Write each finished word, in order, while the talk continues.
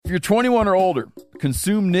you're 21 or older,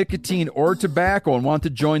 consume nicotine or tobacco, and want to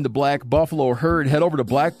join the Black Buffalo herd, head over to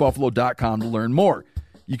blackbuffalo.com to learn more.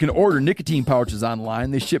 You can order nicotine pouches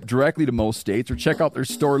online. They ship directly to most states, or check out their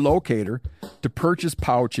store locator to purchase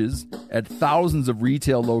pouches at thousands of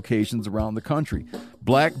retail locations around the country.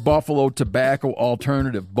 Black Buffalo Tobacco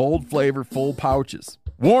Alternative. Bold flavor, full pouches.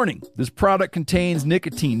 Warning, this product contains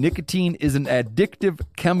nicotine. Nicotine is an addictive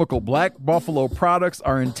chemical. Black Buffalo products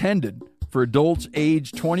are intended for adults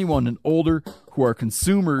age 21 and older who are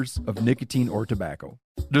consumers of nicotine or tobacco.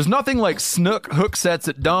 There's nothing like snook hook sets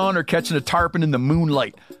at dawn or catching a tarpon in the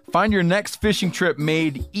moonlight. Find your next fishing trip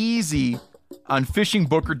made easy on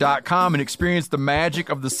fishingbooker.com and experience the magic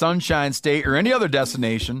of the Sunshine State or any other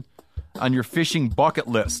destination on your fishing bucket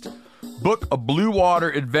list. Book a blue water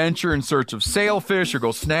adventure in search of sailfish or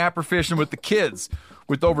go snapper fishing with the kids.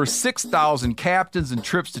 With over 6,000 captains and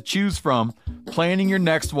trips to choose from, planning your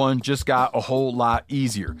next one just got a whole lot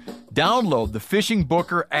easier. Download the Fishing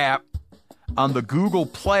Booker app on the Google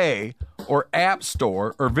Play or App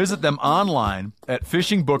Store, or visit them online at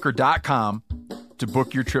fishingbooker.com to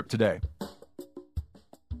book your trip today.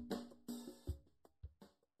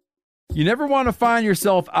 You never want to find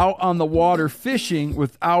yourself out on the water fishing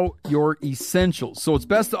without your essentials. So it's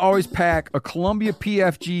best to always pack a Columbia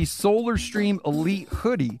PFG Solar Stream Elite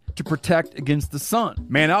hoodie to protect against the sun.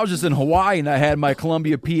 Man, I was just in Hawaii and I had my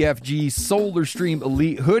Columbia PFG Solar Stream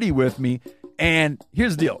Elite hoodie with me. And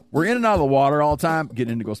here's the deal. We're in and out of the water all the time,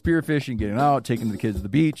 getting in to go spearfishing, getting out, taking the kids to the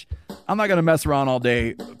beach. I'm not going to mess around all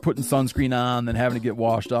day putting sunscreen on, then having to get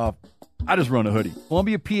washed off. I just run a hoodie.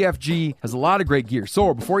 Columbia PFG has a lot of great gear.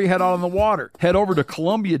 So before you head out on the water, head over to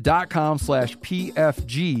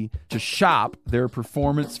Columbia.com/PFG to shop their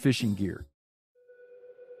performance fishing gear.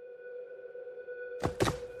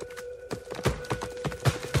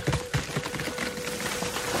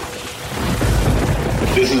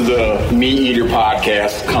 This is the Meat Eater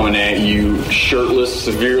Podcast coming at you shirtless,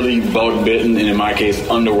 severely bug-bitten, and in my case,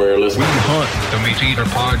 underwearless. We hunt the Meat Eater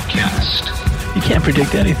Podcast. You can't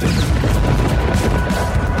predict anything.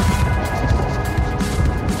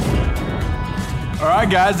 All right,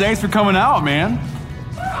 guys, thanks for coming out, man.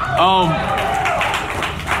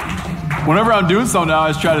 Whenever I'm doing something, I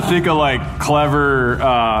always try to think of like clever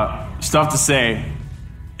stuff to say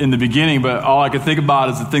in the beginning, but all I can think about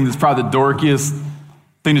is the thing that's probably the dorkiest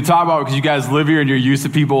thing to talk about, because you guys live here and you're used to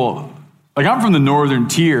people. Like, I'm from the northern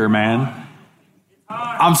tier, man.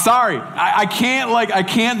 I'm sorry. I can't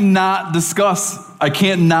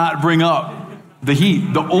not bring up the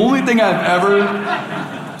heat. The only thing I've ever...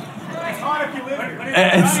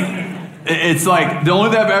 It's like, the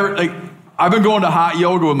only thing I've ever... Like, I've been going to hot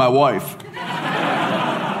yoga with my wife.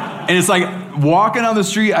 And it's like, walking on the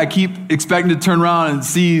street, I keep expecting to turn around and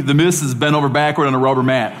see the missus bent over backward on a rubber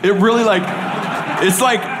mat. It really, like... It's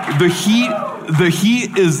like the heat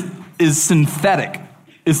is synthetic.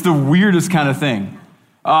 It's the weirdest kind of thing.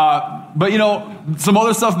 But, you know, some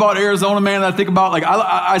other stuff about Arizona, man, that I think about, like,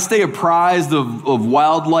 I stay apprised of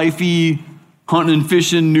wildlife-y hunting and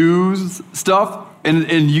fishing news stuff,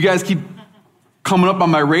 and you guys keep coming up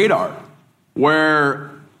on my radar,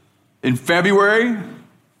 where in February,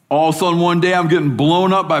 all of a sudden one day I'm getting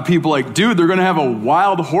blown up by people like, dude, they're going to have a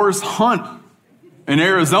wild horse hunt in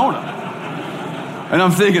Arizona. And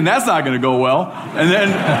I'm thinking, that's not going to go well. And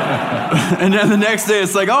then the next day,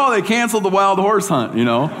 it's like, oh, they canceled the wild horse hunt, you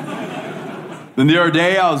know. Then the other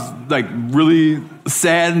day, I was like really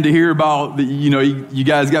saddened to hear about, you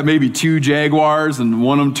guys got maybe 2 jaguars, and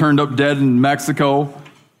one of them turned up dead in Mexico,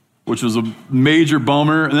 which was a major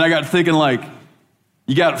bummer. And then I got thinking, like,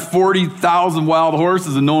 you got 40,000 wild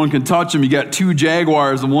horses and no one can touch them. You got 2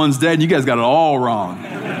 jaguars and one's dead, and you guys got it all wrong.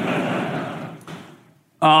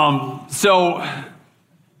 So...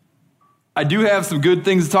 I do have some good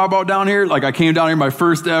things to talk about down here. Like, I came down here, my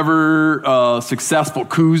first ever successful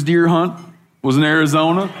coos deer hunt was in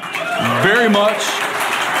Arizona. Very much,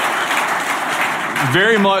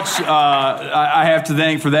 I have to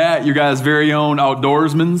thank for that your guys' very own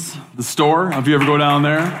Outdoorsman's, the store, if you ever go down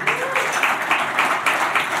there.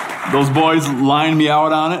 Those boys lined me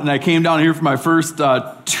out on it, and I came down here for my first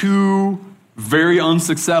 2 very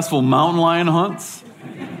unsuccessful mountain lion hunts.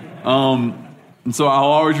 And so I'll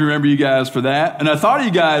always remember you guys for that. And I thought of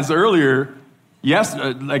you guys earlier. Yes,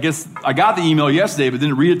 I guess I got the email yesterday, but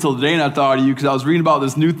didn't read it till today, and I thought of you because I was reading about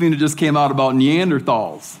this new thing that just came out about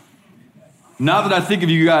Neanderthals. Not that I think of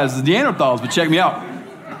you guys as Neanderthals, but check me out.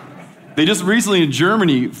 They just recently in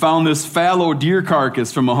Germany found this fallow deer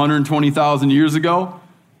carcass from 120,000 years ago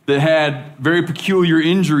that had very peculiar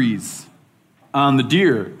injuries on the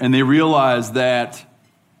deer, and they realized that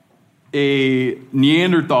a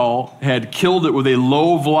Neanderthal had killed it with a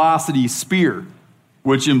low-velocity spear,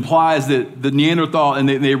 which implies that the Neanderthal, and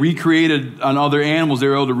they recreated on other animals, they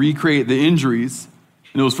were able to recreate the injuries,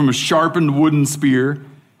 and it was from a sharpened wooden spear,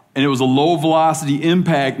 and it was a low-velocity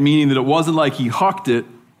impact, meaning that it wasn't like he hucked it,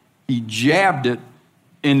 he jabbed it,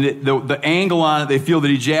 and the angle on it, they feel that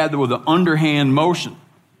he jabbed it with an underhand motion.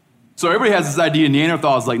 So everybody has this idea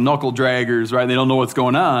Neanderthals like knuckle draggers, right? They don't know what's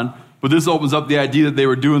going on. But this opens up the idea that they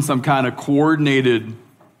were doing some kind of coordinated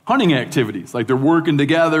hunting activities. Like they're working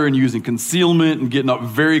together and using concealment and getting up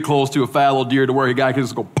very close to a fallow deer to where a guy can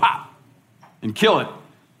just go pop and kill it.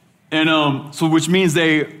 And so which means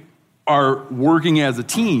they are working as a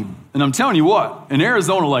team. And I'm telling you what, in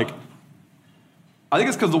Arizona, like, I think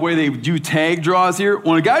it's because the way they do tag draws here.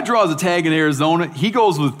 When a guy draws a tag in Arizona, he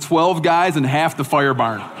goes with 12 guys and half the fire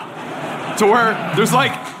barn. To where there's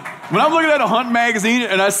like, when I'm looking at a hunt magazine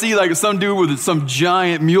and I see like some dude with some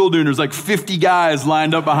giant mule deer and there's like 50 guys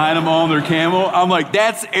lined up behind him all in their camo, I'm like,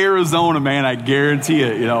 that's Arizona, man, I guarantee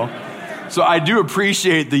it, you know. So I do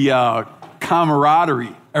appreciate the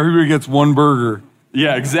camaraderie. Everybody gets one burger.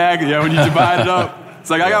 Yeah, exactly. Yeah, when you divide it up. It's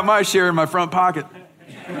like, I got my share in my front pocket.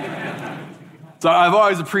 So I've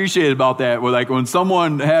always appreciated about that. Where like when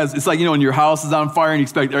someone has, it's like, you know, when your house is on fire and you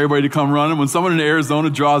expect everybody to come running. When someone in Arizona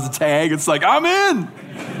draws a tag, it's like, I'm in.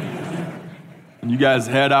 And you guys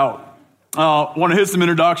head out. Want to hit some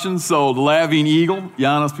introductions. So the Lavine Eagle,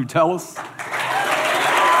 Giannis Putelis.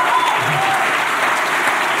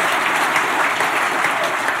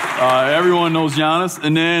 Everyone knows Giannis.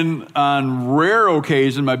 And then on rare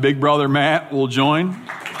occasion, my big brother Matt will join.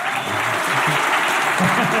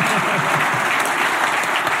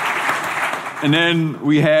 And then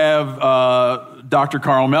we have Dr.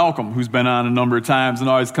 Carl Malcolm, who's been on a number of times and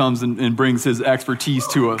always comes and brings his expertise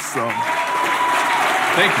to us. So,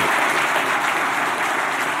 thank you.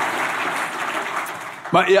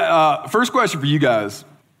 First question for you guys.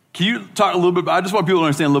 Can you talk a little bit, I just want people to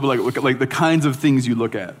understand a little bit like the kinds of things you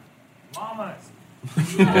look at. Mamas.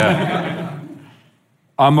 Yeah.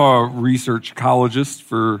 I'm a research ecologist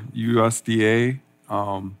for USDA.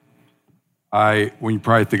 When you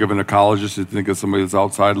probably think of an ecologist, you think of somebody that's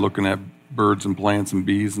outside looking at birds and plants and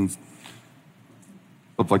bees and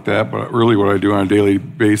stuff like that. But really what I do on a daily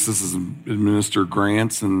basis is administer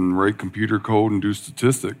grants and write computer code and do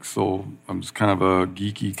statistics. So I'm just kind of a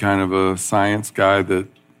geeky kind of a science guy that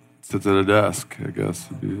sits at a desk, I guess.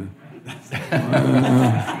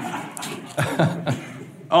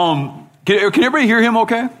 Can everybody hear him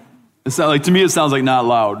okay? It's not, like, to me, it sounds like not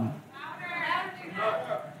loud.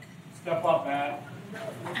 Step up, Matt.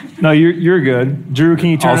 No, you're good. Drew, can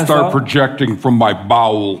you turn I'll start projecting from my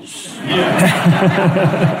bowels.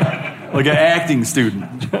 Yeah. Like an acting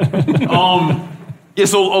student. So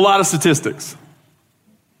a lot of statistics.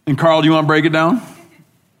 And Carl, do you want to break it down?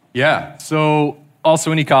 Yeah. So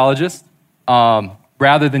also an ecologist.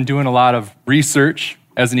 Rather than doing a lot of research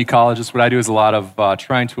as an ecologist, what I do is a lot of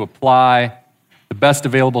trying to apply the best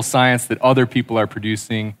available science that other people are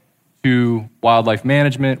producing to wildlife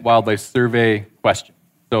management, wildlife survey questions.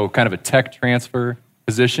 So kind of a tech transfer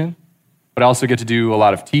position. But I also get to do a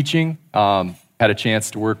lot of teaching. Had a chance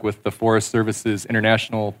to work with the Forest Service's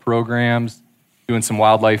international programs, doing some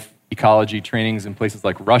wildlife ecology trainings in places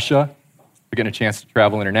like Russia. We're getting a chance to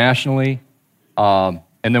travel internationally. And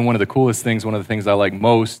then one of the coolest things, one of the things I like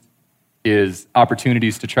most, is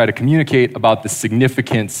opportunities to try to communicate about the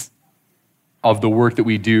significance of the work that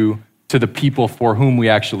we do to the people for whom we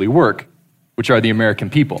actually work, which are the American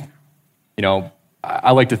people. You know,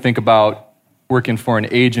 I like to think about working for an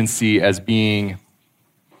agency as being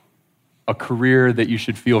a career that you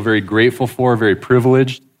should feel very grateful for, very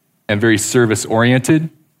privileged, and very service-oriented.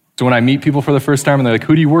 So when I meet people for the first time and they're like,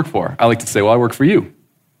 who do you work for? I like to say, well, I work for you.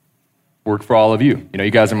 Work for all of you. You know,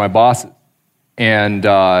 you guys are my bosses. And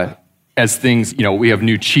as things, you know, we have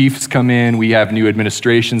new chiefs come in, we have new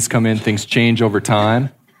administrations come in, things change over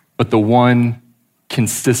time. But the one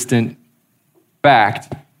consistent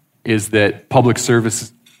fact is that public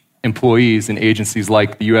service employees and agencies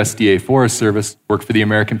like the USDA Forest Service work for the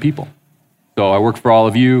American people. So I work for all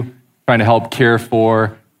of you, trying to help care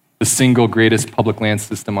for the single greatest public land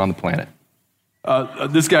system on the planet.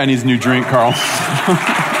 This guy needs a new drink, Carl.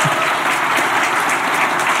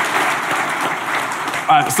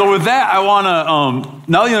 So with that, I want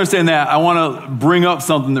to, now that you understand that, I want to bring up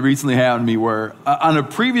something that recently happened to me where on a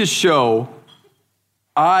previous show,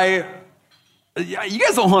 you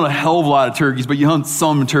guys don't hunt a hell of a lot of turkeys, but you hunt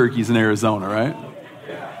some turkeys in Arizona, right?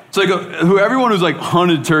 So like everyone who's like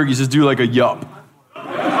hunted turkeys just do like a yup.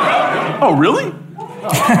 Oh, really?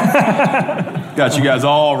 Got you guys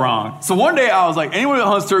all wrong. So one day I was like, anyone that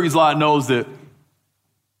hunts turkeys a lot knows that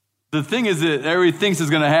the thing is that everybody thinks is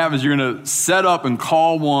going to happen is you're going to set up and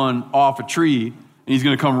call one off a tree, and he's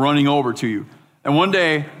going to come running over to you. And one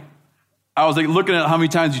day, I was like looking at how many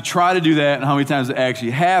times you try to do that and how many times it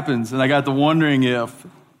actually happens, and I got to wondering if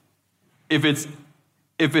it's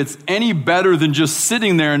any better than just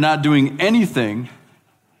sitting there and not doing anything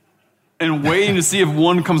and waiting to see if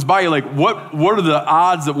one comes by you. Like, what are the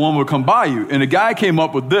odds that one would come by you? And a guy came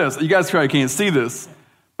up with this. You guys probably can't see this,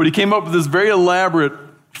 but he came up with this very elaborate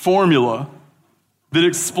formula that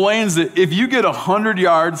explains that if you get 100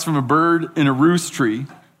 yards from a bird in a roost tree,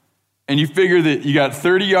 and you figure that you got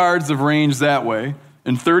 30 yards of range that way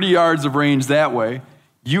and 30 yards of range that way,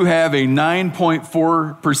 you have a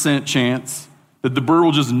 9.4% chance that the bird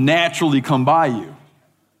will just naturally come by you.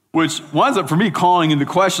 Which winds up for me calling into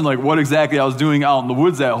question like what exactly I was doing out in the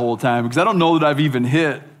woods that whole time, because I don't know that I've even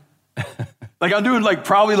hit. Like I'm doing like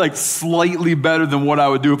probably like slightly better than what I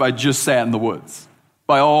would do if I just sat in the woods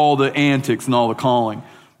by all the antics and all the calling.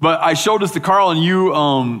 But I showed this to Carl, and you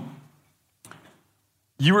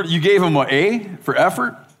gave him an A for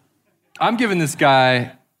effort? I'm giving this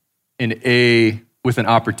guy an A with an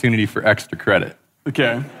opportunity for extra credit.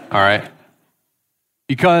 Okay. All right.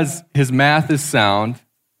 Because his math is sound.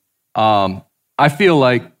 I feel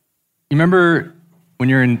like, you remember when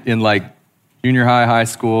you're in like junior high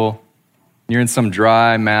school, you're in some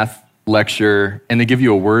dry math lecture, and they give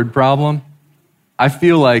you a word problem? I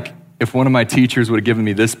feel like if one of my teachers would have given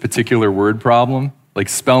me this particular word problem, like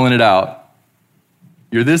spelling it out,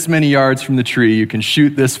 you're this many yards from the tree, you can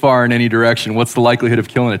shoot this far in any direction, what's the likelihood of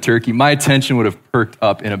killing a turkey? My attention would have perked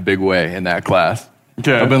up in a big way in that class.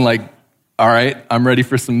 Okay. I've been like, all right, I'm ready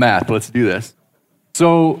for some math, let's do this.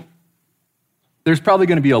 So there's probably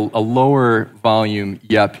going to be a lower volume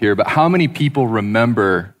yep here, but how many people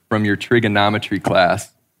remember from your trigonometry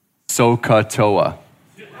class, SOHCAHTOA?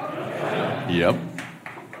 Yep.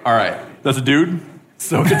 All right. That's a dude?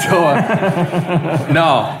 SOHCAHTOA.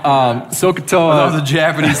 No, SOHCAHTOA. That was a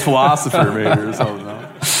Japanese philosopher maybe or something.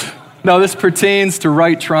 No, this pertains to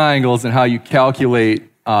right triangles and how you calculate,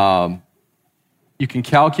 you can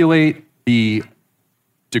calculate the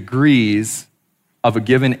degrees of a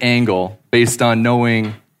given angle based on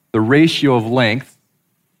knowing the ratio of length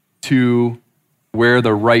to where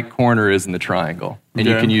the right corner is in the triangle. And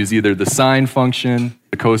you can use either the sine function,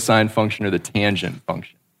 the cosine function, or the tangent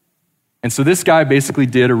function. And so this guy basically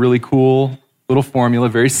did a really cool little formula,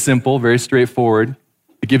 very simple, very straightforward.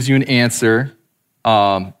 It gives you an answer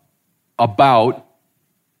about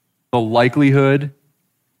the likelihood,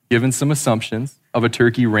 given some assumptions, of a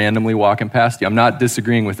turkey randomly walking past you. I'm not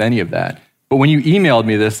disagreeing with any of that. But when you emailed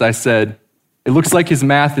me this, I said, it looks like his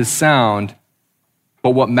math is sound,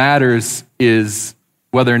 but what matters is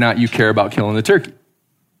whether or not you care about killing the turkey.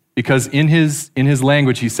 Because in his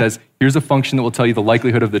language, he says, here's a function that will tell you the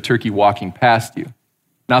likelihood of the turkey walking past you,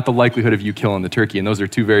 not the likelihood of you killing the turkey. And those are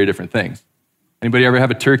two very different things. Anybody ever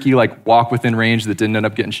have a turkey like walk within range that didn't end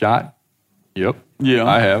up getting shot? Yep. Yeah.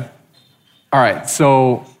 I have. All right,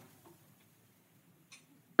 so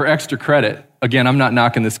for extra credit, again, I'm not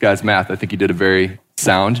knocking this guy's math. I think he did a very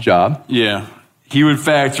sound job. Yeah. He would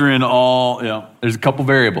factor in all, yeah. There's a couple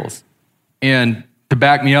variables. And to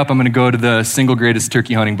back me up, I'm going to go to the single greatest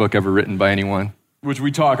turkey hunting book ever written by anyone. Which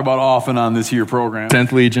we talk about often on this here program.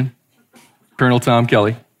 10th Legion, Colonel Tom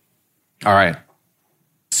Kelly. All right.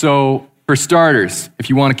 So for starters, if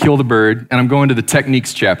you want to kill the bird, and I'm going to the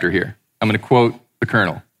techniques chapter here, I'm going to quote the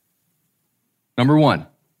Colonel. Number 1,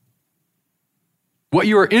 what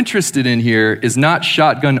you are interested in here is not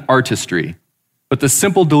shotgun artistry, but the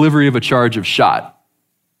simple delivery of a charge of shot.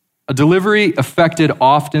 A delivery effected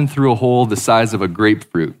often through a hole the size of a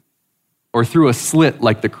grapefruit, or through a slit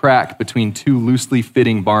like the crack between two loosely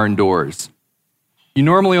fitting barn doors. You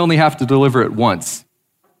normally only have to deliver it once,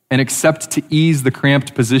 and except to ease the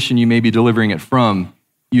cramped position you may be delivering it from,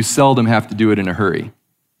 you seldom have to do it in a hurry.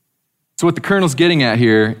 So what the Colonel's getting at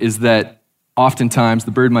here is that oftentimes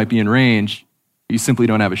the bird might be in range, but you simply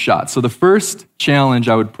don't have a shot. So the first challenge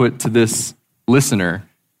I would put to this listener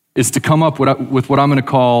is to come up with what I'm going to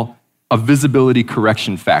call a visibility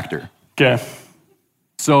correction factor. Okay.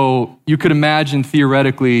 So you could imagine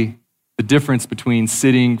theoretically the difference between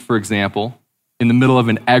sitting, for example, in the middle of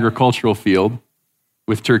an agricultural field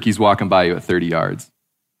with turkeys walking by you at 30 yards.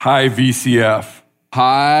 High VCF.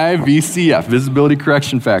 High VCF, visibility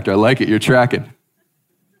correction factor. I like it, you're tracking.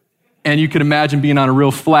 And you could imagine being on a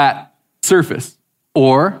real flat surface.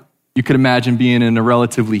 Or you could imagine being in a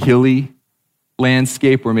relatively hilly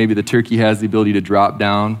landscape where maybe the turkey has the ability to drop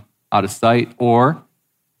down out of sight, or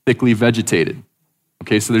thickly vegetated.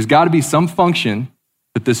 Okay, so there's got to be some function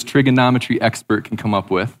that this trigonometry expert can come up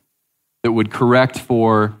with that would correct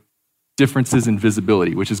for differences in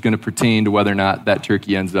visibility, which is going to pertain to whether or not that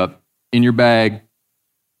turkey ends up in your bag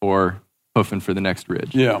or hoofing for the next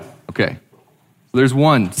ridge. Yeah. Okay, so there's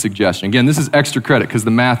one suggestion. Again, this is extra credit because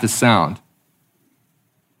the math is sound.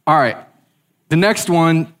 All right, the next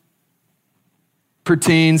one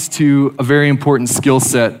pertains to a very important skill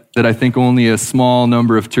set that I think only a small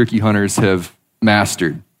number of turkey hunters have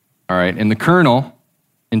mastered. All right, and the colonel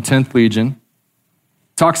in 10th Legion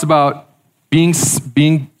talks about being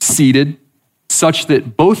seated such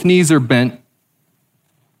that both knees are bent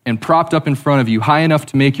and propped up in front of you high enough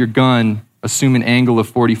to make your gun assume an angle of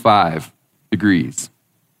 45 degrees.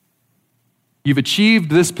 You've achieved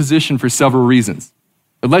this position for several reasons.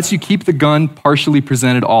 It lets you keep the gun partially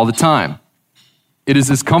presented all the time. It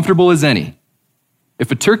is as comfortable as any.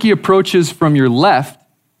 If a turkey approaches from your left,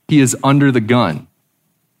 he is under the gun.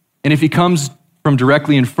 And if he comes from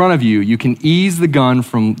directly in front of you, you can ease the gun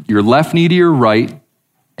from your left knee to your right,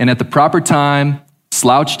 and at the proper time,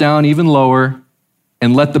 slouch down even lower,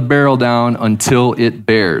 and let the barrel down until it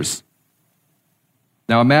bears.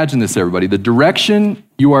 Now imagine this, everybody. The direction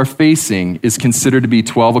you are facing is considered to be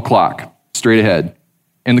 12 o'clock, straight ahead,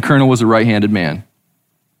 and the colonel was a right-handed man.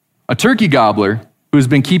 A turkey gobbler who has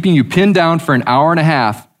been keeping you pinned down for an hour and a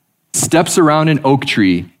half steps around an oak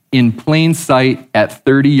tree in plain sight at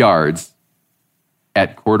 30 yards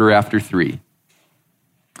at 3:15.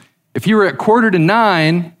 If you were at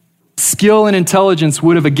 8:45, skill and intelligence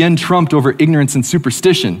would have again trumped over ignorance and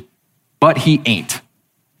superstition, but he ain't.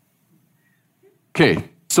 Okay,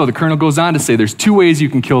 so the colonel goes on to say there's two ways you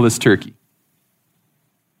can kill this turkey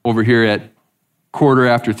over here at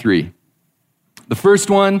 3:15. The first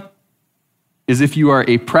one is if you are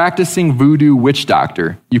a practicing voodoo witch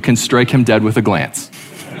doctor, you can strike him dead with a glance.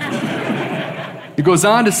 He goes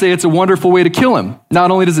on to say it's a wonderful way to kill him.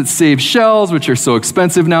 Not only does it save shells, which are so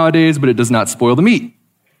expensive nowadays, but it does not spoil the meat.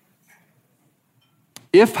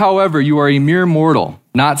 If, however, you are a mere mortal,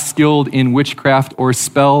 not skilled in witchcraft or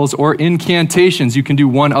spells or incantations, you can do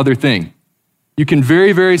one other thing. You can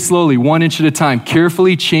very, very slowly, 1 inch at a time,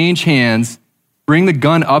 carefully change hands, bring the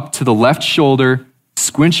gun up to the left shoulder,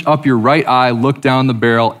 squinch up your right eye, look down the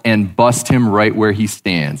barrel, and bust him right where he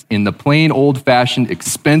stands in the plain, old-fashioned,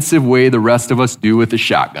 expensive way the rest of us do with a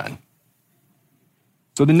shotgun.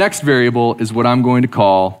 So the next variable is what I'm going to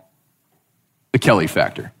call the Kelly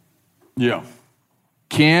factor. Yeah.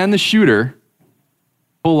 Can the shooter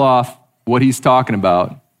pull off what he's talking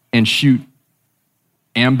about and shoot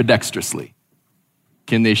ambidextrously?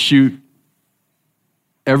 Can they shoot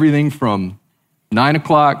everything from 9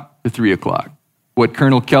 o'clock to 3 o'clock? What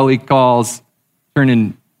Colonel Kelly calls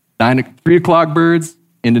turning 3 o'clock birds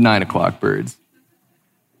into 9 o'clock birds.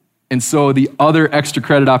 And so the other extra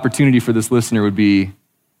credit opportunity for this listener would be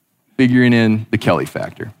figuring in the Kelly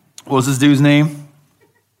factor. What's this dude's name?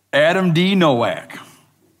 Adam D. Nowak.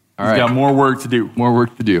 All He's right. got more work to do. More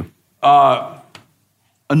work to do.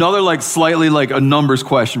 Another slightly a numbers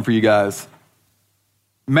question for you guys.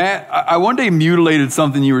 Matt, I one day mutilated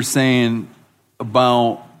something you were saying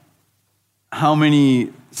about how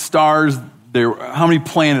many stars how many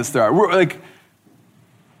planets there are. We're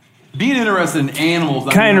being interested in animals.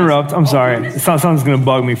 Can I interrupt? I'm sorry. Something's going to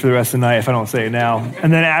bug me for the rest of the night if I don't say it now.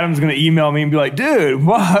 And then Adam's going to email me and be like, dude,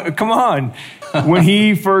 what? Come on. When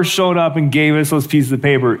he first showed up and gave us those pieces of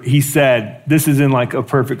paper, he said, this is in a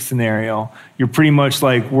perfect scenario. You're pretty much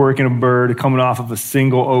working a bird coming off of a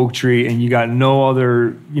single oak tree and you got no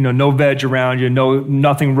other, no veg around you,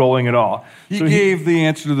 nothing rolling at all. He gave the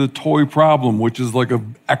answer to the toy problem, which is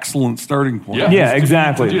an excellent starting point. Yeah,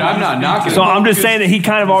 exactly. Dude, I'm not knocking So it. I'm just saying that he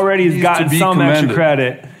kind of already has gotten some extra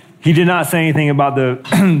credit. He did not say anything about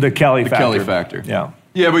the Kelly factor. Kelly factor. Yeah.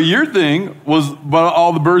 Yeah, but your thing was about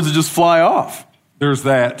all the birds that just fly off. There's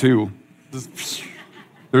that too.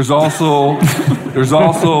 There's also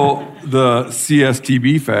the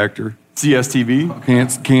CSTB factor.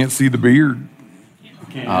 CSTB? Can't see the beard.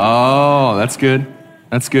 Oh, that's good.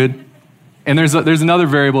 That's good. And there's another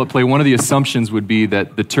variable at play. One of the assumptions would be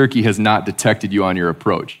that the turkey has not detected you on your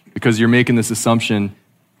approach, because you're making this assumption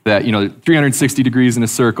that 360 degrees in a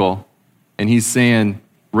circle, and he's saying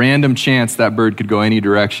random chance that bird could go any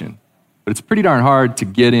direction. But it's pretty darn hard to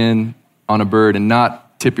get in on a bird and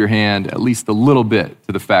not tip your hand at least a little bit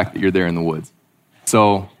to the fact that you're there in the woods.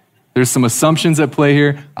 So there's some assumptions at play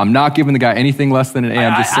here. I'm not giving the guy anything less than an A.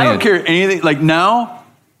 I'm just saying. I don't care anything. Now,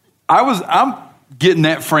 I'm getting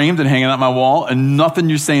that framed and hanging on my wall, and nothing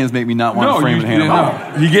you're saying is make me not want to frame it and hang it on my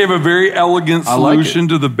wall. He gave a very elegant solution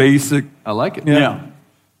to the basic. I like it. Yeah.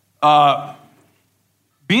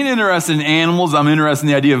 being interested in animals, I'm interested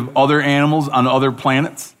in the idea of other animals on other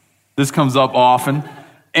planets. This comes up often.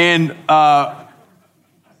 And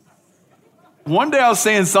one day I was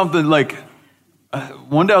saying something like, I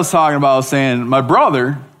was saying, my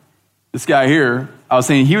brother, this guy here, I was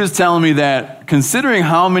saying, he was telling me that considering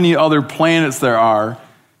how many other planets there are,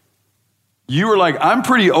 you were like, I'm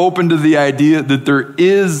pretty open to the idea that there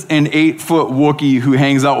is an 8-foot Wookiee who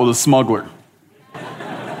hangs out with a smuggler.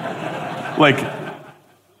 Like,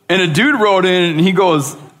 and a dude wrote in and he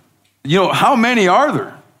goes, how many are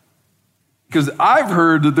there? Because I've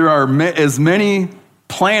heard that there are as many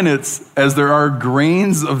planets as there are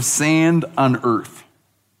grains of sand on Earth.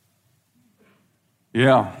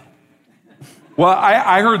 Yeah. Well,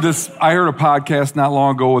 I heard a podcast not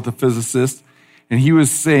long ago with a physicist, and he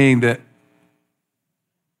was saying that,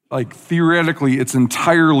 like, theoretically, it's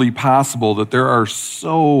entirely possible that there are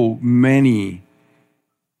so many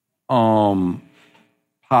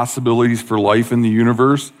possibilities for life in the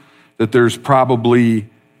universe that there's probably,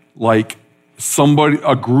 like,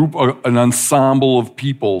 a group, an ensemble of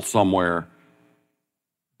people somewhere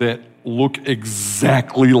that look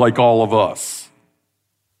exactly like all of us.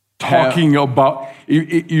 Talking about,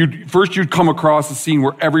 you'd come across a scene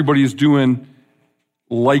where everybody is doing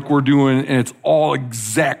like we're doing, and it's all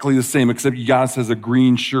exactly the same, except Giannis has a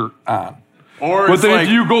green shirt on. But then if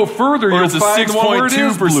you go further, you'll find the one where it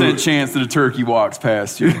is blue. It's a 6.2% chance that a turkey walks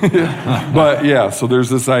past you. But yeah, so there's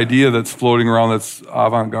this idea that's floating around that's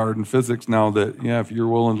avant-garde in physics now that, if you're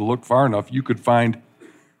willing to look far enough, you could find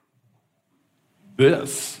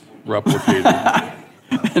this replicated.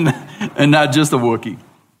 and not just a Wookiee.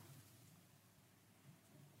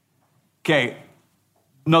 Okay,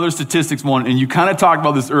 another statistics one, and you kind of talked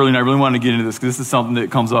about this earlier, and I really wanted to get into this because this is something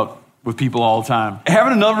that comes up with people all the time.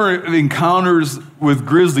 Having a number of encounters with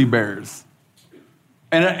grizzly bears.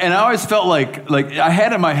 And I always felt like I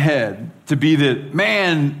had in my head to be that,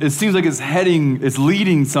 man, it seems like it's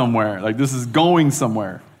leading somewhere. Like this is going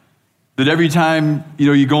somewhere. That every time,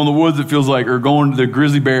 you go in the woods, it feels like, or going to the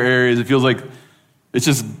grizzly bear areas, it feels like it's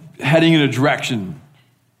just heading in a direction.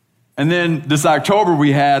 And then this October,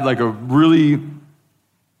 we had like a really,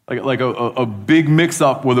 a big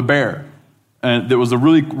mix-up with a bear. And there was a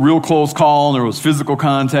real close call, and there was physical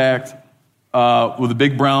contact with a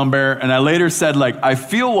big brown bear. And I later said, I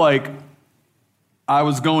feel like I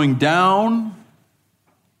was going down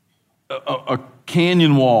a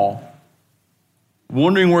canyon wall,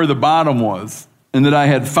 wondering where the bottom was, and that I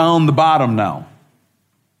had found the bottom now.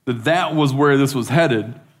 That was where this was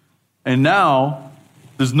headed. And now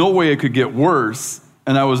there's no way it could get worse,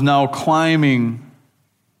 and I was now climbing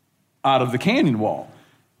out of the canyon wall.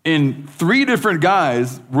 And 3 different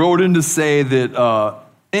guys wrote in to say that,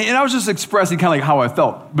 and I was just expressing kind of like how I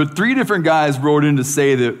felt, but 3 different guys wrote in to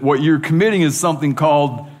say that what you're committing is something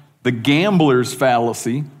called the gambler's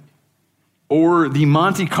fallacy, or the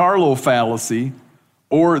Monte Carlo fallacy,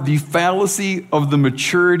 or the fallacy of the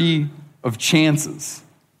maturity of chances,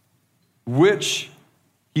 which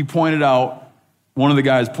one of the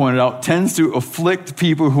guys pointed out, tends to afflict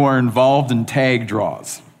people who are involved in tag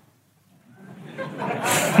draws.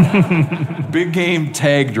 Big game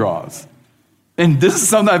tag draws. And this is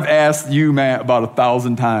something I've asked you, Matt, about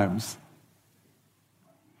 1,000 times.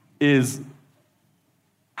 Is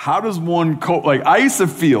how does one cope? I used to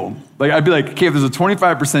feel, I'd be like, okay, if there's a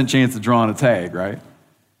 25% chance of drawing a tag, right?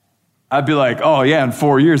 I'd be like, oh yeah, in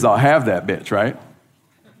 4 years I'll have that bitch, right?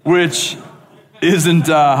 Which isn't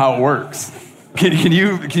how it works. Can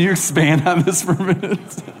you expand on this for a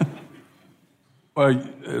minute? Well,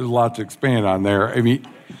 there's a lot to expand on there. I mean,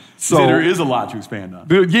 so there is a lot to expand on.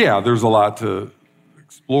 There's a lot to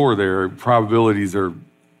explore there. Probabilities are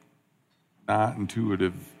not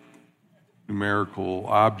intuitive numerical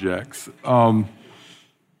objects.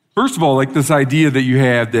 First of all, this idea that you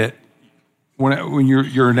had that when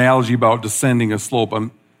your analogy about descending a slope,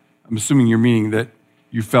 I'm assuming you're meaning that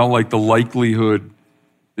you felt like the likelihood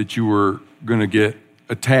that you were going to get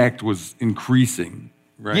attacked was increasing,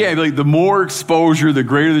 right? Yeah, the more exposure, the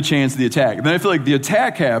greater the chance of the attack. And then I feel like the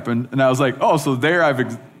attack happened, and I was like, oh, so there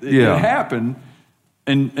it happened,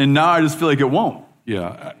 and now I just feel like it won't.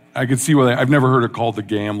 Yeah, I could see why. I've never heard it called the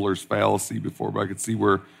gambler's fallacy before, but I could see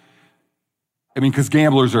where, because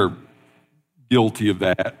gamblers are guilty of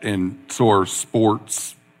that, and so are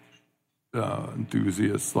sports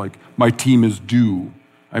enthusiasts. My team is due.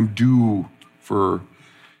 I'm due for...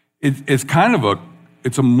 It's kind of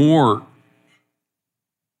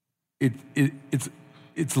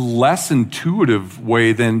it's less intuitive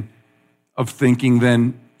way of thinking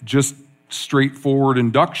than just straightforward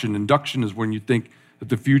induction. Induction is when you think that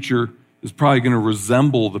the future is probably going to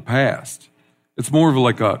resemble the past. It's more of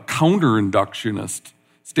like a counter-inductionist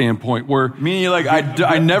standpoint where... Meaning like,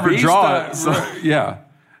 I never draw it. So. Yeah.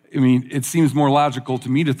 I mean, it seems more logical to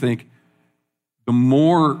me to think the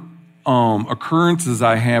more occurrences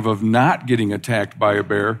I have of not getting attacked by a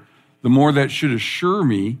bear, the more that should assure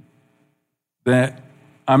me that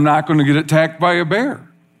I'm not going to get attacked by a bear,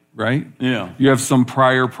 right? Yeah. You have some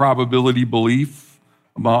prior probability belief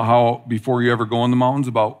about how, before you ever go in the mountains,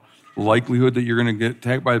 about the likelihood that you're going to get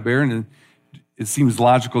attacked by a bear, and it seems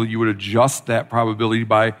logical that you would adjust that probability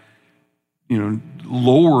by,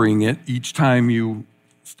 lowering it each time you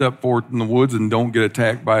step forth in the woods and don't get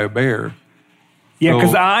attacked by a bear. Yeah,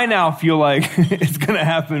 because I now feel like it's going to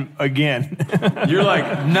happen again. You're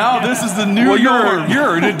like, now this is the new norm.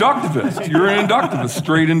 You're an inductivist. You're an inductivist,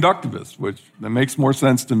 straight inductivist, which that makes more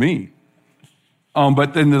sense to me.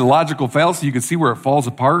 But then the logical fallacy, you can see where it falls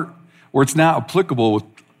apart, where it's not applicable with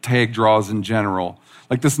tag draws in general.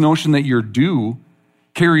 Like this notion that you're due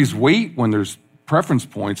carries weight when there's preference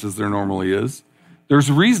points, as there normally is. There's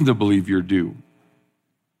a reason to believe you're due.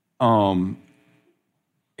 And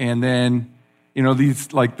then...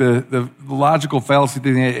 these like the logical fallacy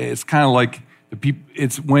thing. It's kind of like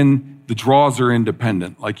it's when the draws are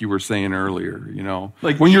independent, like you were saying earlier.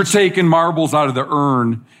 Like when you're taking marbles out of the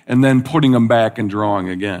urn and then putting them back and drawing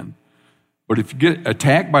again. But if you get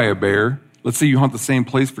attacked by a bear, let's say you hunt the same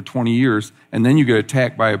place for 20 years and then you get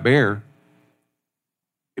attacked by a bear.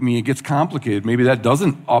 I mean, it gets complicated. Maybe that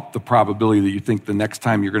doesn't up the probability that you think the next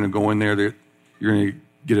time you're going to go in there that you're going to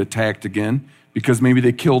get attacked again. Because maybe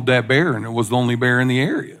they killed that bear and it was the only bear in the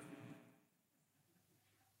area.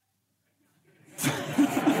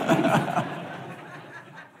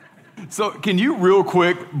 So can you real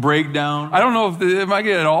quick break down? I don't know if I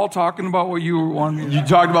get at all talking about what you were wanting. You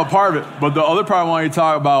talked about part of it, but the other part I want you to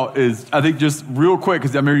talk about is, I think just real quick,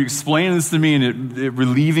 because I remember you explaining this to me and it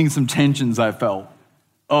relieving some tensions I felt.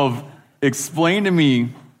 Explain to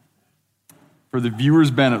me, for the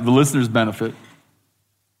viewer's benefit, the listener's benefit,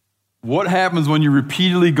 what happens when you're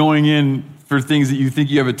repeatedly going in for things that you think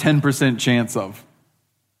you have a 10% chance of?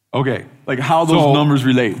 Okay. Like how those numbers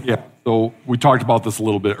relate. Yeah. So we talked about this a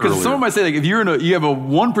little bit earlier. Because someone might say, like, if you have a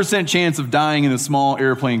 1% chance of dying in a small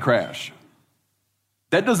airplane crash,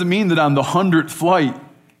 that doesn't mean that on the 100th flight.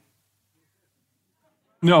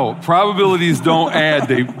 No, probabilities don't add,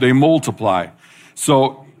 they multiply.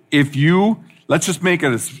 So let's just make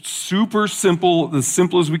it as super simple, as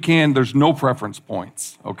simple as we can. There's no preference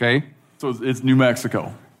points, okay? So it's New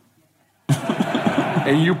Mexico.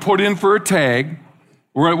 And you put in for a tag.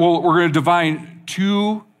 We're going to define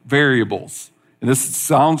two variables. And this is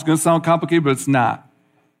going to sound complicated, but it's not.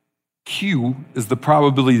 Q is the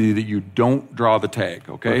probability that you don't draw the tag,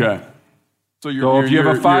 okay? Okay. So if you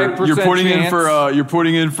have a 5% you're putting chance, in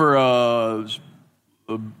for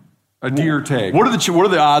a deer tag. What are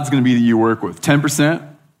the odds going to be that you work with? 10%?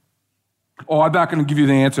 Oh, I'm not going to give you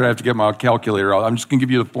the answer. I have to get my calculator out. I'm just going to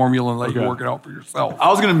give you the formula and let you work it out for yourself. I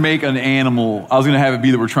was going to make an animal. I was going to have it be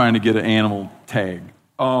that we're trying to get an animal tag.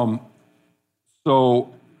 So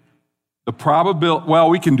the probability, well,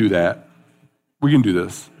 we can do that. We can do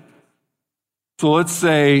this. So let's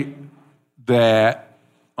say that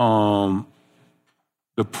the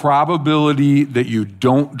probability that you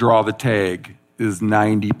don't draw the tag is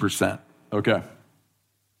 90%. Okay.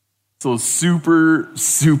 So super,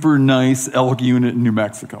 super nice elk unit in New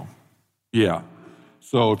Mexico. Yeah.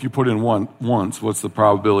 So if you put in once, what's the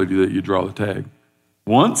probability that you draw the tag?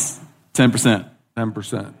 Once? 10%.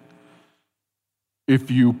 10%. If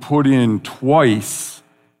you put in twice,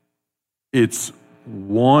 it's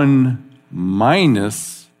 1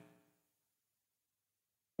 minus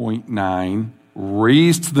 0.9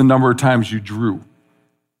 raised to the number of times you drew.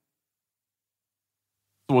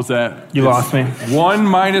 So what's that? You lost me. 1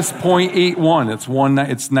 minus 0.81.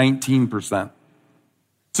 It's 19%.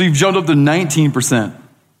 So you've jumped up to 19%.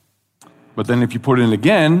 But then if you put in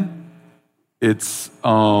again, it's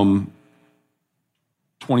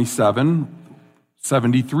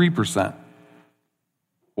 73%.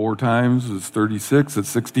 4 times is 36. It's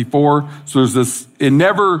 64. So there's this. It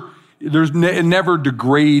never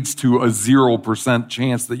degrades to a 0%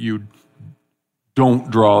 chance that you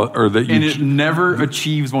don't draw, or that you. And it never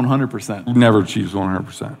achieves 100%. Never achieves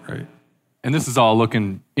 100%, right? And this is all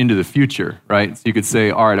looking into the future, right? So you could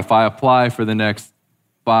say, all right, if I apply for the next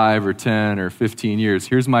 5 or 10 or 15 years,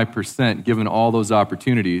 here's my percent given all those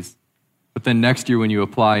opportunities. But then next year when you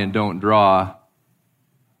apply and don't draw,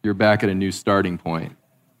 you're back at a new starting point,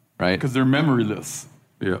 right? Because they're memoryless.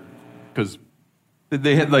 Yeah. Because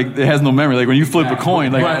it has no memory. Like when you flip a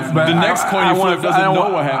coin, the next coin you flip doesn't know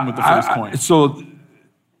what happened with the first coin. So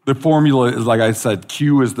The formula is, like I said,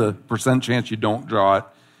 Q is the percent chance you don't draw it.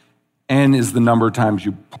 N is the number of times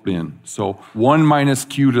you put in. So 1 minus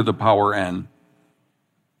Q to the power N.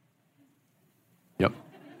 Yep.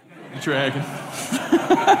 Tracking.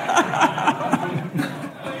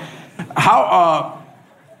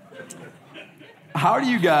 How do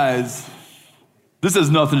you guys? This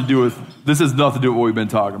has nothing to do with what we've been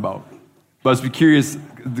talking about. But I was curious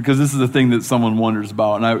because this is a thing that someone wonders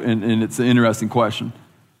about, and it's an interesting question.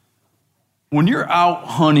 When you're out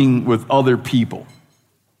hunting with other people,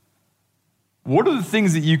 what are the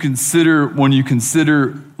things that you consider when you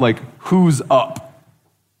consider, like, who's up?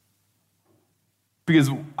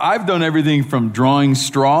 Because I've done everything from drawing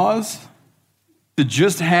straws to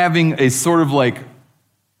just having a sort of like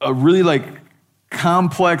a really like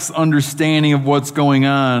complex understanding of what's going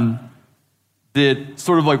on, that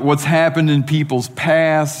sort of like what's happened in people's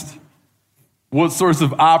past, what sorts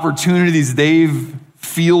of opportunities they've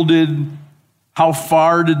fielded, how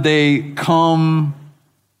far did they come,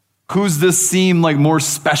 who's this seem like more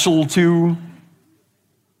special to?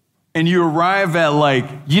 And you arrive at like,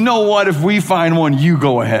 you know what, if we find one, you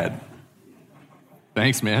go ahead.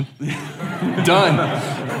 Thanks, man.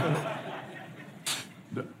 Done.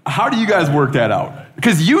 How do you guys work that out?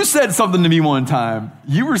 Because you said something to me one time.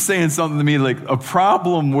 You were saying something to me like a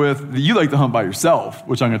problem with, you like to hunt by yourself,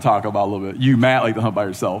 which I'm going to talk about a little bit. You, Matt, like to hunt by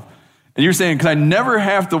yourself. And you're saying, because I never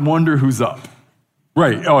have to wonder who's up.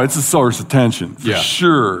 Right. Oh, it's a source of tension, for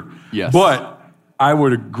sure. Yes. But I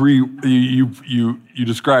would agree. You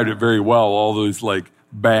described it very well. All those like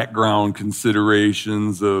background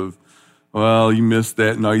considerations of, well, you missed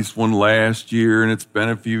that nice one last year, and it's been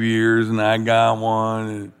a few years, and I got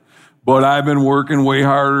one. But I've been working way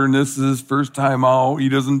harder, and this is his first time out. He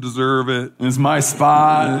doesn't deserve it. It's my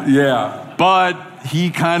spot. Yeah. But he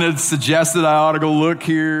kind of suggested I ought to go look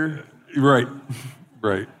here. Right.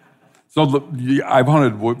 Right. So I've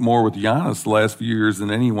hunted more with Giannis the last few years than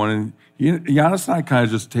anyone, and Giannis and I kind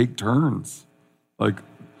of just take turns. Like,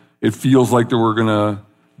 it feels like that we're going to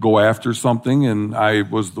go after something, and I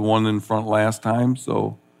was the one in front last time,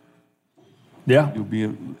 so Yeah. you'll be,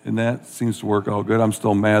 and that seems to work out good. I'm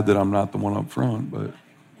still mad that I'm not the one up front, but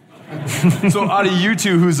So out of you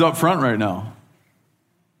two, who's up front right now?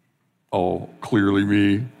 oh, clearly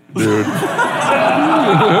me, dude.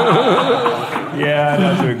 Yeah, I'd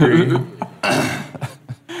have to agree.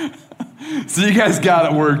 So you guys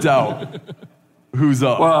got it worked out. Who's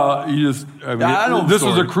up? Well, this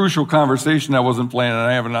was a crucial conversation I wasn't planning on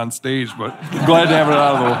having on stage, but glad to have it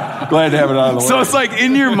out of the way. So it's like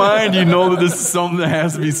in your mind, you know that this is something that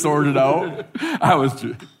has to be sorted out. I was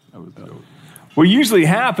joking. What usually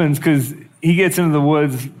happens, because he gets into the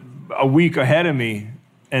woods a week ahead of me.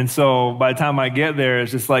 And so by the time I get there,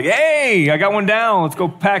 it's just like, hey, I got one down. Let's go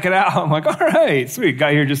pack it out. I'm like, all right, sweet.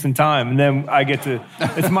 Got here just in time. And then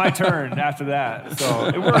it's my turn after that. So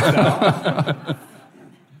it works out.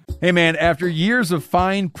 Hey, man, after years of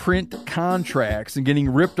fine print contracts and getting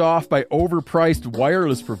ripped off by overpriced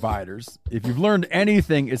wireless providers, if you've learned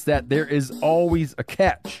anything, it's that there is always a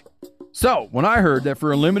catch. So, when I heard that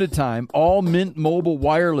for a limited time, all Mint Mobile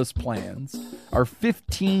wireless plans are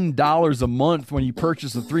 $15 a month when you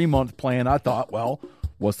purchase a 3-month plan, I thought, well,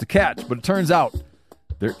 what's the catch? But it turns out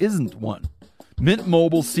there isn't one. Mint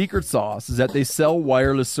Mobile's secret sauce is that they sell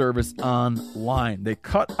wireless service online. They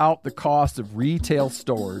cut out the cost of retail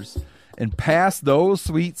stores and pass those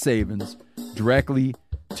sweet savings directly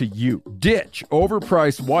to you. Ditch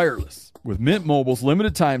overpriced wireless with Mint Mobile's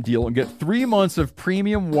limited time deal and get 3 months of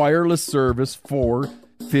premium wireless service for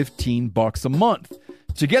 $15 a month.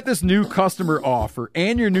 To get this new customer offer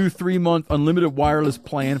and your new 3-month unlimited wireless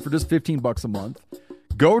plan for just $15 a month,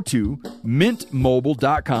 go to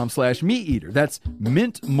mintmobile.com/meateater. That's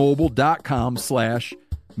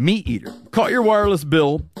mintmobile.com/meateater. Cut your wireless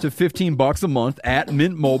bill to $15 a month at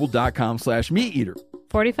mintmobile.com/meateater.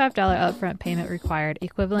 $45 upfront payment required,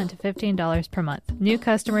 equivalent to $15 per month. New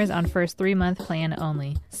customers on first 3-month plan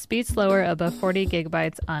only. Speed slower above 40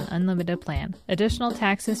 gigabytes on unlimited plan. Additional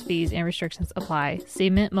taxes, fees, and restrictions apply. See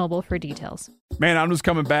Mint Mobile for details. Man, I'm just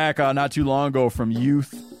coming back not too long ago from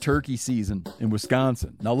youth turkey season in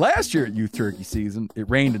Wisconsin. Now, last year at youth turkey season, it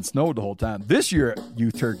rained and snowed the whole time. This year at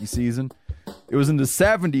youth turkey season, it was in the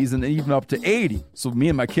 70s and even up to 80. So me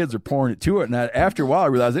and my kids are pouring it to it. And after a while, I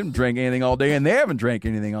realized they didn't drink anything all day, and they haven't drank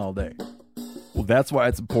anything all day. Well, that's why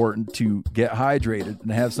it's important to get hydrated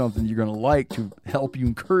and have something you're going to like to help you,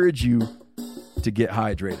 encourage you to get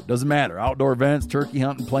hydrated. Doesn't matter. Outdoor events, turkey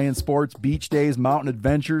hunting, playing sports, beach days, mountain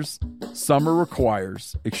adventures. Summer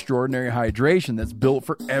requires extraordinary hydration that's built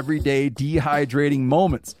for everyday dehydrating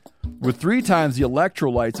moments. With 3 times the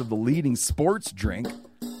electrolytes of the leading sports drink,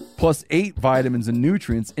 plus 8 vitamins and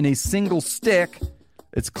nutrients in a single stick.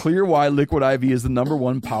 It's clear why Liquid IV is the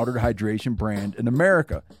 #1 powdered hydration brand in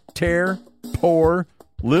America. Tear, pour,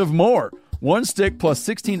 live more. One stick plus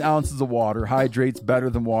 16 ounces of water hydrates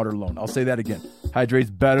better than water alone. I'll say that again.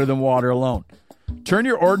 Hydrates better than water alone. Turn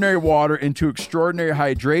your ordinary water into extraordinary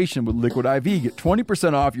hydration with Liquid IV. Get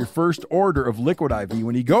 20% off your first order of Liquid IV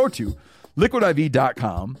when you go to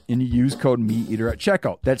liquidiv.com and you use code MeatEater at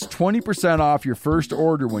checkout. That's 20% off your first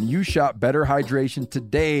order when you shop Better Hydration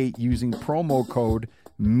today using promo code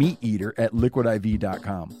MeatEater at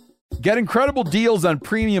liquidiv.com. Get incredible deals on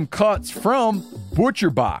premium cuts from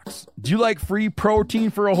ButcherBox. Do you like free protein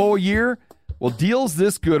for a whole year? Well, deals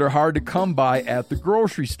this good are hard to come by at the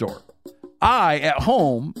grocery store. At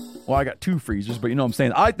home, I got 2 freezers, but you know what I'm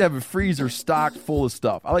saying. I like to have a freezer stocked full of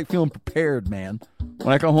stuff. I like feeling prepared, man.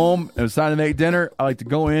 When I come home and it's time to make dinner, I like to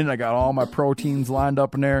go in. I got all my proteins lined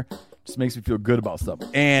up in there. Just makes me feel good about stuff.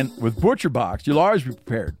 And with ButcherBox, you'll always be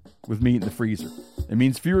prepared with meat in the freezer. It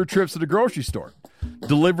means fewer trips to the grocery store.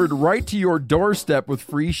 Delivered right to your doorstep with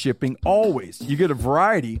free shipping always. You get a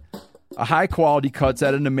variety of high-quality cuts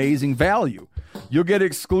at an amazing value. You'll get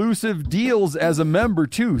exclusive deals as a member,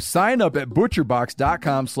 too. Sign up at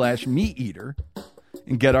butcherbox.com/meateater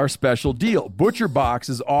and get our special deal. ButcherBox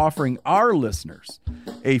is offering our listeners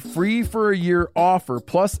a free for a year offer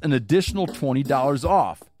plus an additional $20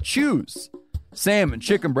 off. Choose salmon,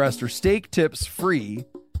 chicken breast, or steak tips free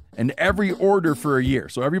and every order for a year.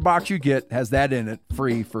 So every box you get has that in it,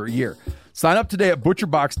 free for a year. Sign up today at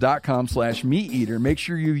butcherbox.com/meateater. Make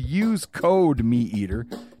sure you use code MeatEater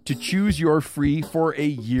to choose your free for a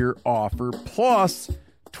year offer plus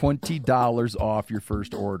 $20 off your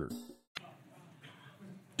first order.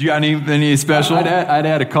 Do you got any special? I'd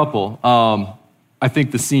add a couple. I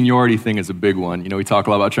think the seniority thing is a big one. You know, we talk a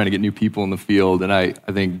lot about trying to get new people in the field, and I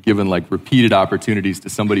think giving like repeated opportunities to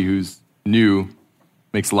somebody who's new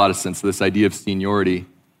makes a lot of sense. So this idea of seniority,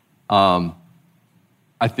 I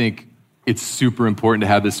think it's super important to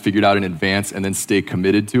have this figured out in advance and then stay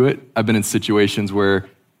committed to it. I've been in situations where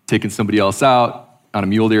taking somebody else out on a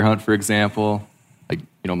mule deer hunt, for example, like,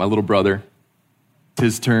 you know, my little brother, it's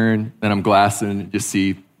his turn, then I'm glassing and just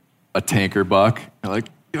see a tanker buck. I'm like,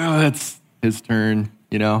 oh, that's his turn,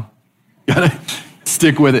 you know? Gotta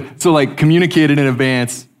stick with it. So like communicate it in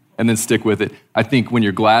advance and then stick with it. I think when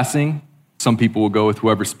you're glassing, some people will go with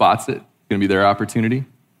whoever spots it. It's gonna be their opportunity.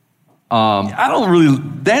 I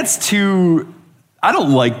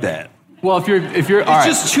don't like that. Well, if you're, It's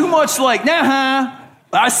just too much like,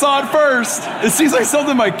 I saw it first. It seems like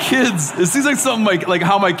something like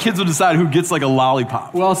how my kids would decide who gets like a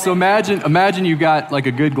lollipop. Well, so imagine you got like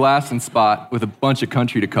a good glassing spot with a bunch of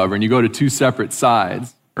country to cover, and you go to 2 separate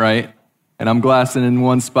sides, right? And I'm glassing in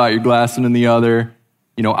one spot, you're glassing in the other.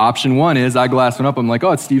 You know, option 1 is I glass one up, I'm like,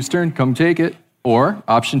 oh, it's Steve's turn, come take it. Or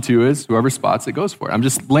option 2 is whoever spots it goes for it. I'm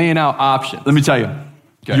just laying out options. Let me tell you,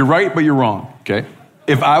 You're right, but you're wrong. Okay.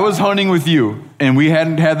 If I was hunting with you and we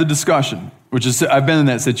hadn't had the discussion, which is, I've been in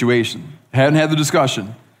that situation, hadn't had the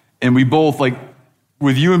discussion, and we both, like,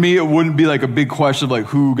 with you and me, it wouldn't be like a big question of like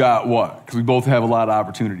who got what, because we both have a lot of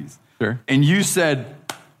opportunities. Sure. And you said,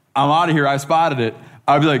 I'm out of here, I spotted it.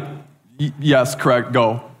 I'd be like, yes, correct,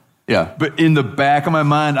 go. Yeah. But in the back of my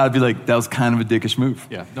mind, I'd be like, that was kind of a dickish move.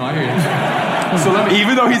 Yeah. No, I hear you. So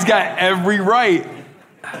even though he's got every right,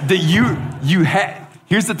 that you had,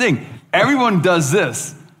 here's the thing, everyone does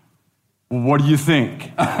this. What do you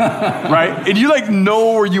think? Right? And you like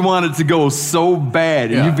know where you want it to go so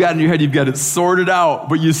bad. And you've got in your head, you've got it sorted out,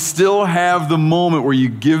 but you still have the moment where you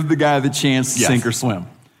give the guy the chance to sink or swim.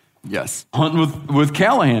 Yes. Hunting with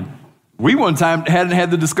Callahan. We one time hadn't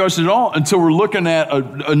had the discussion at all until we're looking at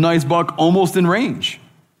a nice buck almost in range.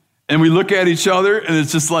 And we look at each other and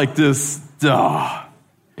it's just like this, Yeah.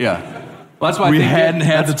 Well, that's why we hadn't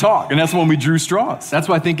had to talk, and that's when we drew straws. That's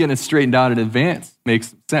why I think getting it straightened out in advance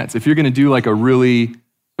makes sense. If you're going to do like a really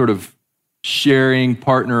sort of sharing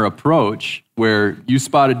partner approach where you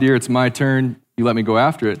spot a deer, it's my turn, you let me go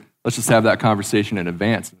after it, let's just have that conversation in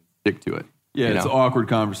advance and stick to it. Yeah, it's an awkward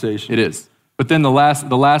conversation. It is. But then the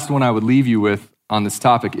last one I would leave you with on this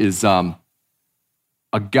topic is a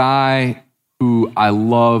guy who I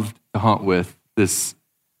loved to hunt with, this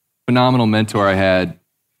phenomenal mentor I had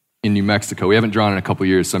in New Mexico. We haven't drawn in a couple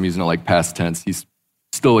years, so I'm using it like past tense. He's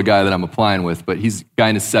still a guy that I'm applying with, but he's a guy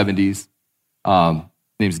in his 70s. His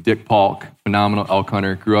name's Dick Polk, phenomenal elk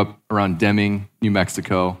hunter. Grew up around Deming, New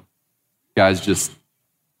Mexico. Guy's just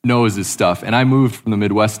knows his stuff. And I moved from the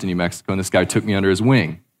Midwest to New Mexico, and this guy took me under his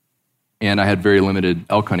wing. And I had very limited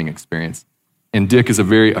elk hunting experience. And Dick is a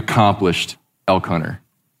very accomplished elk hunter.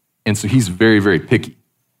 And so he's very, very picky.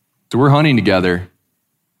 So we're hunting together,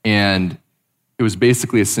 And it was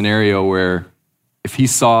basically a scenario where if he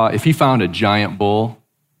found a giant bull,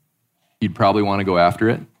 he'd probably want to go after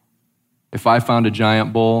it. If I found a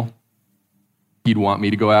giant bull, he'd want me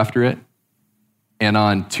to go after it. And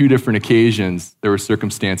on 2 different occasions, there were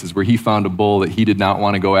circumstances where he found a bull that he did not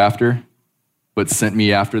want to go after, but sent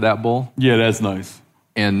me after that bull. Yeah, that's nice.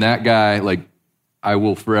 And that guy, like, I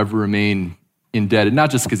will forever remain indebted,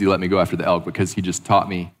 not just because he let me go after the elk, because he just taught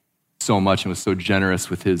me so much and was so generous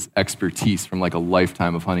with his expertise from like a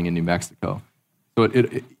lifetime of hunting in New Mexico. So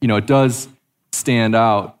it does stand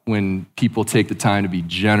out when people take the time to be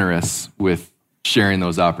generous with sharing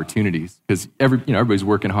those opportunities, because everybody's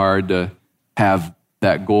working hard to have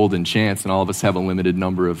that golden chance, and all of us have a limited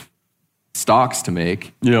number of stocks to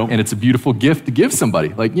make. And it's a beautiful gift to give somebody.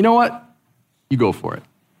 Like, you know what? You go for it.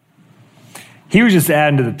 He was just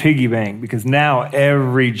adding to the piggy bank, because now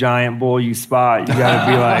every giant bull you spot, you got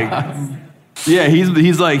to be like... Yeah,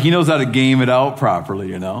 he's like, he knows how to game it out properly,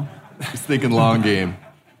 you know? He's thinking long game.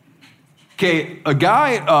 Okay, a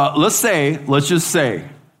guy, let's just say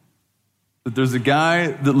that there's a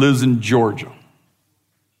guy that lives in Georgia.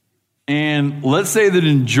 And let's say that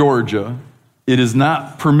in Georgia, it is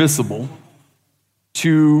not permissible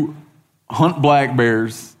to hunt black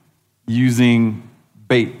bears using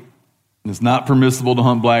bait. And it's not permissible to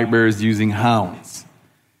hunt black bears using hounds.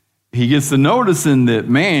 He gets the noticing that,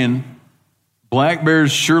 man, black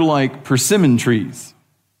bears sure like persimmon trees.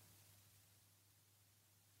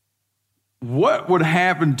 What would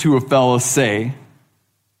happen to a fella, say,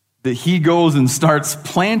 that he goes and starts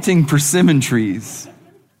planting persimmon trees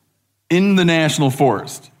in the national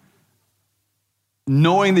forest,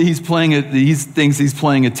 knowing that he thinks he's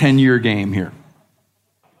playing a 10-year game here?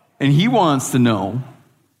 And he wants to know,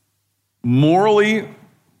 morally,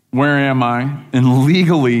 where am I? And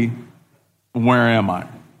legally, where am I?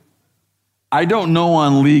 I don't know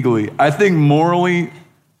on legally. I think morally,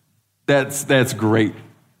 that's great.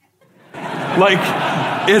 Like,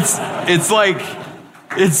 it's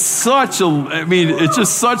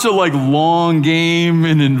just such a like long game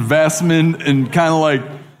and investment, and kind of like,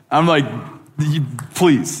 I'm like,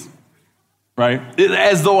 please, right?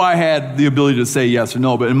 As though I had the ability to say yes or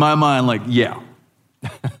no, but in my mind, like, yeah.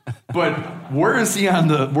 But where is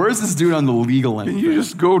this dude on the legal end? Can you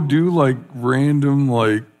just go do like random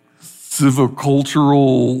like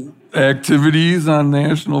civicultural activities on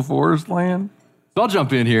national forest land? So I'll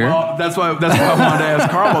jump in here. Well, that's why I wanted to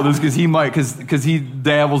ask Carl about this, because he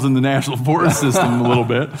dabbles in the national forest system a little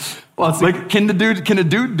bit. Well, it's like, can a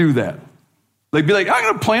dude do that? Like, be like, I'm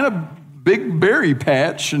going to plant a big berry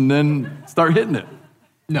patch and then start hitting it.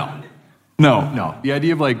 No. The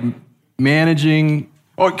idea of like managing.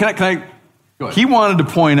 Oh, can I? Go ahead. He wanted to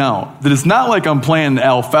point out that it's not like I'm planting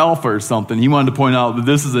alfalfa or something. He wanted to point out that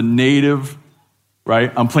this is a native,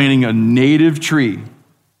 right? I'm planting a native tree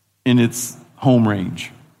in its home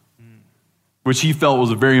range, which he felt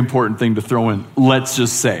was a very important thing to throw in. Let's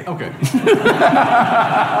just say. Okay.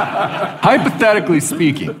 Hypothetically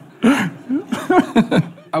speaking,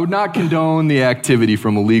 I would not condone the activity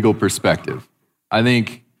from a legal perspective. I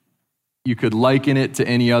think you could liken it to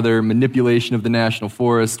any other manipulation of the national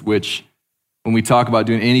forest, which, when we talk about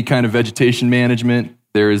doing any kind of vegetation management,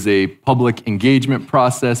 there is a public engagement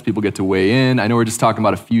process. People get to weigh in. I know we're just talking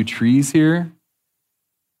about a few trees here.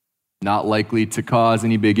 Not likely to cause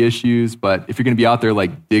any big issues, but if you're going to be out there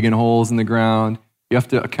like digging holes in the ground, you have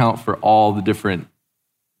to account for all the different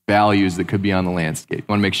values that could be on the landscape. You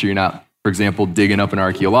want to make sure you're not, for example, digging up an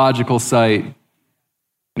archaeological site. And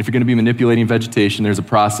if you're going to be manipulating vegetation, there's a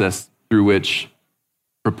process through which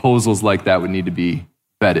proposals like that would need to be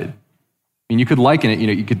vetted. I mean, you could liken it,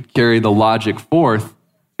 you could carry the logic forth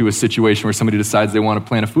to a situation where somebody decides they want to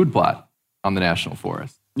plant a food plot on the national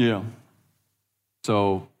forest. Yeah.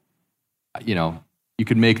 So, you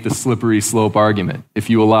could make the slippery slope argument. If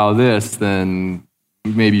you allow this, then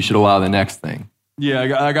maybe you should allow the next thing.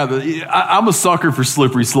 Yeah, I'm a sucker for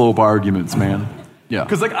slippery slope arguments, man. Yeah.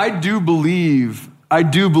 Because I do believe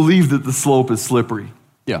that the slope is slippery.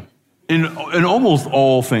 Yeah. In almost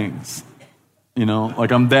all things.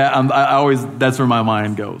 That's where my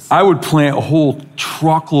mind goes. I would plant a whole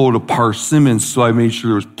truckload of persimmons so I made sure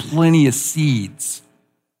there was plenty of seeds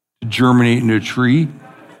to germinate into a tree.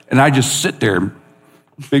 And I just sit there and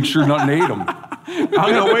make sure nothing ate them. I'm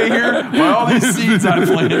going to wait here while all these seeds I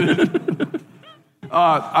planted.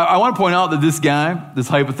 I want to point out that this guy, this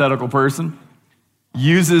hypothetical person,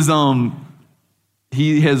 uses,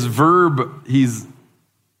 he's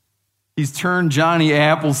turned Johnny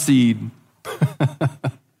Appleseed,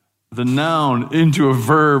 the noun, into a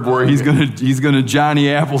verb where he's gonna Johnny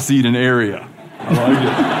Appleseed an area.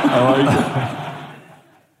 I like it.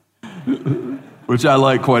 which I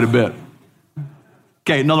like quite a bit.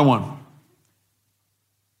 Okay, another one.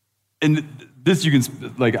 And this you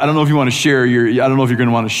can, like, I don't know if you want to share I don't know if you're going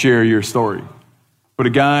to want to share your story. But a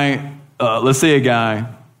guy, let's say a guy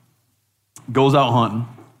goes out hunting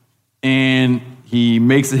and he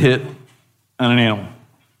makes a hit on an animal.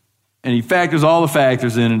 And he factors all the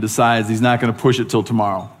factors in and decides he's not going to push it till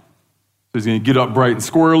tomorrow. So he's going to get up bright and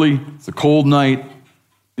squirrely. It's a cold night. He's going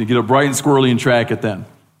to get up bright and squirrely and track it then.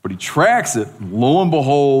 But he tracks it, and lo and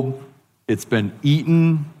behold, it's been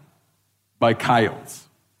eaten by coyotes.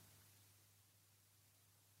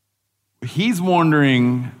 He's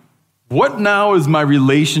wondering, what now is my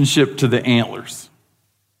relationship to the antlers?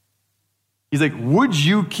 He's like, would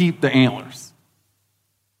you keep the antlers?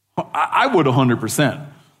 I would 100%.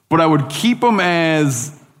 But I would keep them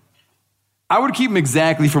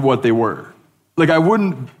exactly for what they were. Like I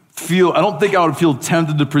don't think I would feel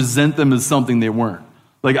tempted to present them as something they weren't.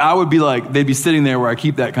 Like I would be like, they'd be sitting there where I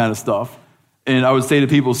keep that kind of stuff. And I would say to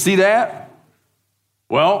people, see that?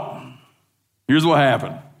 Well, here's what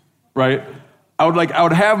happened, right? I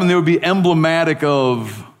would have them, they would be emblematic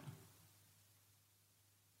of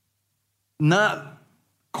not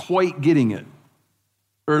quite getting it.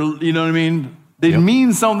 Or, you know what I mean? They'd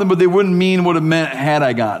mean something, but they wouldn't mean what it meant had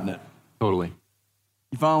I gotten it. Totally.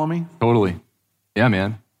 You follow me? Totally. Yeah,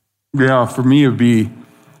 man. Yeah, for me it'd be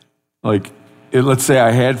like, let's say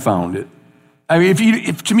I had found it. I mean,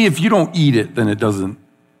 if you don't eat it, then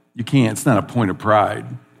you can't. It's not a point of pride.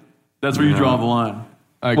 That's where you draw the line.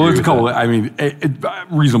 Well, there's a couple. I mean,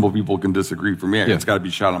 reasonable people can disagree. For me, it's got to be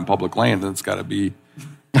shot on public land, and it's got to be,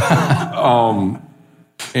 and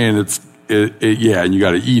and you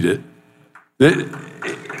got to eat it.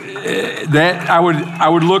 That I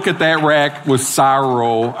would look at that rack with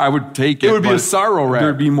sorrow. I would take it. It would be a sorrow rack.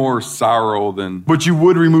 There'd be more sorrow than. But you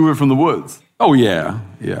would remove it from the woods. Oh yeah.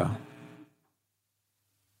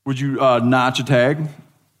 Would you notch a tag?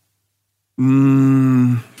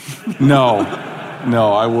 No,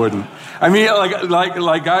 I wouldn't. I mean,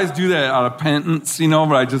 like guys do that out of penance, But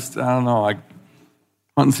I don't know. Like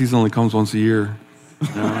hunting season only comes once a year.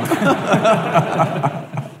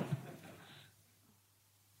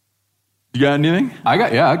 You got anything?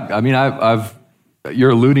 I've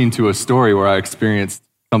you're alluding to a story where I experienced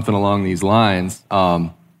something along these lines.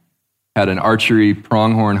 Had an archery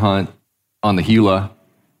pronghorn hunt on the Gila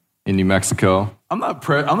in New Mexico. I'm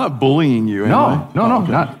not bullying you. No,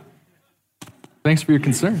 not. Thanks for your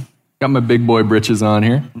concern. Got my big boy britches on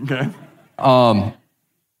here. Okay.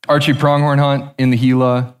 Archery pronghorn hunt in the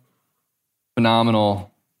Gila.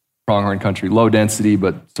 Phenomenal pronghorn country. Low density,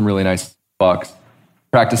 but some really nice bucks.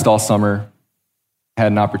 Practiced all summer.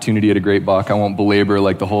 Had an opportunity at a great buck. I won't belabor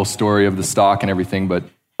like the whole story of the stock and everything, but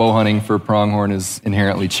bow hunting for pronghorn is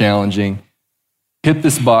inherently challenging. Hit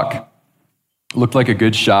this buck. Looked like a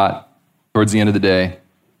good shot towards the end of the day.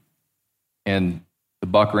 And the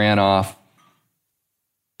buck ran off.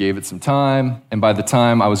 Gave it some time. And by the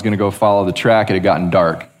time I was going to go follow the track, it had gotten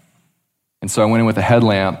dark. And so I went in with a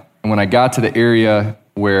headlamp. And when I got to the area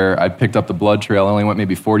where I picked up the blood trail, I only went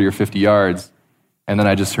maybe 40 or 50 yards. And then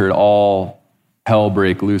I just heard all hell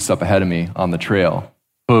break loose up ahead of me on the trail.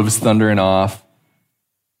 Hooves thundering off.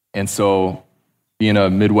 And so, being a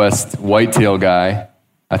Midwest whitetail guy,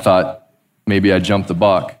 I thought maybe I'd jump the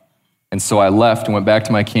buck. And so I left and went back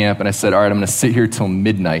to my camp, and I said, all right, I'm going to sit here till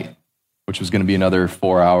midnight, which was going to be another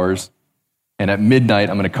 4 hours. And at midnight,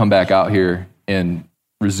 I'm going to come back out here and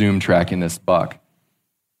resume tracking this buck.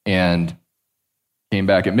 And came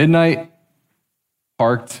back at midnight,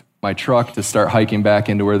 parked my truck to start hiking back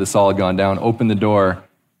into where this all had gone down, opened the door,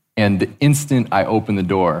 and the instant I opened the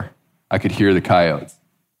door, I could hear the coyotes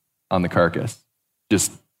on the carcass,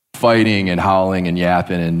 just fighting and howling and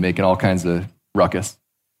yapping and making all kinds of ruckus.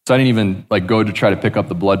 So I didn't even go to try to pick up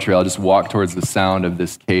the blood trail. I just walked towards the sound of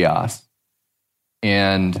this chaos.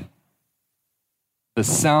 And the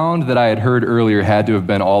sound that I had heard earlier had to have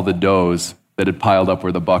been all the does that had piled up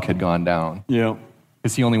where the buck had gone down. Yeah.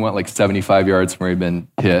 Because he only went 75 yards from where he'd been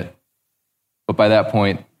hit. But by that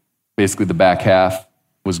point, basically the back half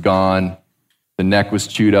was gone. The neck was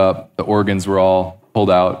chewed up. The organs were all pulled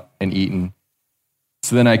out and eaten.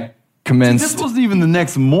 So then I commenced... This wasn't even the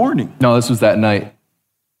next morning. No, this was that night.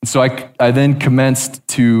 So I then commenced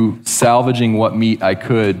to salvaging what meat I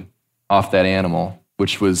could off that animal,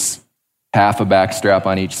 which was half a back strap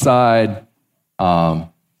on each side, some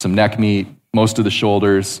neck meat, most of the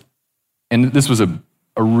shoulders. And this was a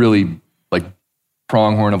really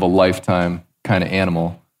pronghorn of a lifetime kind of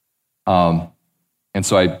animal. And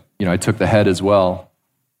so I took the head as well.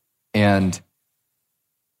 And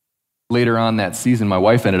later on that season, my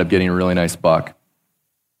wife ended up getting a really nice buck.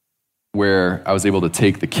 where I was able to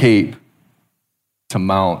take the cape to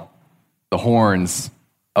mount the horns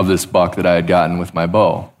of this buck that I had gotten with my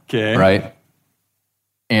bow. Okay. Right?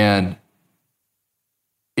 And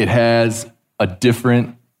it has a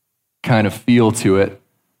different kind of feel to it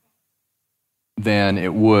than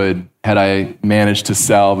it would had I managed to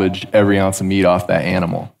salvage every ounce of meat off that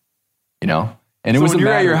animal, you know? And it so was when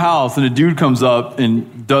you're at your house and a dude comes up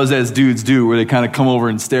and does as dudes do, where they kind of come over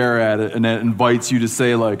and stare at it, and that invites you to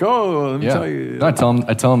say like, "Oh, let me tell you." No, I tell him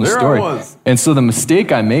the There story. I was. And so the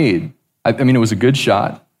mistake I made, I mean, it was a good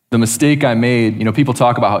shot. The mistake I made, you know, people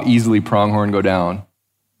talk about how easily pronghorn go down.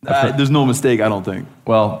 There's no mistake, I don't think.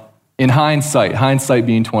 Well, in hindsight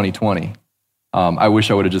being 20/20, I wish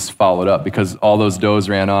I would have just followed up, because all those does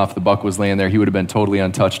ran off. The buck was laying there. He would have been totally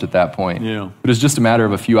untouched at that point. Yeah. But it was just a matter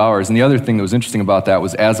of a few hours. And the other thing that was interesting about that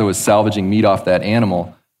was, as I was salvaging meat off that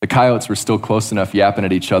animal, the coyotes were still close enough yapping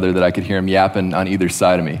at each other that I could hear them yapping on either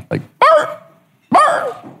side of me, like, "Bark!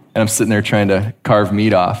 Bark!" And I'm sitting there trying to carve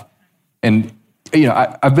meat off. And, you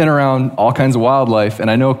know, I've been around all kinds of wildlife, and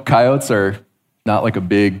I know coyotes are not like a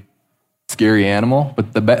big, scary animal,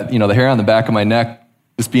 but the hair on the back of my neck,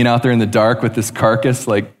 just being out there in the dark with this carcass,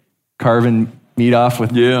 like carving meat off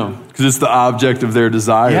with. Yeah, because it's the object of their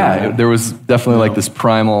desire. Yeah, there was definitely like this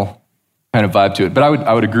primal kind of vibe to it. But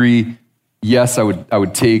I would agree. Yes, I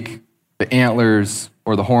would take the antlers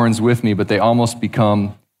or the horns with me, but they almost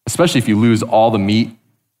become, especially if you lose all the meat,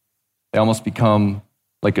 they almost become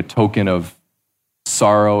like a token of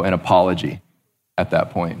sorrow and apology at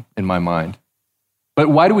that point in my mind. But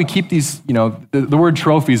why do we keep these, you know, the word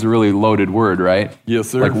trophy is a really loaded word, right? Yes,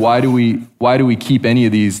 sir. Like, why do we keep any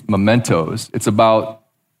of these mementos? It's about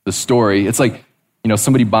the story. It's like, you know,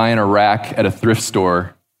 somebody buying a rack at a thrift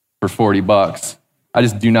store for $40. I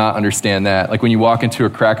just do not understand that. Like when you walk into a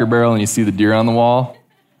Cracker Barrel and you see the deer on the wall,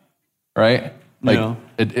 right? Like Yeah.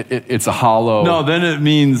 it's a hollow. No, then it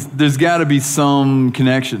means there's got to be some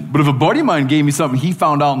connection. But if a buddy of mine gave me something he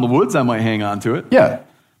found out in the woods, I might hang on to it. Yeah.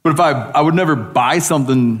 But if I would never buy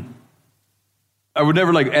something, I would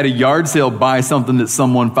never, like, at a yard sale buy something that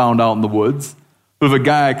someone found out in the woods. But if a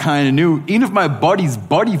guy I kind of knew, even if my buddy's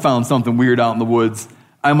buddy found something weird out in the woods,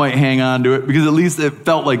 I might hang on to it, because at least it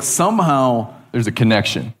felt like somehow There's a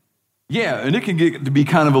connection. Yeah, and it can get to be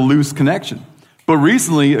kind of a loose connection. But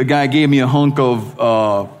recently, a guy gave me a hunk of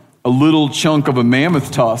a little chunk of a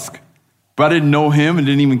mammoth tusk, but I didn't know him and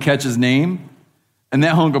didn't even catch his name. And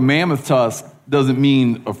that hunk of mammoth tusk doesn't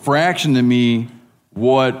mean a fraction to me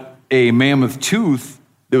what a mammoth tooth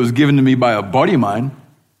that was given to me by a buddy of mine.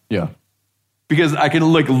 Yeah. Because I can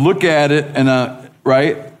look at it and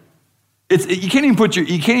right, you can't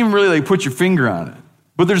even really like put your finger on it.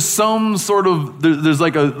 But there's some sort of there's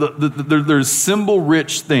like there's symbol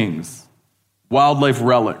rich things, wildlife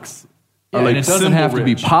relics. Yeah, and it doesn't have to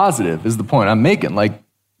be positive, is the point I'm making. Like,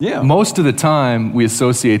 most of the time we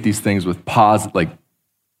associate these things with like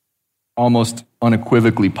almost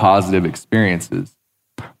unequivocally positive experiences.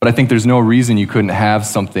 But I think there's no reason you couldn't have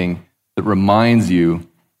something that reminds you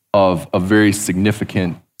of a very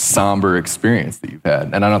significant, somber experience that you've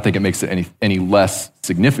had. And I don't think it makes it any less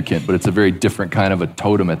significant, but it's a very different kind of a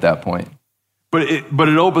totem at that point. But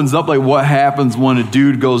it opens up, like, what happens when a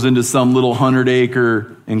dude goes into some little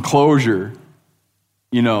 100-acre enclosure,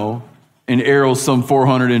 you know, and arrows some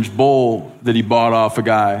 400-inch bull that he bought off a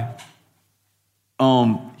guy.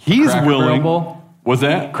 He's Cracker willing. Barrel bull? What's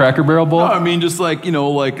that? Cracker Barrel bull? No, I mean, just like, you know,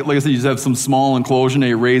 like I said, you just have some small enclosure and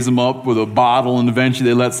they raise them up with a bottle, and eventually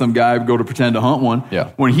they let some guy go to pretend to hunt one.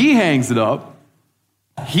 Yeah. When he hangs it up,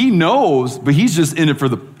 he knows, but he's just in it for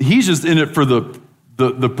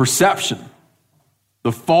the perception,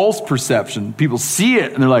 the false perception. People see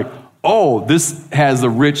it and they're like, oh, this has a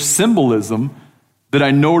rich symbolism that I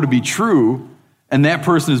know to be true, and that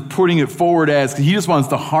person is putting it forward as he just wants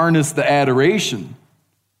to harness the adoration.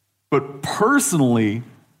 But personally,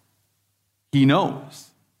 he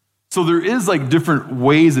knows. So there is like different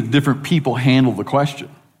ways that different people handle the question.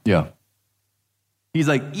 Yeah. He's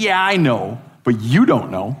like, yeah, I know, but you don't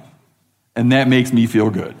know. And that makes me feel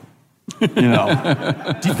good. You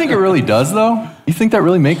know? Do you think it really does, though? You think that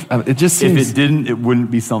really makes it just seems... If it didn't, it wouldn't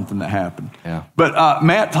be something that happened. Yeah. But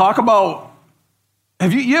Matt, talk about,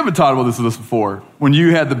 you haven't talked about this with us before, when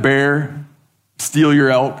you had the bear steal your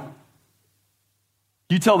elk.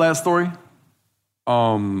 Can you tell that story?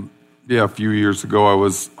 Yeah, a few years ago I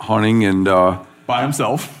was hunting and by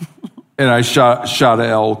himself. and I shot an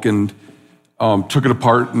elk and took it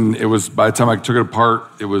apart, and it was, by the time I took it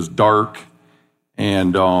apart, it was dark,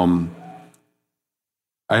 and I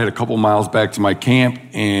had a couple miles back to my camp,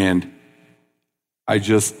 and I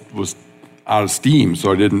just was out of steam,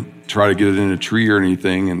 so I didn't try to get it in a tree or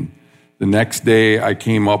anything, and The next day I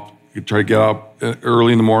came up, tried to get up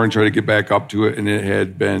early in the morning, try to get back up to it, and it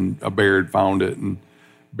had been, a bear had found it and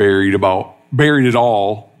buried it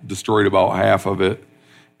all, destroyed about half of it.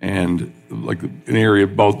 And like an area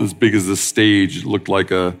about as big as this stage, it looked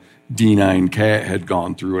like a D9 cat had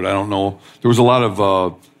gone through it. I don't know. There was a lot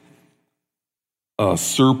of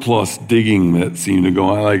surplus digging that seemed to go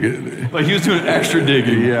on. Like he was doing extra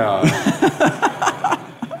digging. Yeah.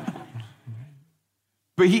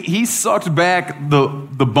 But he sucked back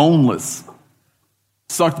the boneless.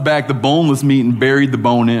 Sucked back the boneless meat and buried the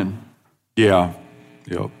bone in. Yeah.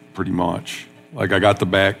 Yep, pretty much. Like I got the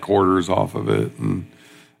back quarters off of it, and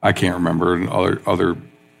I can't remember, and other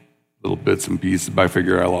little bits and pieces, but I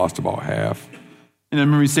figured I lost about half. And I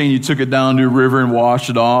remember you saying you took it down to a river and washed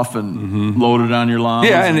it off and loaded it on your lawn.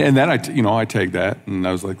 Yeah, and then I tagged that, and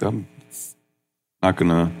I was like, I'm not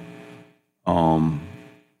gonna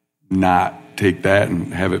not take that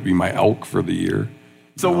and have it be my elk for the year.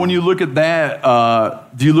 So when you look at that,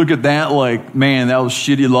 do you look at that like, man, that was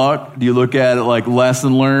shitty luck? Do you look at it like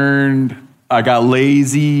lesson learned? I got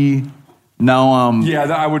lazy. Now I'm... Yeah,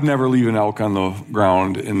 I would never leave an elk on the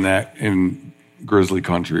ground in grizzly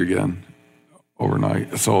country again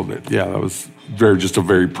overnight. So that was just a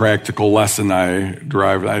very practical lesson I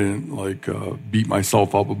derived. I didn't beat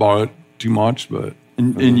myself up about it too much, but...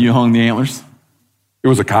 And you hung the antlers? It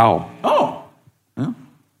was a cow. Oh. Yeah.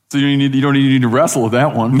 So you don't need to wrestle with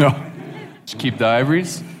that one. No. Did you keep the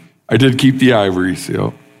ivories? I did keep the ivories,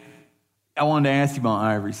 yeah. I wanted to ask you about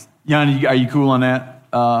ivories. Yanni, are you cool on that?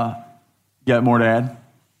 You got more to add?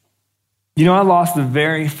 I lost the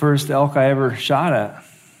very first elk I ever shot at.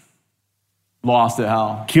 Lost it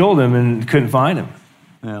how? Killed him and couldn't find him.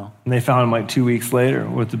 Yeah. And they found him like 2 weeks later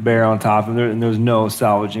with the bear on top of him, and there was no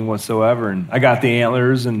salvaging whatsoever. And I got the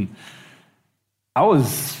antlers, and I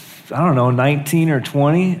was, 19 or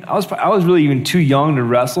 20. I was really even too young to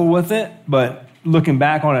wrestle with it, but looking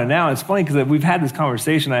back on it now, it's funny because we've had this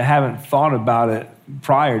conversation. I haven't thought about it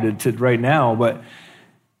prior to right now, but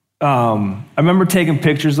I remember taking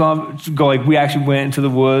pictures we actually went into the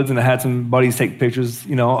woods and I had some buddies take pictures,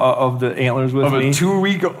 of the antlers with me. Of a 2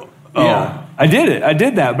 week... Yeah, I did it. I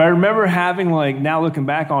did that. But I remember having, now looking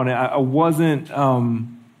back on it, I wasn't,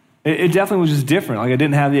 it definitely was just different. Like I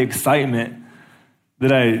didn't have the excitement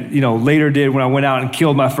that I, later did when I went out and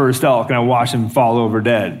killed my first elk and I watched him fall over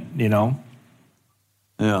dead,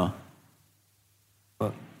 Yeah.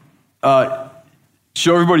 But,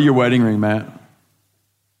 show everybody your wedding ring, Matt.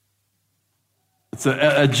 It's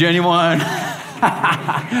a genuine,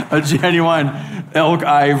 a genuine elk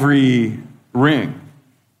ivory ring.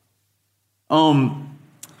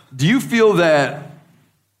 Do you feel that,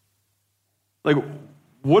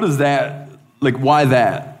 what is that, why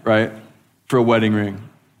that, right, for a wedding ring?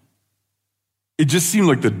 It just seemed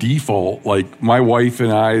like the default. Like my wife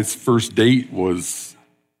and I's first date was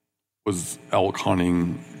elk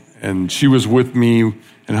hunting, and she was with me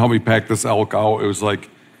and helped me pack this elk out. It was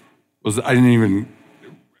I didn't even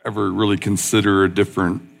ever really consider a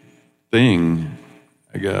different thing,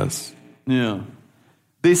 I guess. Yeah.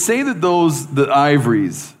 They say that the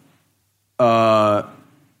ivories are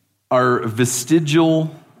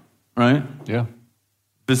vestigial, right? Yeah.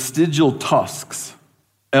 Vestigial tusks.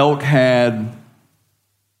 Elk had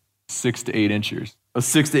 6 to 8 inches. a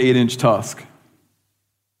 6 to 8 inch tusk.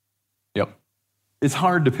 Yep. It's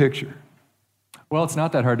hard to picture. Well, it's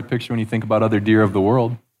not that hard to picture when you think about other deer of the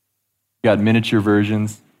world. You got miniature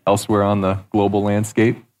versions elsewhere on the global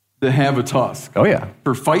landscape. That have a tusk. Oh, yeah.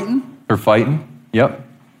 For fighting? For fighting, yep.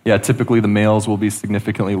 Yeah, typically the males will be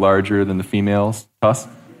significantly larger than the females' tusk.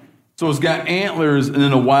 So it's got antlers and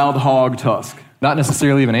then a wild hog tusk. Not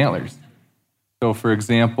necessarily even antlers. So, for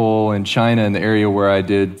example, in China, in the area where I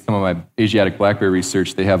did some of my Asiatic black bear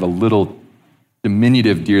research, they have a little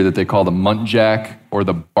diminutive deer that they call the muntjac or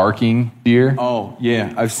the barking deer. Oh,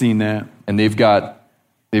 yeah, I've seen that. And they've got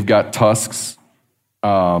tusks,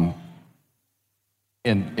 and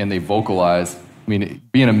they vocalize. I mean,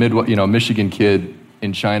 being a Michigan kid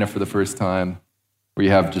in China for the first time, where you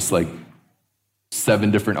have just 7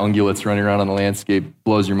 different ungulates running around on the landscape,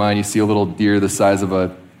 blows your mind. You see a little deer the size of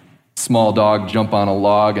a small dog jump on a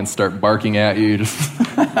log and start barking at you. Just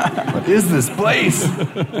what is this place?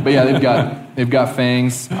 But yeah, they've got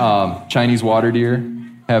fangs. Chinese water deer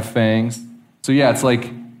have fangs. So yeah, it's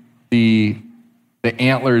like the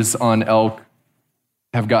antlers on elk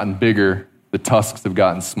have gotten bigger. The tusks have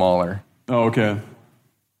gotten smaller. Oh, okay.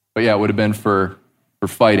 But yeah, it would have been for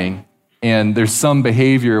fighting. And there's some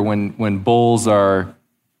behavior when bulls are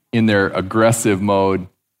in their aggressive mode,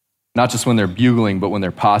 not just when they're bugling, but when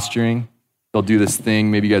they're posturing. They'll do this thing,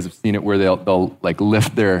 maybe you guys have seen it, where they'll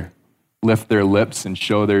lift their lift their lips and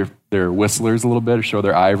show their whistlers a little bit or show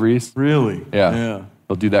their ivories. Really? Yeah.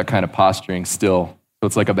 They'll do that kind of posturing still. So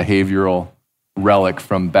it's like a behavioral relic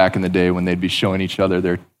from back in the day when they'd be showing each other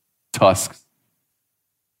their tusks.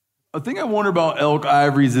 A thing I wonder about elk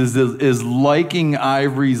ivories is liking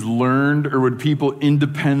ivories learned, or would people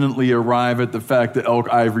independently arrive at the fact that elk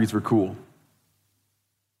ivories were cool?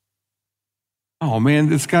 Oh man,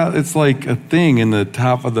 it's like a thing in the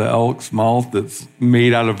top of the elk's mouth that's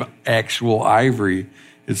made out of actual ivory.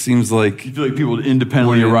 It seems like You feel like people would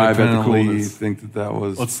independently arrive at the coolness. Think that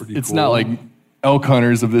was pretty cool. It's not like elk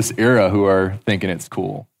hunters of this era who are thinking it's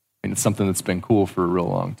cool. I mean, it's something that's been cool for a real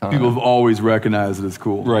long time. People have always recognized it as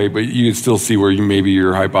cool. Right, but you can still see where maybe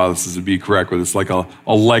your hypothesis would be correct, but it's like a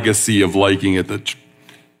legacy of liking it that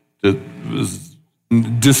was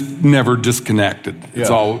never disconnected.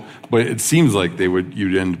 It's all, but it seems like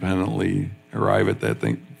you'd independently arrive at that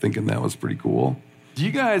thinking that was pretty cool. Do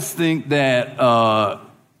you guys think that a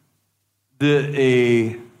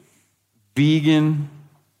vegan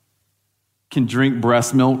can drink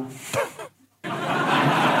breast milk?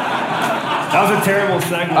 That was a terrible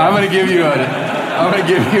segue. I'm going to give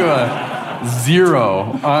you a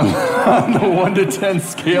 0 on the 1 to 10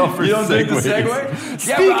 scale for segues. You don't think the segue?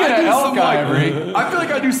 Speaking of elk ivory, I feel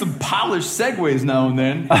like I do some polished segues now and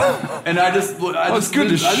then, and I just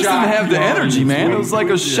didn't have the energy, man. It was like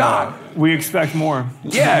a shock. We expect more.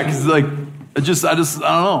 Yeah, because like I don't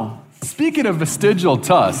know. Speaking of vestigial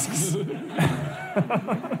tusks,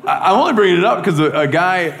 I'm only bringing it up because a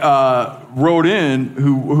guy wrote in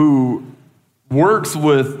who works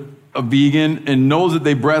with a vegan and knows that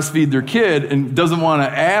they breastfeed their kid and doesn't want to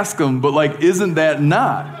ask them, but like, isn't that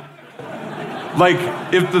not? Like,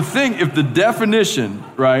 if the definition,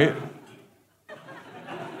 right?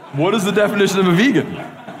 What is the definition of a vegan?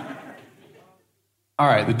 all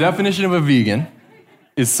right, the definition of a vegan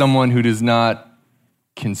is someone who does not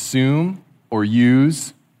consume or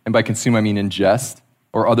use, and by consume I mean ingest,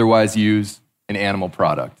 or otherwise use an animal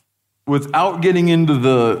product. Without getting into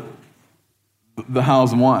the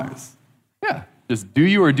hows and whys. Yeah, just do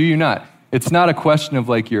you or do you not? It's not a question of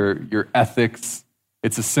like your ethics.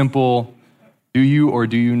 It's a simple, do you or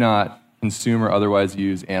do you not consume or otherwise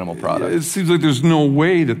use animal products? It seems like there's no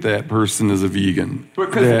way that person is a vegan.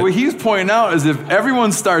 Because what he's pointing out is if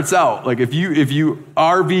everyone starts out, like if you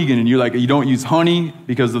are vegan and you don't use honey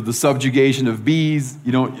because of the subjugation of bees,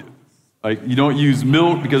 you don't use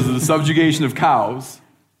milk because of the subjugation of cows,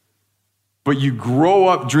 but you grow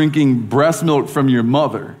up drinking breast milk from your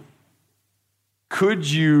mother, could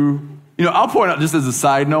you I'll point out just as a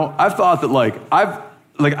side note, I've thought that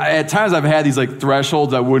at times I've had these like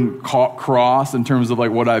thresholds I wouldn't cross in terms of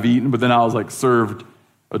like what I've eaten, but then I was like served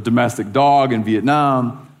a domestic dog in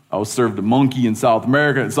Vietnam, I was served a monkey in South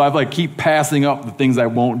America, and so I've like keep passing up the things I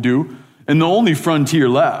won't do, and the only frontier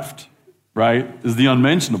left, right, is the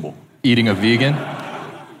unmentionable. Eating a vegan?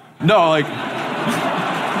 No,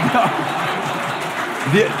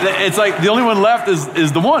 it's like the only one left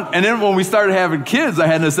is the one. And then when we started having kids, I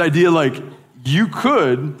had this idea like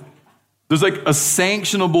there's like a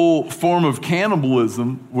sanctionable form of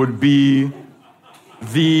cannibalism would be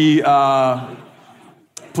the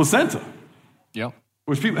placenta. Yep.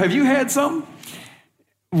 Which people, have you had some?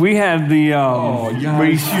 We had the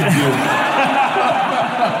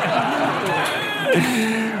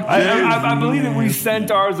I believe that we sent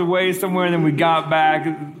ours away somewhere and then we got back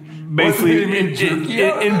basically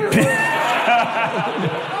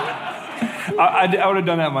I would have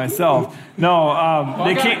done that myself. No,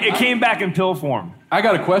 it came back in pill form. I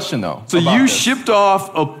got a question though. So you shipped off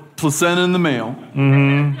a placenta in the mail,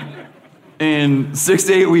 and 6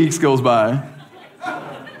 to 8 weeks goes by,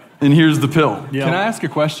 and here's the pill. Yep. Can I ask a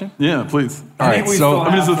question? Yeah, please. All right, so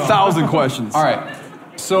there's 1,000 questions. All right,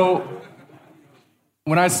 so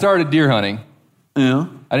when I started deer hunting, yeah,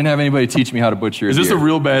 I didn't have anybody teach me how to butcher a deer. Is this a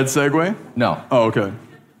real bad segue? No. Oh, okay.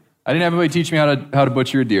 I didn't have anybody teach me how to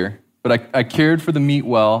butcher a deer, but I cared for the meat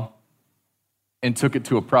well and took it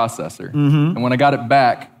to a processor. Mm-hmm. And when I got it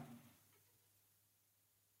back,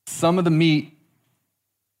 some of the meat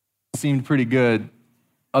seemed pretty good.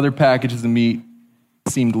 Other packages of meat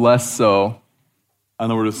seemed less so. I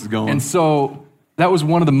know where this is going. And so that was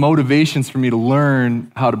one of the motivations for me to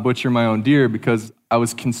learn how to butcher my own deer, because I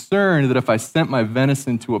was concerned that if I sent my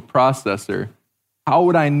venison to a processor, how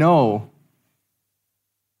would I know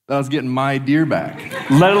that I was getting my deer back?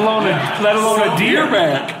 Let alone a deer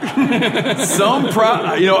back.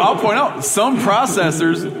 I'll point out, some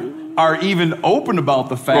processors are even open about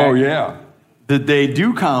the fact that they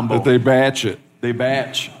do combo. That they batch it. They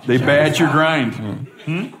batch your grind.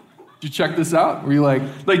 Did you check this out? Were you like,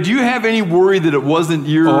 do you have any worry that it wasn't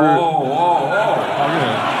your?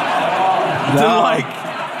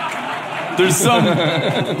 There's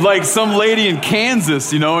some lady in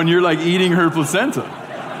Kansas, and you're like eating her placenta.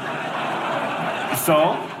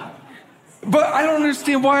 So? But I don't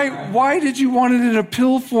understand why did you want it in a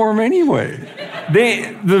pill form anyway?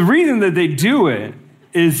 The reason that they do it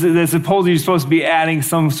is that supposedly you're supposed to be adding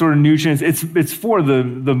some sort of nutrients. It's for the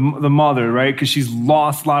mother, right? Because she's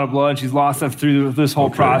lost a lot of blood. She's lost stuff through this whole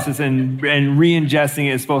process, and re-ingesting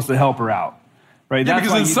it is supposed to help her out, right? Yeah,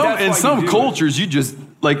 because in some cultures, you just,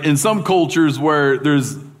 in some cultures where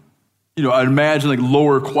there's, I'd imagine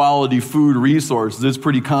lower quality food resources, it's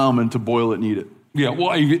pretty common to boil it and eat it. Yeah,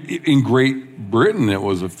 well, in Great Britain, it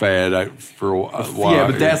was a fad for a while. Yeah,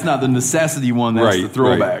 but that's not the necessity one. That's the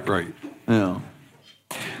throwback. Right. Yeah.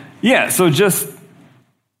 Yeah, so just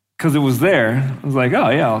because it was there, I was like, oh,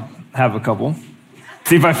 yeah, I'll have a couple.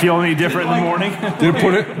 See if I feel any different in the morning. Did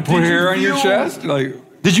it put hair on your chest?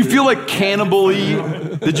 Did you feel like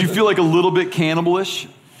cannibal-y? Did you feel like a little bit cannibalish?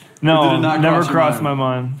 No, never crossed my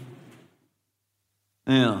mind.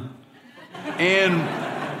 Yeah. And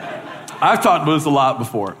I've talked about this a lot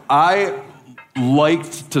before. I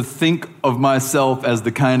liked to think of myself as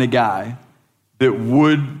the kind of guy that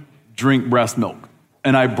would drink breast milk.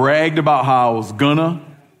 And I bragged about how I was gonna,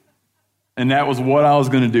 and that was what I was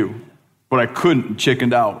gonna do. But I couldn't,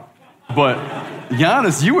 chickened out. But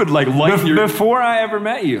Giannis, you would lighten your... Before I ever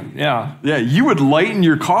met you, yeah. Yeah, you would lighten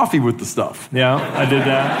your coffee with the stuff. Yeah, I did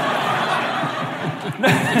that.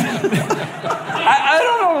 I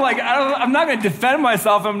don't know, I'm not gonna defend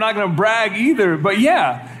myself, I'm not gonna brag either, but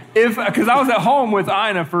yeah, because I was at home with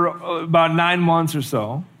Ina for about 9 months or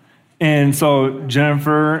so. And so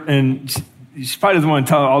Jennifer, and she probably doesn't want to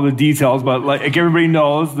tell all the details, but everybody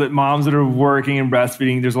knows that moms that are working and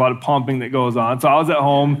breastfeeding, there's a lot of pumping that goes on. So I was at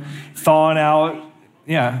home thawing out.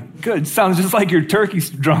 Yeah, good. Sounds just like your turkey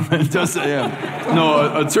drumming. Yeah.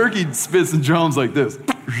 No, a turkey spits and drums like this.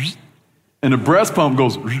 And a breast pump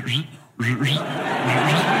goes...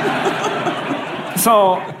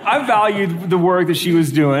 So I valued the work that she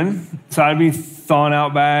was doing. So I'd be thawing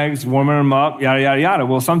out bags, warming them up, yada, yada, yada.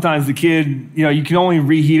 Well, sometimes the kid, you can only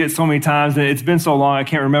reheat it so many times, and it's been so long, I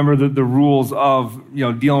can't remember the rules of,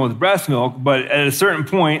 dealing with breast milk. But at a certain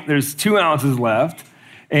point, there's 2 ounces left,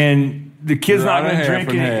 and the kid's not going to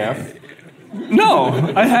drink it. Half. No,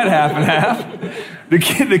 I had half and half. The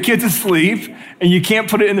kid's asleep, and you can't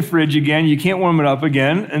put it in the fridge again. You can't warm it up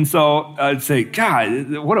again. And so I'd say,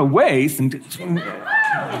 God, what a waste. And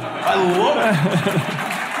I love it.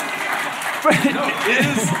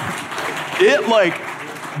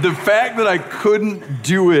 The fact that I couldn't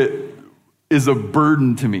do it is a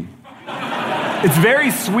burden to me. It's very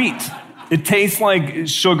sweet. It tastes like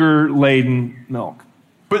sugar-laden milk.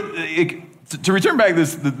 But to return back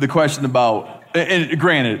the question about... And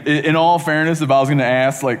granted, in all fairness, if I was going to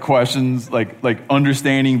ask questions like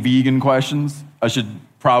understanding vegan questions, I should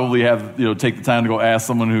probably have take the time to go ask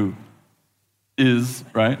someone who is,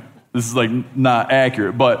 right. This is not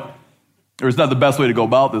accurate, or it's not the best way to go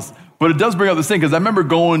about this. But it does bring up this thing because I remember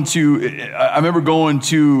going to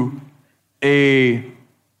a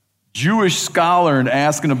Jewish scholar and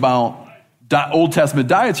asking about Old Testament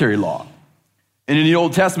dietary law, and in the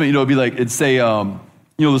Old Testament, it'd say.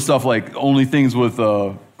 The stuff only things with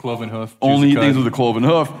cloven hoof. Only things with a cloven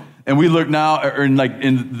hoof. And we look now in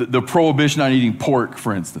the prohibition on eating pork,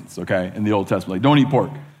 for instance, okay, in the Old Testament. Don't eat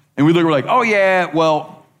pork. And we look, we're oh yeah,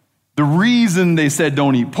 well, the reason they said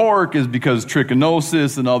don't eat pork is because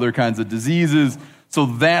trichinosis and other kinds of diseases. So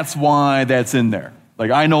that's why that's in there.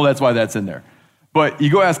 I know that's why that's in there. But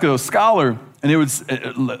you go ask a scholar, and it was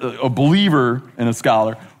a believer and a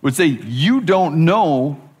scholar would say, you don't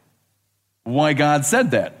know why God said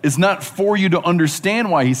that. It's not for you to understand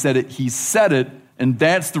why he said it. He said it, and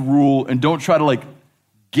that's the rule. And don't try to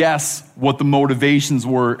guess what the motivations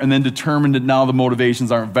were and then determine that now the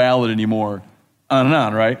motivations aren't valid anymore. On and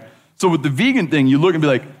on, right? So with the vegan thing, you look and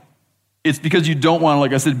be it's because you don't want to,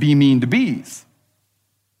 like I said, be mean to bees.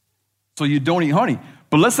 So you don't eat honey.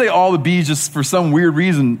 But let's say all the bees just, for some weird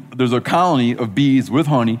reason, there's a colony of bees with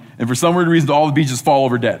honey, and for some weird reason, all the bees just fall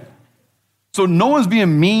over dead. So no one's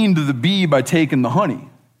being mean to the bee by taking the honey.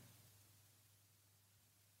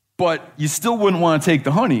 But you still wouldn't want to take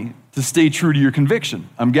the honey to stay true to your conviction,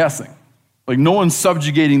 I'm guessing. No one's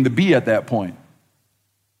subjugating the bee at that point.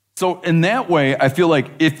 So in that way, I feel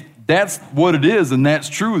if that's what it is and that's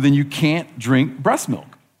true, then you can't drink breast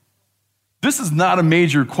milk. This is not a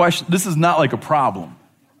major question. This is not a problem.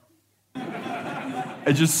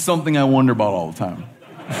 It's just something I wonder about all the time.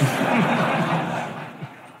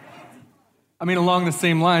 I mean, along the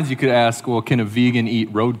same lines, you could ask, well, can a vegan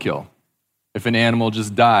eat roadkill? If an animal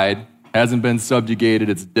just died, hasn't been subjugated,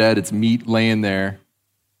 it's dead, it's meat laying there.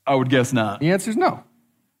 I would guess not. The answer is no.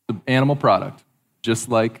 It's an animal product, just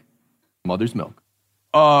like mother's milk.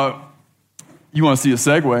 You want to see a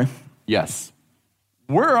segue? Yes.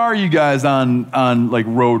 Where are you guys on like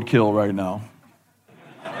roadkill right now?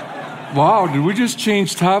 Wow, did we just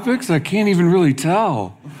change topics? I can't even really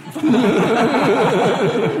tell.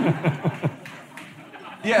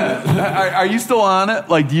 Yeah. Are you still on it?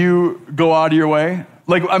 Like, do you go out of your way?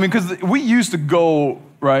 Like, I mean, because we used to go,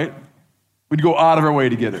 right? We'd go out of our way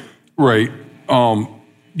to get it. Right.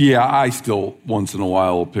 Yeah, I still once in a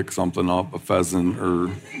while will pick something up, a pheasant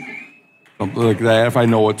or something like that, if I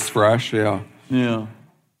know it's fresh, yeah. Yeah.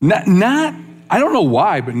 Not I don't know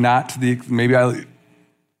why, but not to the, maybe I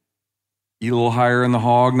eat a little higher in the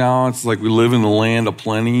hog now. It's like we live in the land of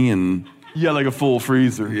plenty and... Yeah, like a full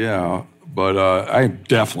freezer. Yeah, but I'm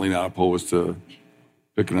definitely not opposed to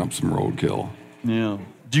picking up some roadkill. Yeah.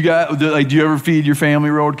 Do you ever feed your family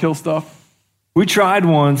roadkill stuff? We tried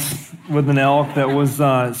once with an elk that was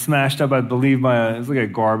smashed up, I believe, it was like a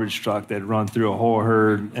garbage truck that had run through a whole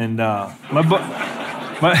herd. And my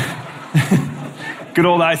good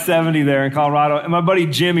old I-70 there in Colorado, and my buddy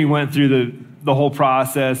Jimmy went through the whole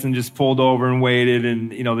process and just pulled over and waited,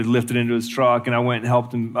 and they lifted into his truck, and I went and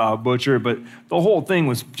helped him butcher it. But the whole thing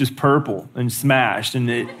was just purple and smashed, and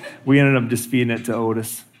we ended up just feeding it to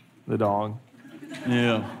Otis, the dog.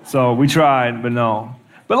 Yeah. So we tried, but no.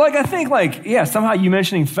 But I think somehow you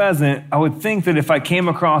mentioning pheasant, I would think that if I came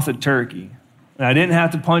across a turkey and I didn't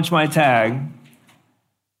have to punch my tag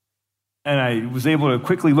and I was able to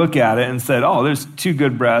quickly look at it and said, oh, there's 2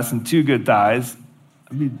 good breasts and 2 good thighs,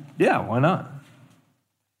 I mean, yeah, why not?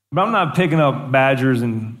 But I'm not picking up badgers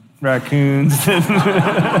and raccoons and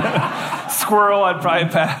squirrel, I'd probably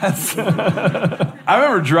pass. I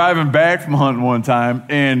remember driving back from hunting one time,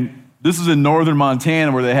 and this is in northern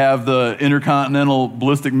Montana where they have the Intercontinental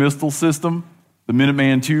Ballistic Missile System. The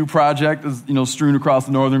Minuteman II project is, strewn across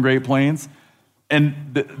the northern Great Plains. And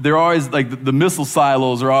they're always, the missile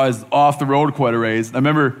silos are always off the road quite a ways. I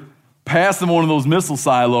remember passing one of those missile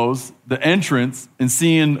silos, the entrance, and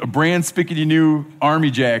seeing a brand spickety new Army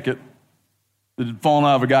jacket that had fallen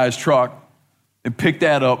out of a guy's truck, and picked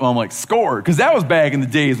that up, and I'm like, score. Because that was back in the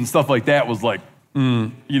days when stuff like that was like,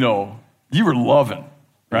 you were loving.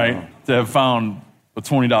 Right? Yeah. To have found a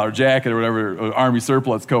 $20 jacket or whatever, an Army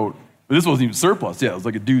surplus coat. But this wasn't even surplus. Yeah, it was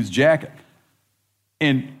like a dude's jacket.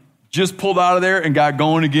 And just pulled out of there and got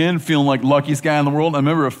going again, feeling like luckiest guy in the world. I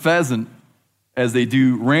remember a pheasant, as they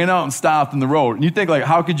do, ran out and stopped in the road. And you think,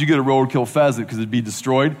 how could you get a roadkill pheasant? Because it'd be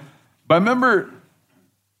destroyed. But I remember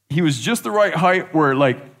he was just the right height where,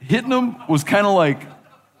 hitting him was kind of like...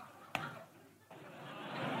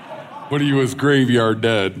 But he was graveyard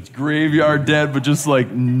dead. Graveyard dead, but just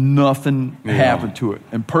nothing happened to it.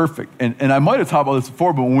 And perfect. And I might have talked about this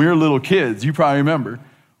before, but when we were little kids, you probably remember,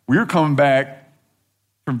 we were coming back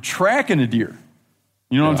from tracking a deer.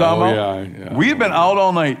 You know what I'm talking about? Yeah. We had been out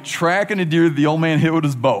all night tracking a deer that the old man hit with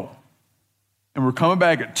his bow. And we're coming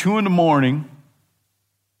back at 2 a.m,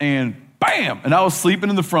 and bam! And I was sleeping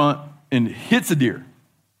in the front and hits a deer.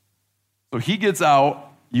 So he gets out.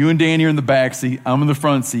 You and Danny are in the back seat. I'm in the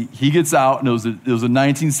front seat. He gets out, and it was a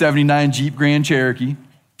 1979 Jeep Grand Cherokee.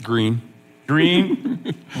 Green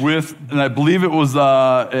with, and I believe it was,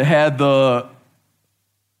 it had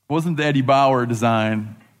wasn't the Eddie Bauer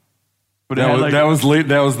design, but that was late.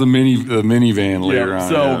 That was the minivan later on.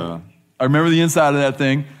 So I remember the inside of that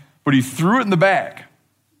thing, but he threw it in the back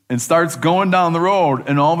and starts going down the road,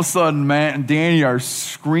 and all of a sudden, Matt and Danny are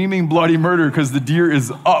screaming bloody murder because the deer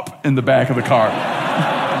is up in the back of the car.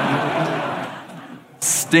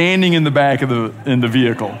 Standing in the back of the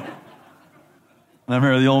vehicle. And I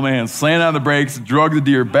remember the old man slammed on the brakes, drug the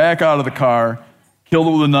deer back out of the car, killed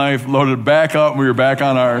it with a knife, loaded it back up, and we were back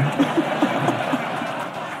on our...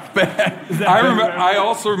 I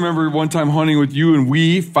also remember one time hunting with you, and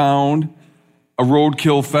we found a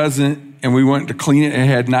roadkill pheasant, and we went to clean it, and it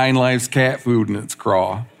had 9 Lives cat food in its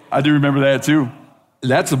craw. I do remember that, too.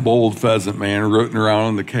 That's a bold pheasant, man, rooting around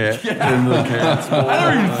in the cat. Yeah. In the cat's bowl. I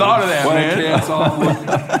never even thought of that, man. Cat's off.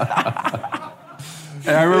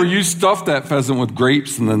 And I remember you stuffed that pheasant with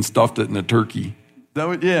grapes and then stuffed it in a turkey.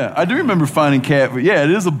 Yeah, I do remember finding cat, but yeah, it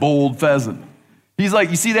is a bold pheasant. He's like,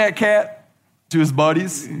 you see that cat? To his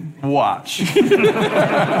buddies, watch.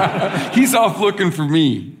 He's off looking for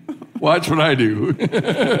me. Watch what I do.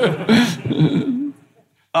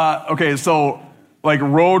 Okay, so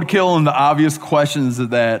roadkill and the obvious questions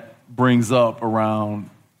that brings up around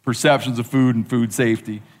perceptions of food and food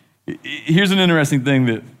safety. Here's an interesting thing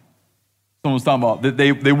that someone was talking about that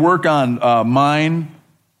they work on mine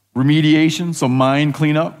remediation, so mine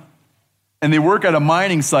cleanup. And they work at a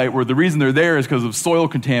mining site where the reason they're there is because of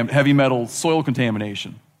heavy metal soil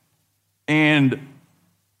contamination. And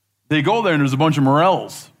they go there and there's a bunch of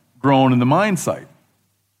morels growing in the mine site.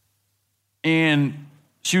 And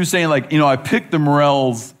she was saying, like, I pick the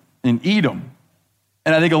morels and eat them.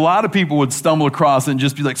 And I think a lot of people would stumble across it and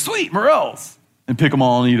just be like, sweet, morels, and pick them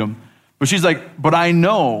all and eat them. But she's like, but I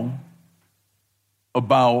know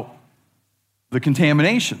about the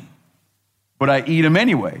contamination, but I eat them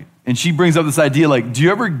anyway. And she brings up this idea, like, do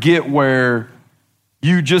you ever get where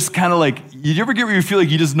you just kind of like, you ever get where you feel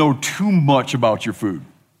like you just know too much about your food?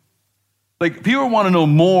 Like, people want to know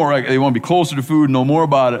more, like, they want to be closer to food, know more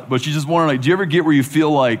about it, but you just want to, like, do you ever get where you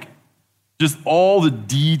feel like just all the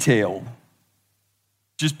detail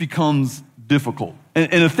just becomes difficult?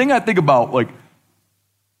 And the thing I think about, like,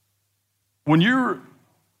 when you're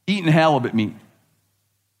eating halibut meat,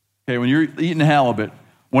 okay, when you're eating halibut,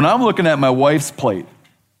 when I'm looking at my wife's plate,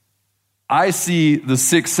 I see the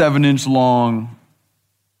 6-7 inch long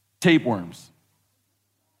tapeworms.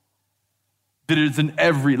 That it's in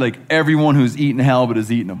everyone who's eating halibut is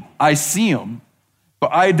eating them. I see them,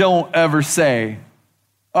 but I don't ever say,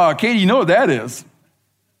 oh, Katie, you know what that is?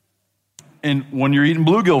 And when you're eating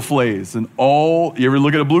bluegill fillets you ever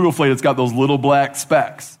look at a bluegill fillet that's got those little black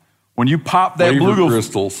specks? When you pop that Flavor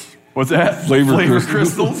crystals. What's that? Flavor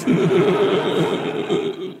crystals?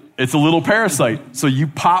 It's a little parasite. So you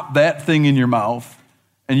pop that thing in your mouth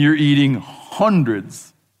and you're eating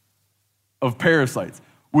hundreds of parasites,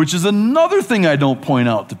 which is another thing I don't point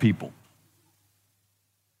out to people.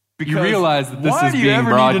 Because you realize that this is being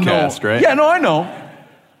broadcast, right? Yeah, no, I know.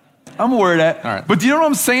 I'm aware of that. All right. But do you know what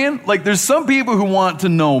I'm saying? Like, there's some people who want to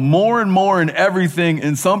know more and more in everything,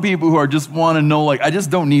 and some people who are just want to know, like, I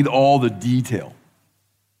just don't need all the detail.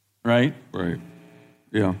 Right? Right.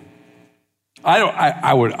 Yeah.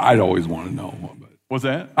 I'd always want to know. But what's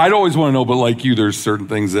that? I'd always want to know, but like you, there's certain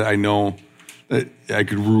things that I know that I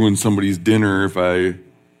could ruin somebody's dinner if I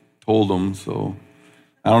told them. So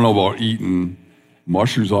I don't know about eating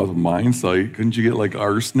mushrooms off a mine site. Couldn't you get like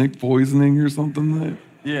arsenic poisoning or something?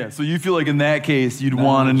 Yeah, so you feel like in that case you'd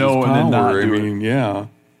want to know and then not do it. Yeah.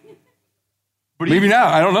 But maybe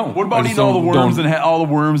not. I don't know. What about eating all the worms and all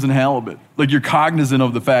the worms and halibut? Like, you're cognizant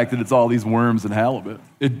of the fact that it's all these worms and halibut.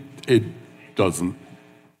 It doesn't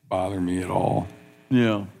bother me at all.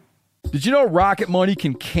 Yeah. Did you know Rocket Money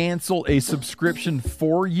can cancel a subscription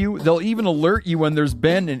for you? They'll even alert you when there's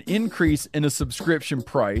been an increase in a subscription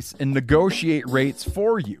price and negotiate rates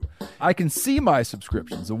for you. I can see my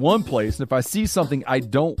subscriptions in one place, and if I see something I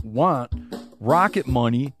don't want, Rocket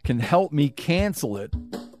Money can help me cancel it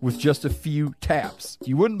with just a few taps.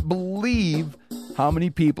 You wouldn't believe how many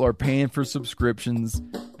people are paying for subscriptions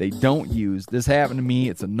they don't use. This happened to me.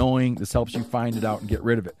 It's annoying. This helps you find it out and get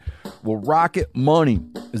rid of it. Well, Rocket Money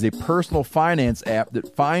is a personal finance app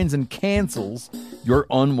that finds and cancels your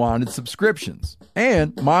unwanted subscriptions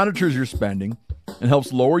and monitors your spending and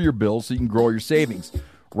helps lower your bills so you can grow your savings.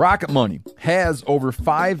 Rocket Money has over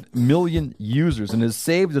 5 million users and has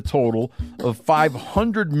saved a total of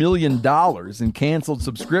 $500 million in canceled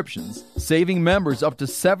subscriptions, saving members up to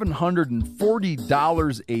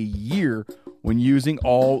 $740 a year when using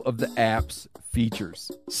all of the app's features.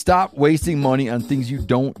 Stop wasting money on things you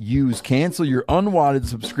don't use. Cancel your unwanted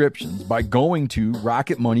subscriptions by going to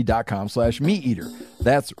rocketmoney.com/meateater.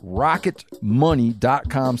 That's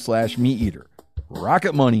rocketmoney.com/meateater.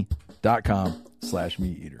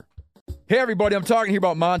 rocketmoney.com/meateater. Hey everybody, I'm talking here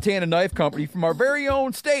about Montana Knife Company from our very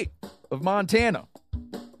own state of Montana.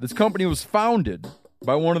 This company was founded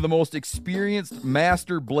by one of the most experienced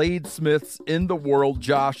master bladesmiths in the world,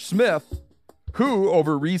 Josh Smith, who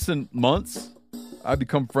over recent months I've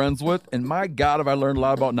become friends with, and my God, have I learned a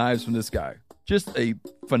lot about knives from this guy. Just a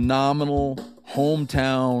phenomenal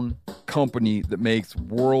hometown company that makes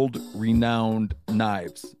world-renowned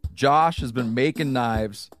knives. Josh has been making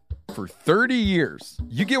knives for 30 years.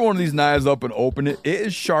 You get one of these knives up and open it, it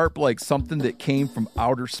is sharp like something that came from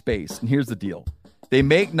outer space. And here's the deal. They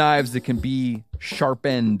make knives that can be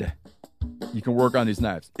sharpened. You can work on these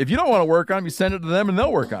knives. If you don't want to work on them, you send it to them and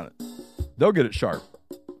they'll work on it. They'll get it sharp.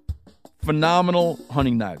 Phenomenal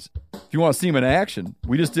hunting knives. If you want to see them in action,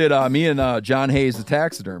 we just did, me and John Hayes, the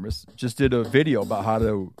taxidermist, just did a video about how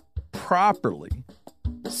to properly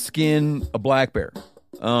skin a black bear.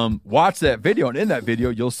 Watch that video, and in that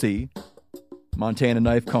video, you'll see Montana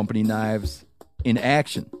Knife Company knives in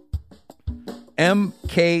action.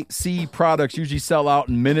 MKC products usually sell out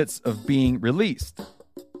in minutes of being released,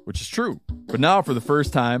 which is true. But now, for the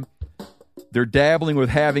first time, They're dabbling with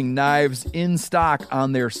having knives in stock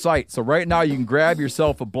on their site. So right now you can grab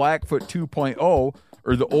yourself a Blackfoot 2.0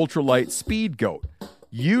 or the ultralight Speed Goat.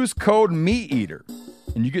 Use code MeatEater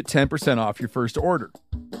and you get 10% off your first order.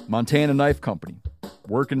 Montana Knife Company.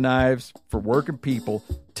 Working knives for working people.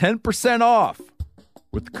 10% off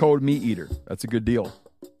with the code MeatEater. That's a good deal.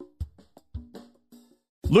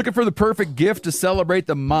 Looking for the perfect gift to celebrate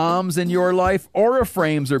the moms in your life? Aura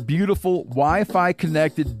frames are beautiful Wi-Fi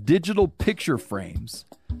connected digital picture frames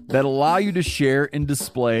that allow you to share and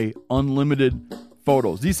display unlimited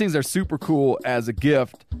photos. These things are super cool as a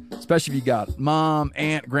gift, especially if you got mom,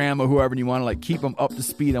 aunt, grandma, whoever, and you want to keep them up to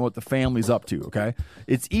speed on what the family's up to, okay?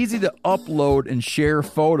 It's easy to upload and share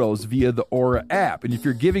photos via the Aura app. And if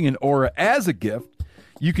you're giving an Aura as a gift,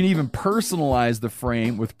 you can even personalize the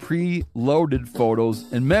frame with pre-loaded photos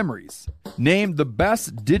and memories. Named the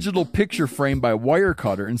best digital picture frame by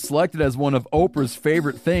Wirecutter and selected as one of Oprah's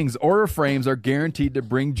favorite things, Aura frames are guaranteed to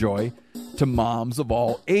bring joy to moms of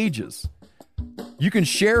all ages. You can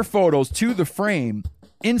share photos to the frame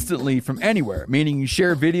instantly from anywhere, meaning you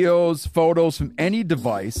share videos, photos from any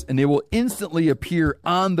device, and they will instantly appear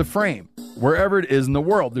on the frame, wherever it is in the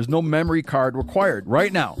world. There's no memory card required.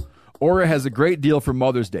 Right now, Aura has a great deal for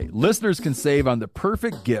Mother's Day. Listeners can save on the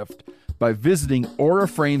perfect gift by visiting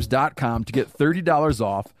auraframes.com to get $30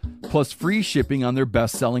 off plus free shipping on their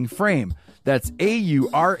best-selling frame. That's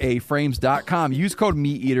AURA frames.com. Use code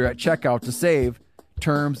MeatEater at checkout to save.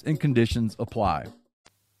 Terms and conditions apply.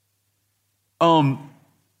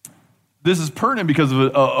 This is pertinent because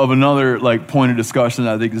of another point of discussion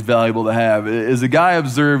that I think is valuable to have. Is a guy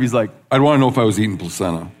observed, he's like, I'd want to know if I was eating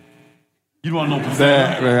placenta. You'd want to know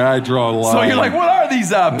placenta? I draw a line. So you're like, what are these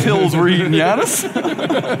pills we're eating, Giannis?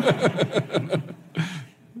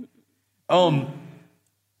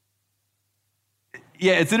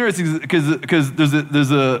 Yeah, it's interesting because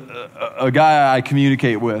there's a guy I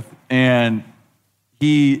communicate with, and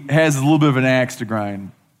he has a little bit of an axe to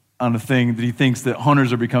grind on a thing that he thinks that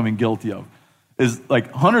hunters are becoming guilty of. Is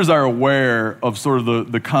hunters are aware of sort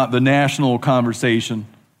of the national conversation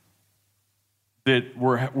that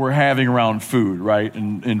we're having around food, right?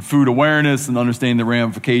 And food awareness and understanding the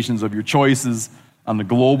ramifications of your choices on the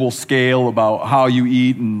global scale about how you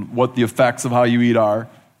eat and what the effects of how you eat are,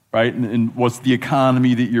 right? And what's the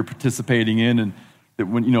economy that you're participating in, and that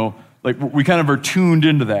when we kind of are tuned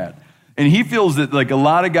into that. And he feels that a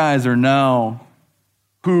lot of guys are now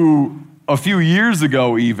who a few years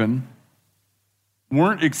ago even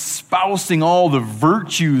weren't espousing all the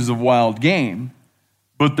virtues of wild game,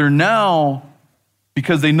 but they're now,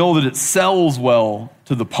 because they know that it sells well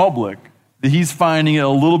to the public, that he's finding it a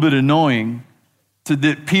little bit annoying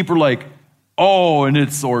that people are like, oh, and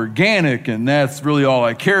it's organic, and that's really all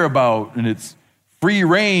I care about, and it's free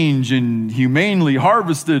range and humanely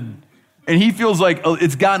harvested. And he feels like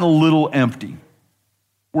it's gotten a little empty,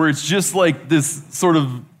 where it's just this sort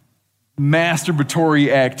of masturbatory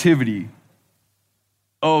activity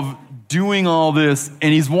of doing all this,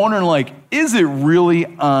 and he's wondering, is it really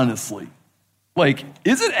honestly?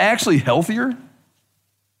 Is it actually healthier?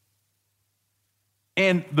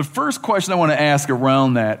 And the first question I want to ask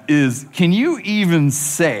around that is, can you even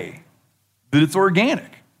say that it's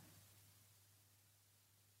organic?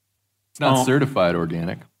 It's not certified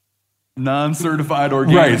organic. Non-certified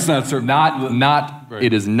organic. Right, it's not certified. Right.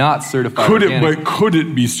 It is not certified organic. But could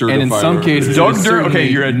it be certified? And in some cases,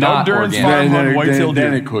 you're at Doug Duran's farm hunting whitetail deer.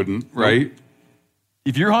 Then it couldn't, right?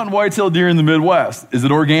 If you're hunting whitetail deer in the Midwest, is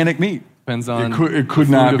it organic meat? Depends on it could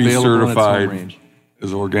not be certified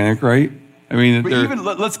as organic, right? I mean, but even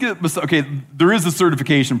let's get there is a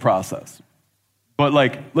certification process, but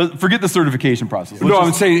forget the certification process.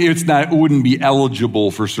 I'm saying it wouldn't be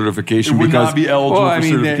eligible for certification. It would not be eligible for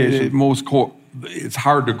certification. It's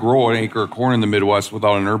hard to grow an acre of corn in the Midwest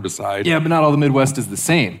without an herbicide. Yeah, but not all the Midwest is the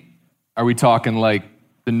same. Are we talking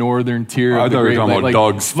the northern tier of the Great Lakes? I thought we were talking about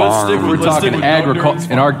Doug's farm. We're talking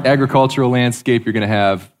agriculture. In our agricultural landscape, you're going to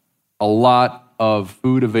have a lot of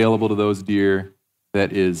food available to those deer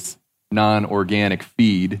that is non-organic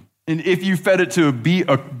feed. And if you fed it to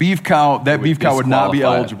a beef cow, that beef cow would not be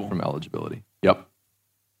eligible. From eligibility. Yep.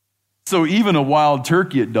 So even a wild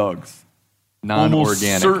turkey at Doug's, non-organic.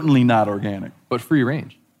 Almost certainly not organic. But free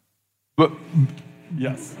range. But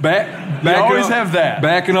yes. We always have that.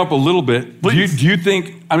 Backing up a little bit, do you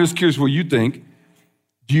think, I'm just curious what you think,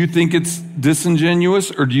 do you think it's disingenuous,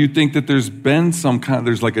 or do you think that there's been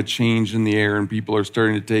there's a change in the air and people are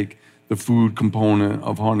starting to take the food component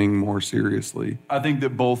of hunting more seriously? I think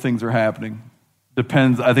that both things are happening.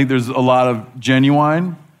 Depends. I think there's a lot of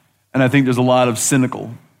genuine, and I think there's a lot of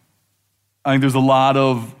cynical. I think there's a lot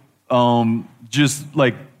of just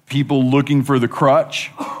people looking for the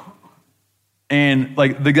crutch. And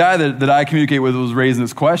like the guy that I communicate with was raising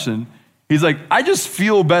this question. He's like, I just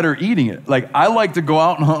feel better eating it. Like, I like to go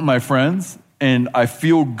out and hunt with my friends, and I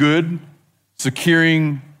feel good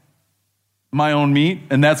securing my own meat,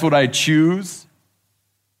 and that's what I choose.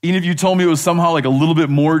 Even if you told me it was somehow like a little bit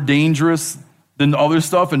more dangerous than the other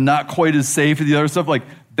stuff and not quite as safe as the other stuff, like,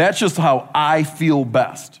 that's just how I feel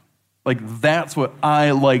best. Like, that's what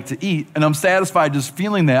I like to eat. And I'm satisfied just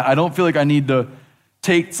feeling that. I don't feel like I need to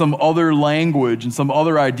take some other language and some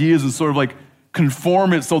other ideas and sort of like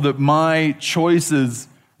conform it so that my choices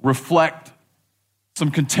reflect some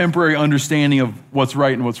contemporary understanding of what's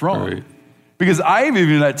right and what's wrong. Right. Because I've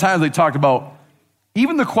even at times like talked about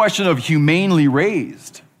even the question of humanely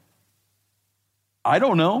raised. I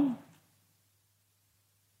don't know.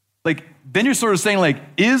 Like, then you're sort of saying like,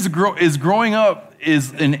 is growing up,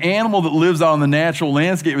 is an animal that lives out in the natural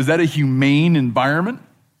landscape, is that a humane environment?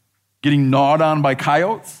 Getting gnawed on by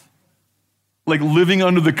coyotes? Like living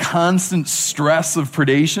under the constant stress of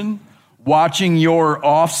predation, watching your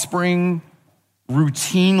offspring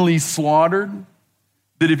routinely slaughtered,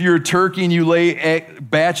 that if you're a turkey and you lay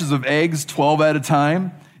batches of eggs 12 at a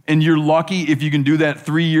time, and you're lucky if you can do that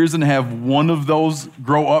 3 years and have one of those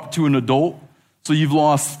grow up to an adult, so you've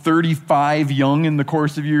lost 35 young in the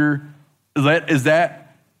course of your, is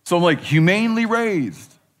that, so I'm like, humanely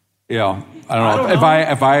raised. Yeah, I don't know.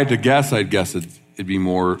 If I had to guess, I'd guess it'd be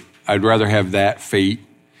more, I'd rather have that fate.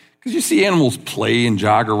 Because you see animals play and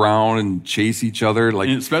jog around and chase each other, like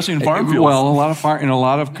especially in farm fields. Well, in a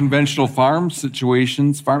lot of conventional farm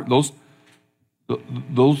situations,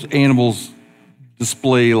 those animals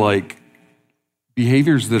display like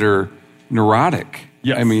behaviors that are neurotic.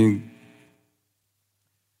 Yes. I mean,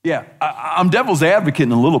 yeah, I'm devil's advocate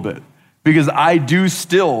in a little bit because I do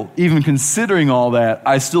still, even considering all that,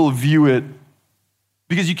 I still view it.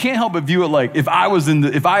 Because you can't help but view it like, if I was in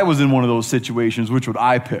one of those situations, which would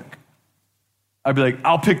I pick? I'd be like,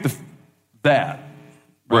 I'll pick that.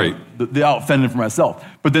 Right. The out fending for myself.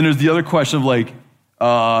 But then there's the other question of like,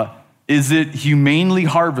 is it humanely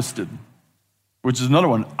harvested? Which is another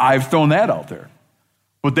one. I've thrown that out there.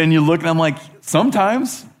 But then you look and I'm like,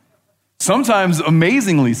 sometimes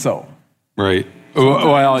amazingly so. Right.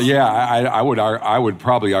 Well, yeah, I would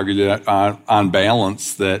probably argue that on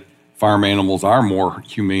balance that farm animals are more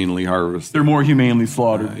humanely harvested. They're more humanely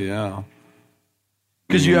slaughtered. Yeah.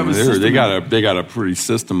 Because you have a system. They got a pretty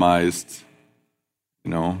systemized,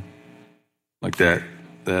 like that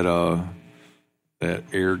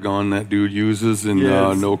air gun that dude uses in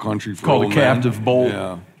No Country for Old Men. Called a captive bolt.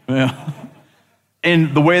 Yeah.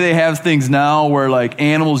 And the way they have things now where like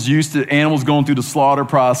animals going through the slaughter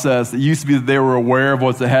process, it used to be that they were aware of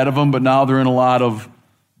what's ahead of them, but now they're in a lot of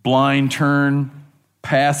blind turn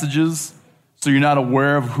passages, so you're not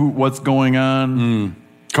aware of what's going on.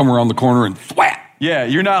 Come around the corner and thwap. Yeah,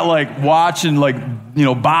 you're not like watching like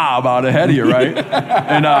Bob out ahead of you, right?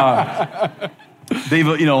 And they've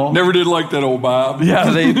never did like that old Bob. Yeah,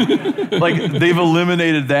 they've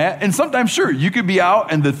eliminated that. And sometimes sure, you could be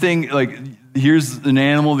out and the thing like here's an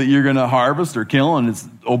animal that you're going to harvest or kill, and it's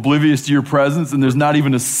oblivious to your presence, and there's not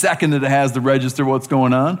even a second that it has to register what's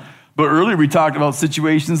going on. But earlier we talked about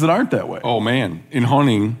situations that aren't that way. Oh, man. In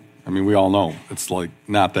hunting, I mean, we all know it's like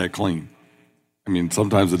not that clean. I mean,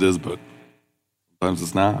 sometimes it is, but sometimes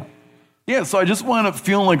it's not. Yeah, so I just wind up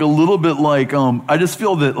feeling like a little bit like, I just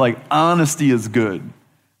feel that like honesty is good.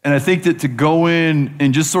 And I think that to go in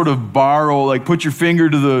and just sort of borrow, like put your finger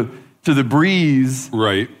to the breeze.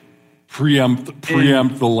 Right. Preempt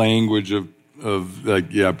the language of like,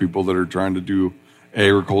 yeah, people that are trying to do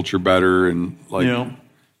agriculture better and like...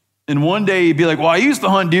 And one day you'd be like, well, I used to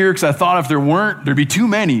hunt deer because I thought if there weren't, there'd be too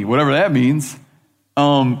many, whatever that means.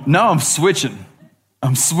 Now I'm switching.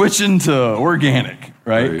 I'm switching to organic,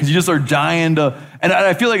 right? Because you just are dying to, and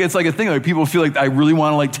I feel like it's like a thing, like people feel like I really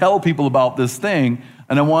want to like tell people about this thing,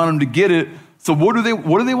 and I want them to get it. So what do they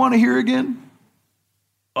want to hear again?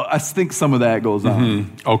 I think some of that goes on.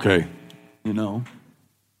 Mm-hmm. Okay. You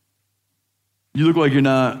look like you're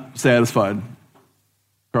not satisfied,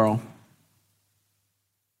 Carl.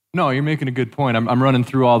 No, you're making a good point. I'm running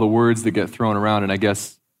through all the words that get thrown around, and I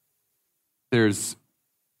guess there's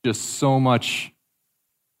just so much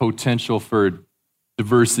potential for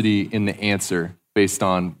diversity in the answer based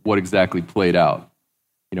on what exactly played out.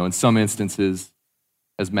 In some instances,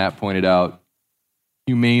 as Matt pointed out,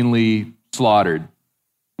 humanely slaughtered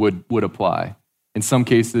would apply. In some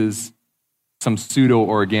cases, some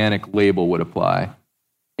pseudo-organic label would apply.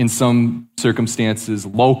 In some circumstances,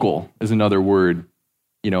 local is another word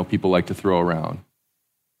people like to throw around.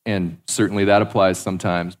 And certainly that applies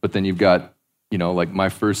sometimes, but then you've got like my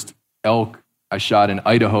first elk I shot in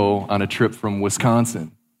Idaho on a trip from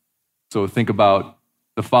Wisconsin. So think about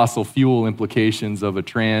the fossil fuel implications of a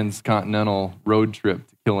transcontinental road trip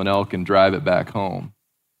to kill an elk and drive it back home.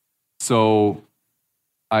 So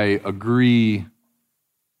I agree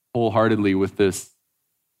wholeheartedly with this,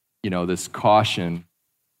 this caution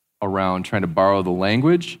around trying to borrow the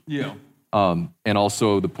language. Yeah. And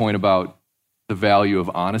also the point about the value of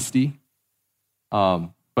honesty. But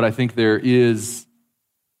I think there is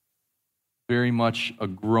very much a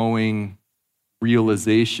growing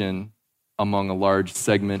realization among a large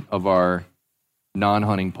segment of our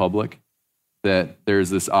non-hunting public that there's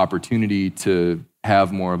this opportunity to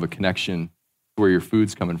have more of a connection to where your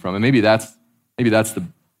food's coming from. And maybe that's the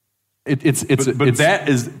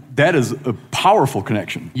that is a powerful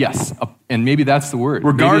connection. Yes, and maybe that's the word.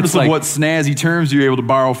 Regardless of what snazzy terms you're able to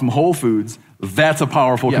borrow from Whole Foods, that's a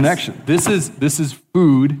powerful connection. This is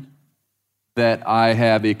food that I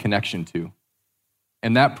have a connection to.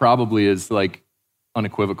 And that probably is like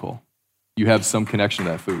unequivocal. You have some connection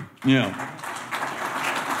to that food. Yeah.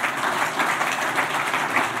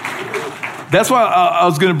 That's why I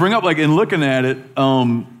was going to bring up, in looking at it,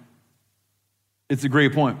 it's a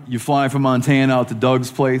great point. You fly from Montana out to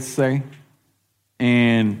Doug's place, say,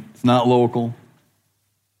 and it's not local.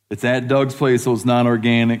 It's at Doug's place, so it's not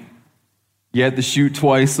organic. You had to shoot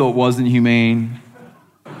twice, so it wasn't humane.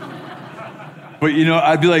 But,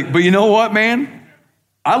 I'd be like, but you know what, man?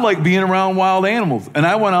 I like being around wild animals. And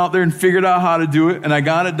I went out there and figured out how to do it, and I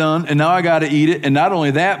got it done, and now I got to eat it. And not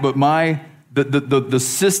only that, but the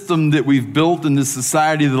system that we've built in this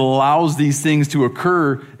society that allows these things to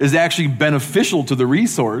occur is actually beneficial to the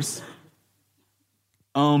resource.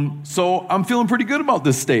 So I'm feeling pretty good about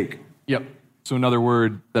this steak. Yep. So another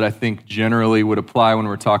word that I think generally would apply when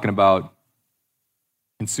we're talking about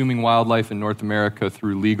consuming wildlife in North America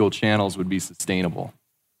through legal channels would be sustainable.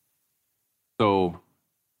 So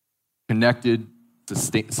connected,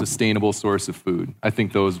 sustainable source of food. I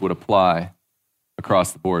think those would apply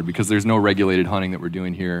across the board because there's no regulated hunting that we're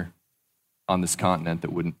doing here on this continent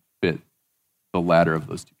that wouldn't fit the latter of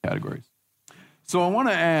those two categories. So I want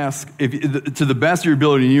to ask, if to the best of your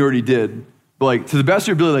ability, and you already did, but to the best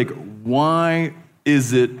of your ability, why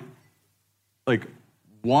is it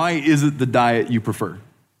the diet you prefer?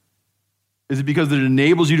 Is it because it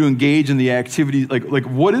enables you to engage in the activities?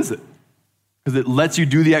 What is it? Because it lets you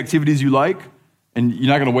do the activities you like, and you're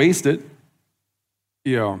not going to waste it.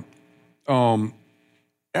 Yeah. I don't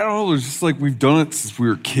know. It's just we've done it since we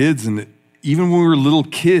were kids, and even when we were little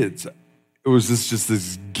kids, it was just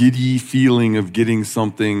this giddy feeling of getting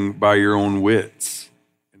something by your own wits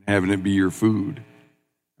and having it be your food.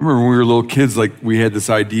 I remember when we were little kids, we had this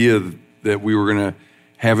idea that we were going to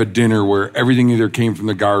have a dinner where everything either came from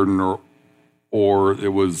the garden or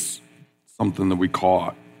it was something that we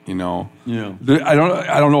caught. Yeah. I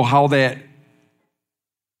don't know how that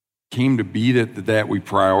came to be that we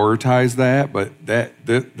prioritize that, but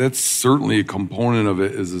that's certainly a component of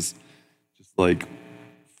it. Is this just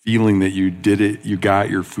feeling that you did it, you got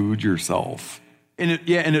your food yourself, and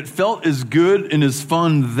it felt as good and as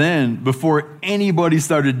fun then before anybody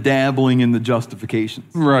started dabbling in the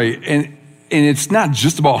justifications. Right, and it's not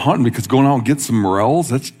just about hunting because going out and get some morels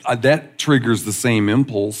that triggers the same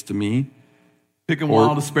impulse to me. Picking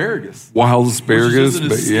wild asparagus. Wild asparagus,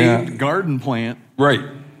 which is an escaped garden plant. Right.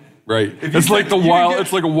 It's like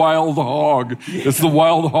it's like a wild hog. It's the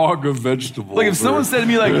wild hog of vegetables. If someone said to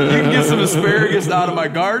me, you can get some asparagus out of my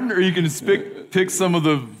garden, or you can pick some of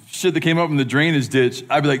the shit that came up in the drainage ditch,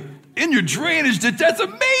 I'd be like, in your drainage ditch? That's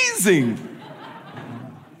amazing.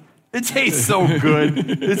 It tastes so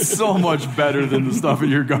good. It's so much better than the stuff in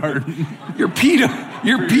your garden. Your pee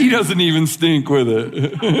doesn't even stink with it.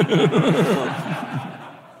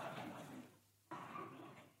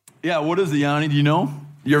 Yeah, what is it, Yanni? Do you know?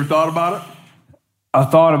 You ever thought about it? I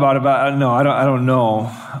thought about it, but no, I don't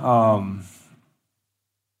know.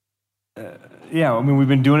 We've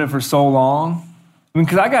been doing it for so long.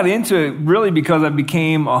 Because I got into it really because I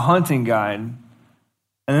became a hunting guide,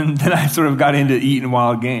 and then I sort of got into eating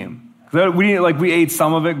wild game. We ate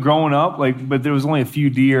some of it growing up, but there was only a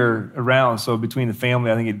few deer around, so between the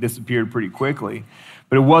family, I think it disappeared pretty quickly.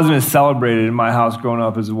 But it wasn't as celebrated in my house growing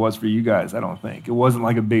up as it was for you guys, I don't think. It wasn't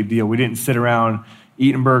a big deal. We didn't sit around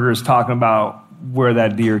eating burgers talking about where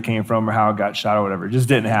that deer came from or how it got shot or whatever. It just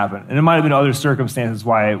didn't happen. And it might have been other circumstances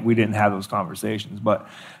why we didn't have those conversations. But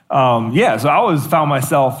so I always found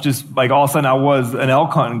myself just all of a sudden I was an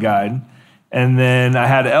elk hunting guide. And then I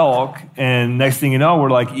had elk, and next thing you know,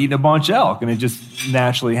 we're eating a bunch of elk, and it just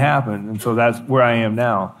naturally happened. And so that's where I am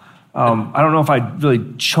now. I don't know if I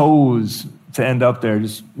really chose to end up there,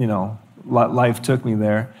 just, life took me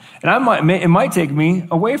there. And it might take me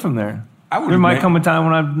away from there. There might come a time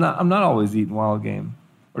when I'm not always eating wild game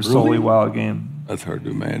or solely wild game. That's hard to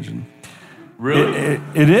imagine. Really?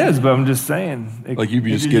 It is, but I'm just saying. Like you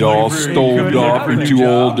just get all stoved up and too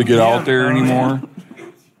old to get out there anymore?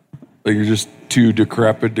 Like you're just too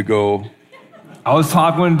decrepit to go. I was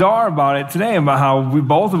talking with Dar about it today, about how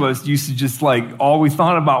both of us used to just like, all we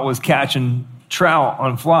thought about was catching trout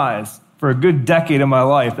on flies. For a good decade of my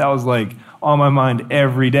life, that was like on my mind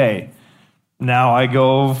every day. Now I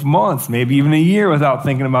go months, maybe even a year without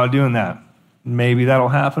thinking about doing that. Maybe that'll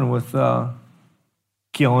happen with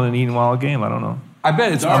killing and eating wild game. I don't know. I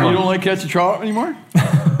bet it's hard. You don't like catching trout anymore?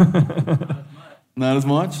 Not as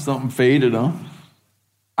much? Something faded, huh?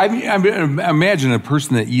 I mean, imagine a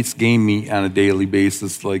person that eats game meat on a daily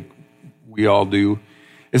basis like we all do.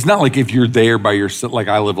 It's not like if you're there by yourself, like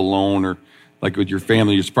I live alone, or like with your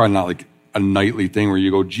family, it's probably not like a nightly thing where you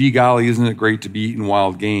go, gee golly, isn't it great to be eating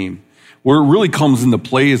wild game? Where it really comes into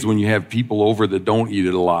play is when you have people over that don't eat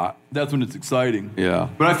it a lot. That's when it's exciting. Yeah.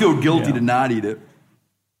 But I feel guilty to not eat it.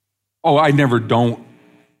 Oh, I never don't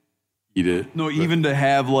eat it. No, even to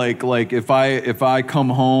have like if I come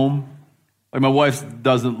home, like my wife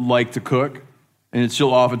doesn't like to cook, and she'll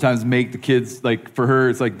oftentimes make the kids, like for her,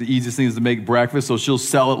 it's like the easiest thing is to make breakfast, so she'll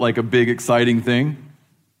sell it like a big exciting thing.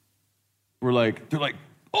 They're like,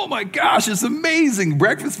 oh my gosh, it's amazing,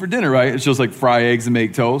 breakfast for dinner, right? And she'll just like fry eggs and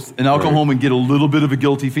make toast, and I'll come home and get a little bit of a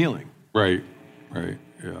guilty feeling. Right,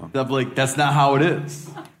 yeah. That's not how it is.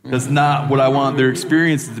 That's not what I want their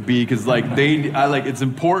experiences to be, because it's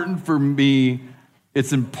important for me.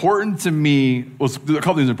 It's important to me. Well, a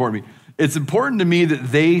couple things are important to me. It's important to me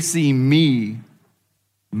that they see me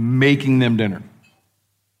making them dinner,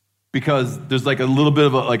 because there's like a little bit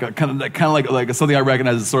of a kind of like something I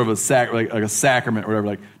recognize as sort of like a sacrament or whatever.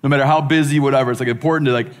 Like no matter how busy, whatever, it's like important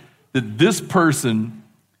to like that this person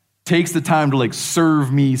takes the time to like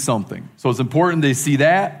serve me something. So it's important they see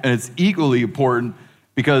that, and it's equally important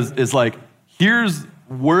because it's like, here's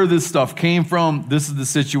where this stuff came from. This is the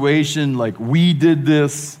situation. Like we did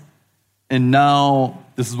this, and now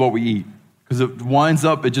this is what we eat. Because it winds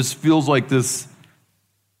up, it just feels like this,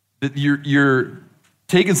 that you're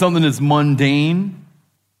taking something that's mundane,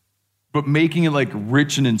 but making it like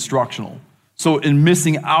rich and instructional. So in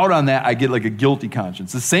missing out on that, I get like a guilty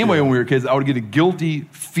conscience. The same way when we were kids, I would get a guilty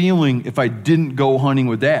feeling if I didn't go hunting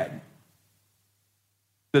with Dad.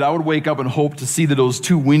 That I would wake up and hope to see that it was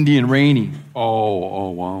too windy and rainy. Oh,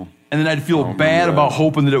 wow. And then I'd feel bad about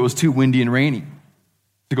hoping that it was too windy and rainy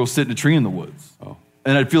to go sit in a tree in the woods. Oh.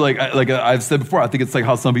 And I'd feel like I've said before, I think it's like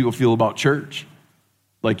how some people feel about church.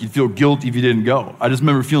 Like you'd feel guilty if you didn't go. I just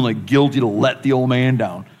remember feeling like guilty to let the old man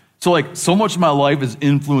down. So like so much of my life is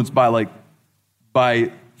influenced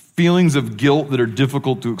by feelings of guilt that are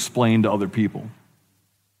difficult to explain to other people.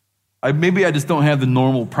 Maybe I just don't have the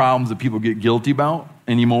normal problems that people get guilty about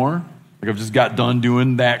anymore. Like I've just got done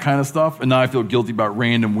doing that kind of stuff, and now I feel guilty about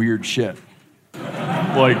random weird shit.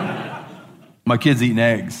 Like my kid's eating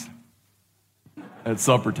eggs at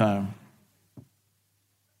supper time.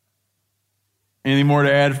 Anything more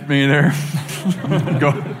to add for me there?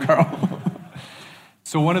 Go, Carl.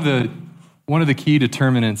 So one of the key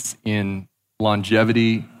determinants in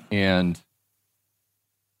longevity and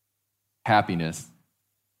happiness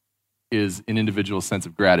is an individual's sense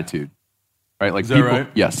of gratitude, right? Like is that right?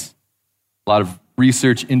 Yes. A lot of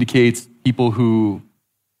research indicates people who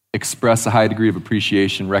express a high degree of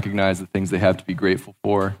appreciation, recognize the things they have to be grateful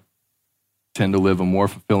for, tend to live a more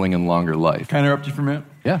fulfilling and longer life. Can I interrupt you for a minute?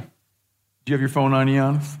 Yeah. Do you have your phone on,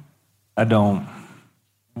 Giannis? I don't.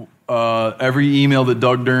 Every email that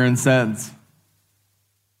Doug Duran sends.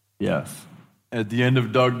 Yes. At the end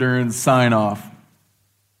of Doug Duran's sign-off.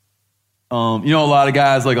 A lot of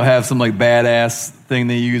guys like will have some like badass thing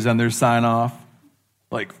they use on their sign-off.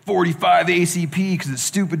 Like 45 ACP because it's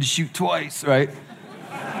stupid to shoot twice, right?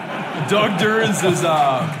 Doug Duran's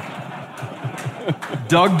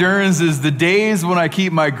is the days when I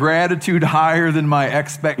keep my gratitude higher than my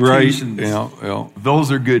expectations. Right. Yeah.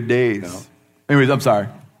 Those are good days. Yeah. Anyways, I'm sorry.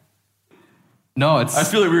 No, I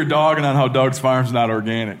feel like we were dogging on how Doug's farm's not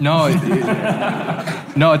organic. No,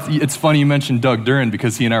 it's funny you mentioned Doug Duran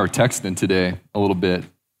because he and I were texting today a little bit,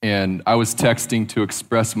 and I was texting to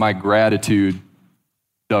express my gratitude,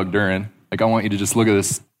 Doug Duran. Like, I want you to just look at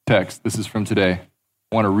this text. This is from today.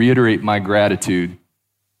 I want to reiterate my gratitude.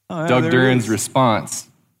 Oh, yeah, Doug Duran's response,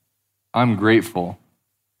 I'm grateful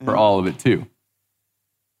for all of it too.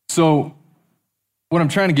 So what I'm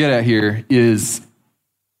trying to get at here is,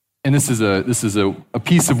 and this is a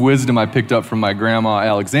piece of wisdom I picked up from my grandma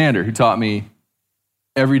Alexander, who taught me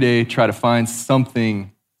every day try to find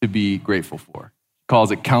something to be grateful for. He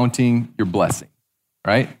calls it counting your blessing,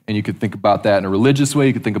 right? And you could think about that in a religious way.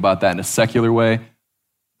 You could think about that in a secular way.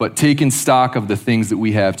 But taking stock of the things that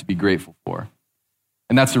we have to be grateful for.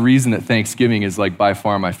 And that's the reason that Thanksgiving is like by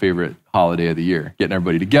far my favorite holiday of the year. Getting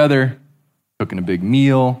everybody together, cooking a big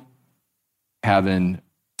meal, having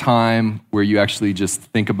time where you actually just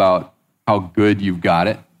think about how good you've got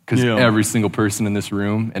it. Because every single person in this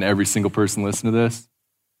room and every single person listening to this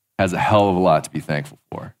has a hell of a lot to be thankful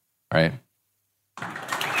for, right?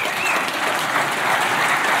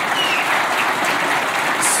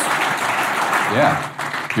 Yeah.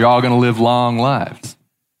 You're all going to live long lives.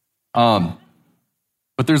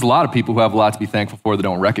 But there's a lot of people who have a lot to be thankful for that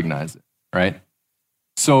don't recognize it, right?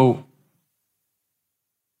 So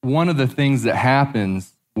one of the things that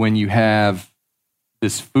happens when you have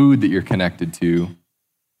this food that you're connected to,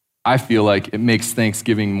 I feel like it makes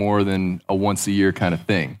Thanksgiving more than a once a year kind of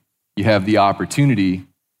thing. You have the opportunity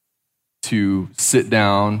to sit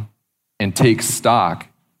down and take stock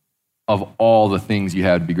of all the things you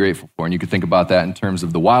have to be grateful for. And you could think about that in terms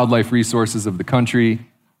of the wildlife resources of the country.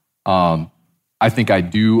 I think I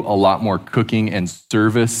do a lot more cooking and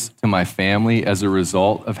service to my family as a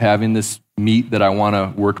result of having this meat that I want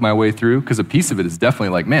to work my way through. Because a piece of it is definitely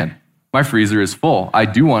like, man, my freezer is full. I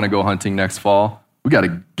do want to go hunting next fall. We got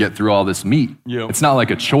to get through all this meat. Yep. It's not like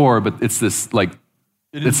a chore, but it's this like,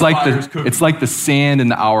 it's like the sand in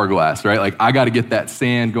the hourglass, right? Like I got to get that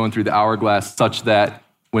sand going through the hourglass such that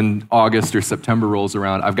when August or September rolls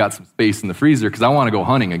around, I've got some space in the freezer because I want to go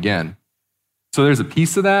hunting again. So there's a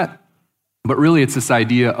piece of that, but really it's this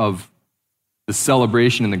idea of the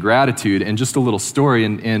celebration and the gratitude. And just a little story,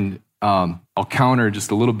 and I'll counter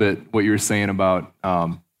just a little bit what you were saying about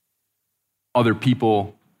other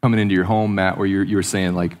people coming into your home, Matt, where you were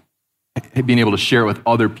saying like being able to share it with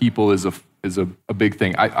other people is a big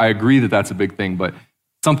thing. I agree that that's a big thing, but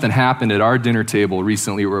something happened at our dinner table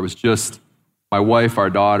recently where it was just my wife, our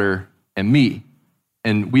daughter, and me.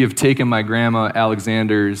 And we have taken my grandma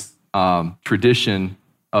Alexander's tradition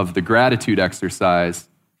of the gratitude exercise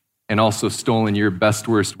and also stolen your best,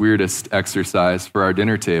 worst, weirdest exercise for our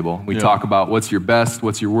dinner table. We talk about what's your best,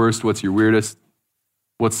 what's your worst, what's your weirdest,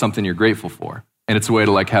 what's something you're grateful for. And it's a way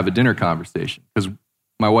to like have a dinner conversation because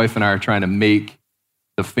my wife and I are trying to make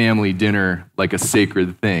the family dinner like a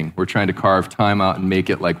sacred thing. We're trying to carve time out and make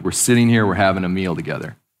it like we're sitting here, we're having a meal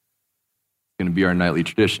together. Going to be our nightly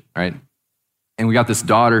tradition, right? And we got this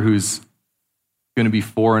daughter who's going to be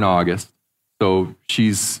 4 in August. So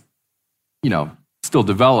she's, still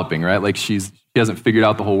developing, right? Like she hasn't figured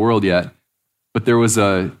out the whole world yet. But there was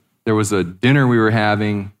a dinner we were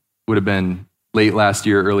having, would have been late last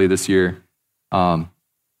year, early this year, where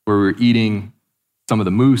we were eating some of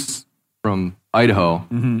the moose from Idaho.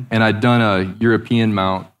 Mm-hmm. And I'd done a European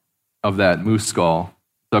mount of that moose skull.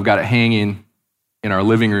 So I've got it hanging in our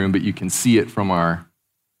living room, but you can see it from our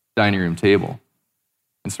dining room table.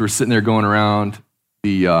 And so we're sitting there going around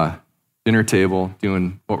the dinner table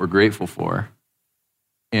doing what we're grateful for.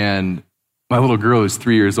 And my little girl who's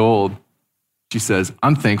 3 years old, she says,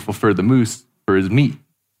 I'm thankful for the moose for his meat.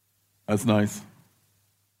 That's nice.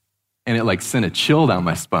 And it like sent a chill down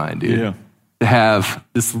my spine, dude. Yeah. To have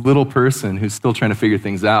this little person who's still trying to figure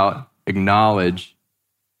things out acknowledge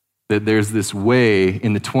that there's this way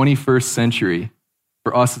in the 21st century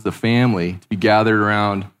for us as a family to be gathered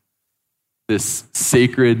around this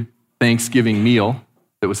sacred Thanksgiving meal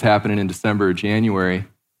that was happening in December or January,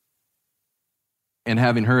 and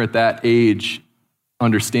having her at that age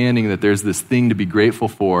understanding that there's this thing to be grateful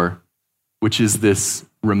for, which is this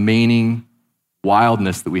remaining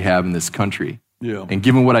wildness that we have in this country. Yeah. And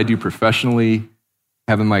given what I do professionally,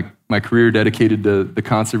 having my career dedicated to the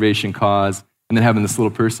conservation cause, and then having this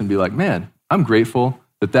little person be like, man, I'm grateful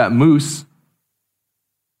that moose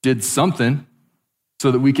did something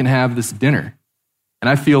so that we can have this dinner. And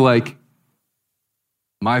I feel like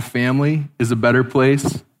my family is a better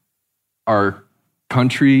place. Our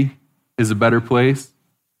country is a better place.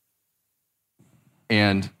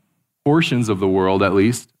 And portions of the world, at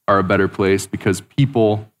least, are a better place because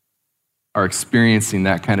people are experiencing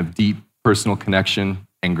that kind of deep personal connection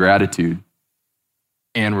and gratitude.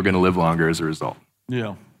 And we're going to live longer as a result.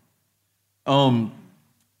 Yeah.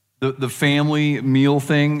 The family meal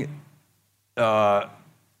thing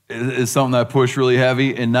is something that I push really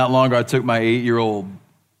heavy. And not long ago, I took my 8-year-old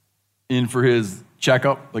in for his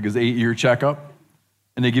checkup, like his 8-year checkup.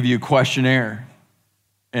 And they give you a questionnaire.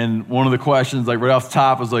 And one of the questions, like right off the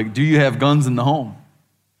top, was like, do you have guns in the home?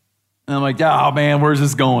 And I'm like, oh man, where's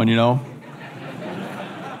this going,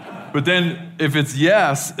 But then if it's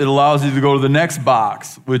yes, it allows you to go to the next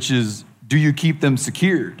box, which is, do you keep them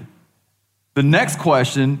secured? The next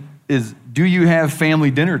question is, do you have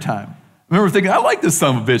family dinner time? I remember thinking, I like this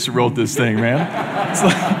son of a bitch that wrote this thing, man. It's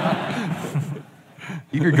like,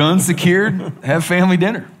 keep your guns secured, have family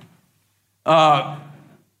dinner. Got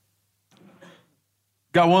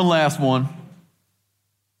one last one.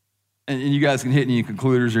 And you guys can hit any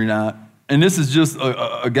concluders or not. And this is just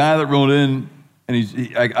a guy that wrote in,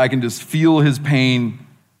 and I can just feel his pain,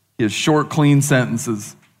 his short, clean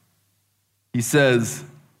sentences. He says,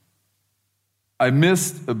 I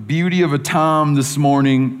missed a beauty of a Tom this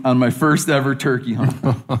morning on my first ever turkey hunt.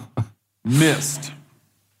 Missed.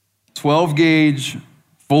 12 gauge,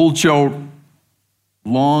 full choke,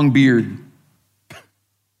 long beard.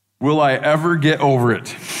 Will I ever get over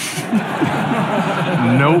it?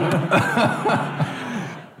 Nope.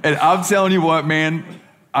 And I'm telling you what, man,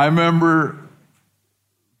 I remember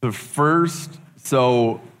the first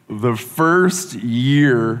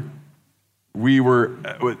year we just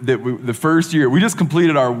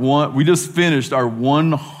finished our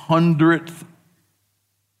 100th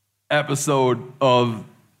episode of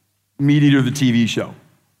Meat Eater, the TV show.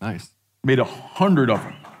 Nice. Made 100 of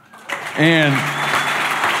them. And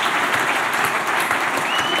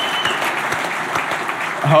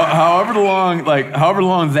however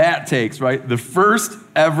long that takes, right? The first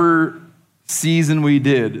ever season we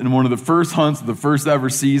did, and one of the first hunts of the first ever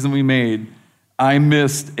season we made, I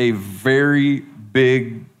missed a very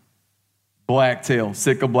big blacktail,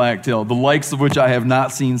 Sitka blacktail, the likes of which I have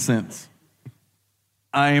not seen since.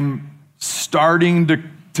 I'm starting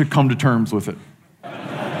to come to terms with it.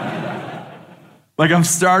 Like, I'm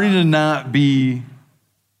starting to not be,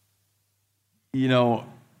 I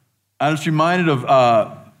was reminded of,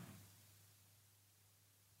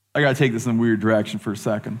 I gotta take this in a weird direction for a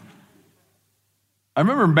second. I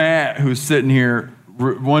remember Matt, who's sitting here,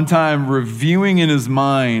 one time reviewing in his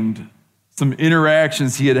mind some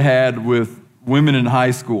interactions he had with women in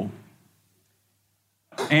high school.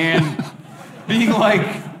 And being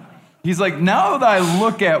like, he's like, now that I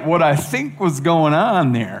look at what I think was going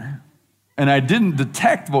on there, and I didn't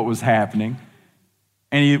detect what was happening,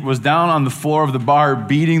 and he was down on the floor of the bar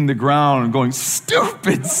beating the ground and going,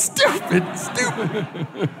 stupid, stupid, stupid.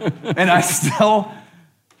 And I still,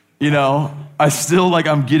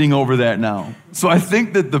 I'm getting over that now. So I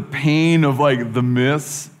think that the pain of like the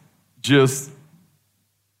miss, just,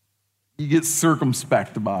 you get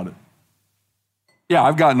circumspect about it. Yeah,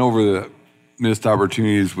 I've gotten over the missed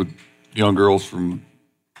opportunities with young girls from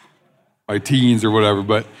my teens or whatever,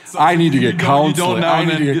 but so I need to get counseling. I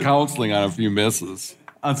need to get counseling on a few misses.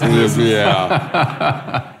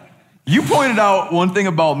 Yeah. You pointed out one thing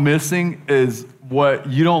about missing is what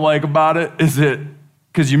you don't like about it is it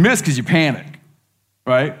because you miss because you panic,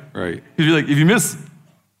 right? Right. Because you're like, if you miss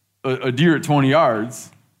a deer at 20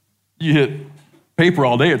 yards, you hit paper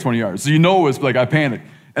all day at 20 yards. So it's like I panic.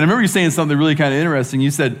 And I remember you saying something really kind of interesting.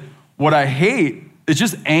 You said, what I hate is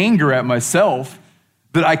just anger at myself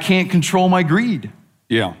that I can't control my greed.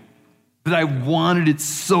 Yeah. That I wanted it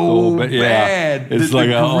so bad it's that like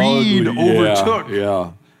the greed overtook.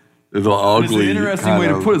 Yeah. It's an ugly. It's an interesting way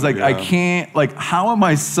to put it. It's like, I can't, like, how am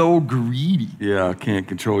I so greedy? Yeah, I can't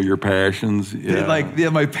control your passions. Yeah.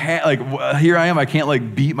 Here I am, I can't,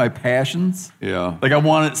 like, beat my passions. Yeah. Like, I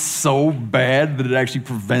want it so bad that it actually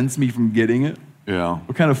prevents me from getting it. Yeah.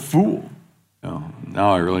 What kind of fool? Yeah.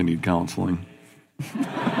 Now I really need counseling.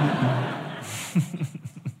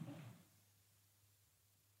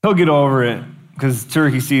 He'll get over it because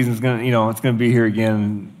turkey season's it's gonna be here again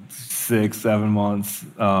in 6-7 months.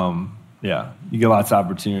 Yeah, you get lots of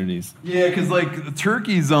opportunities. Yeah, because like the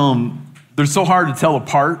turkeys, they're so hard to tell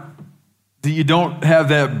apart that you don't have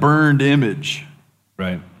that burned image,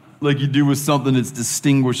 right? Like you do with something that's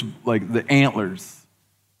distinguished, like the antlers,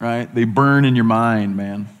 right? They burn in your mind,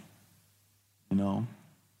 man.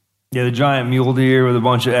 Yeah, the giant mule deer with a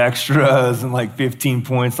bunch of extras and like 15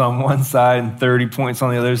 points on one side and 30 points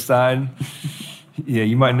on the other side. Yeah,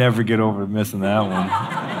 you might never get over missing that one.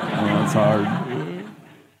 That's hard.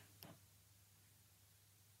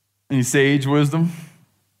 Any sage wisdom?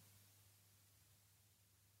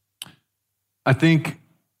 I think,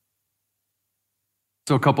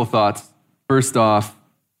 so a couple thoughts. First off,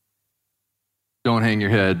 don't hang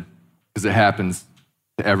your head because it happens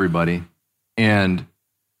to everybody. And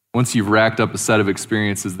once you've racked up a set of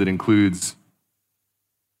experiences that includes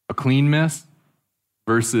a clean miss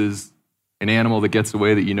versus an animal that gets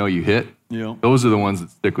away that you hit, those are the ones that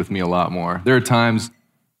stick with me a lot more. There are times,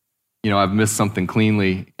 I've missed something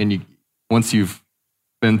cleanly, and once you've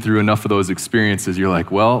been through enough of those experiences, you're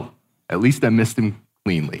like, well, at least I missed him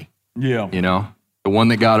cleanly. Yeah. The one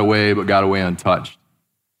that got away but got away untouched.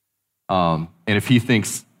 And if he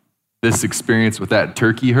thinks this experience with that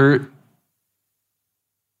turkey hurt,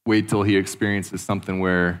 wait till he experiences something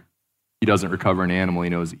where he doesn't recover an animal he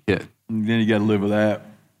knows he hit. And then you got to live with that.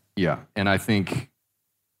 Yeah, and I think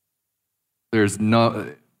there's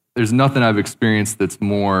nothing I've experienced that's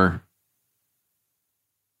more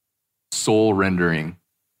soul rendering.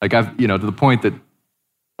 Like to the point that,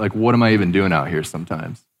 like, what am I even doing out here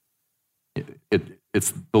sometimes?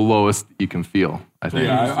 It's the lowest you can feel, I think.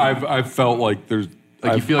 Yeah, I've felt like there's,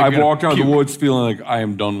 like you feel like I've walked out of the woods feeling like I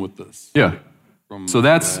am done with this. Yeah. So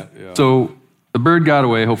so the bird got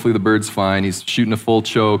away. Hopefully the bird's fine. He's shooting a full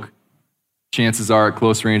choke. Chances are at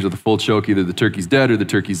close range with a full choke, either the turkey's dead or the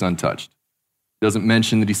turkey's untouched. Doesn't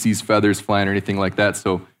mention that he sees feathers flying or anything like that,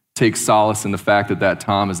 so take solace in the fact that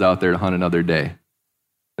tom is out there to hunt another day.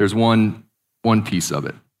 There's one piece of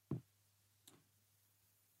it.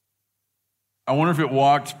 I wonder if it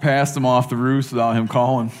walked past him off the roost without him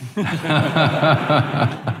calling.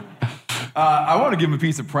 I want to give him a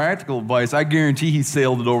piece of practical advice. I guarantee he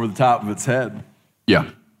sailed it over the top of its head. Yeah.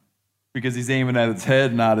 Because he's aiming at its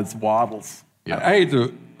head, not its waddles. Yeah. I hate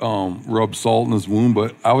to rub salt in his wound,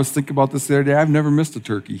 but I was thinking about this the other day. I've never missed a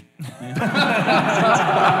turkey.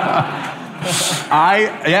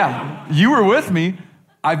 You were with me.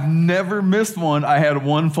 I've never missed one. I had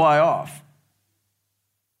one fly off.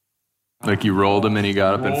 Like you rolled him and he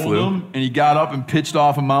got up and flew? And he got up and pitched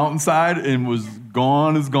off a mountainside and was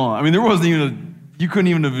gone as gone. I mean, there wasn't even you couldn't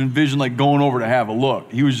even have envisioned like going over to have a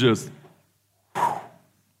look. He was just,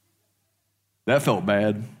 that felt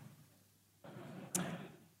bad.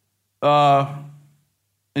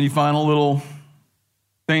 Any final little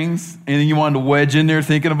things? Anything you wanted to wedge in there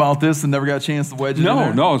thinking about this and never got a chance to wedge it in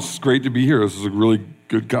there? No, it's great to be here. This is a really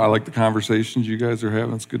good guy. I like the conversations you guys are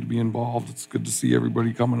having. It's good to be involved. It's good to see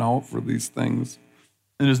everybody coming out for these things.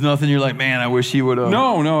 And there's nothing you're like, man, I wish he would have.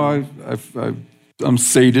 No, I'm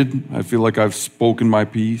sated. I feel like I've spoken my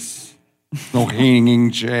piece. No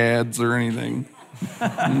hanging chads or anything.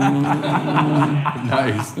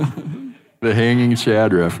 Nice. The hanging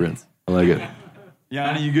chad reference. I like it.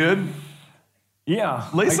 Yanni, you good? Yeah.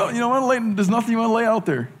 There's nothing you want to lay out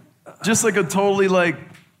there. Just like a totally like,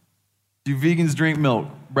 do vegans drink milk?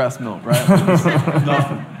 Breast milk, right?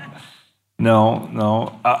 Nothing.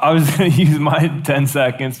 No. I was going to use my 10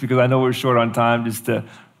 seconds because I know we're short on time just to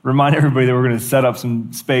remind everybody that we're going to set up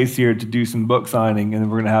some space here to do some book signing, and then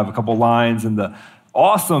we're going to have a couple lines, and the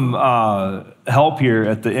awesome help here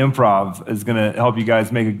at the Improv is going to help you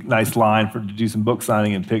guys make a nice line to do some book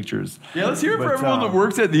signing and pictures. Yeah, let's hear it for everyone that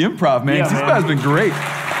works at the Improv, man. These guys have been great.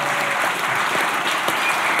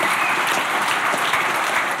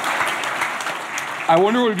 I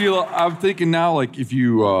wonder what it'd be like. I'm thinking now, like if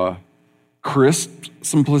you crisped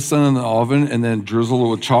some placenta in the oven and then drizzled it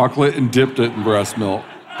with chocolate and dipped it in breast milk,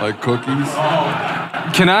 like cookies.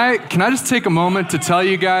 Can I just take a moment to tell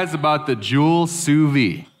you guys about the Joule sous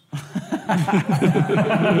vide?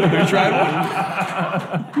 Have you tried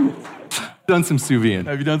one? Done some sous vide.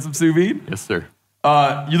 Have you done some sous vide? Yes, sir.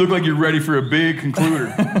 You look like you're ready for a big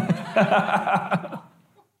concluder.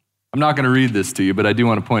 I'm not going to read this to you, but I do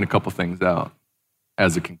want to point a couple things out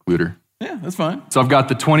as a concluder. Yeah, that's fine. So I've got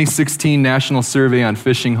the 2016 National Survey on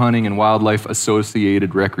Fishing, Hunting, and Wildlife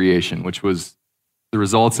Associated Recreation, which was the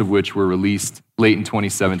results of which were released late in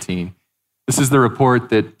 2017. This is the report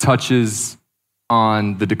that touches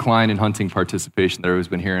on the decline in hunting participation that I've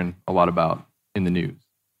been hearing a lot about in the news.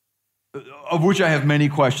 Of which I have many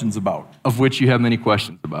questions about. Of which you have many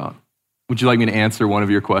questions about. Would you like me to answer one of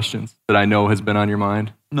your questions that I know has been on your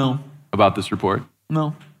mind? No. About this report?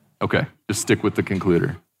 No. Okay, just stick with the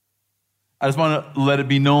concluder. I just want to let it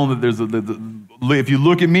be known that there's if you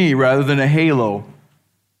look at me rather than a halo,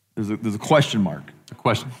 there's a question mark. A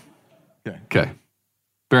question. Okay.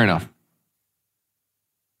 Fair enough.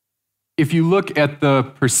 If you look at the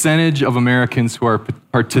percentage of Americans who are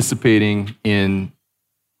participating in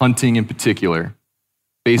hunting in particular,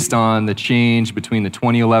 based on the change between the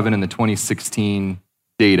 2011 and the 2016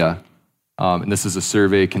 data, and this is a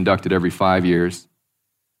survey conducted every 5 years,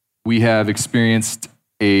 we have experienced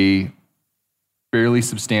a fairly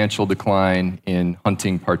substantial decline in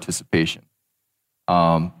hunting participation.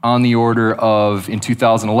 On the order of, in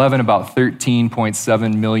 2011, about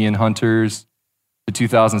 13.7 million hunters. To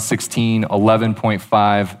 2016,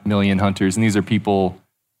 11.5 million hunters. And these are people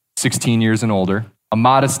 16 years and older. A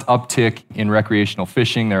modest uptick in recreational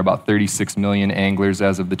fishing. There are about 36 million anglers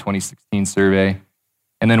as of the 2016 survey.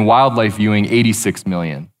 And then wildlife viewing, 86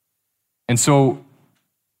 million. And so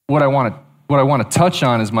what I want to touch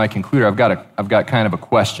on as my concluder, I've got kind of a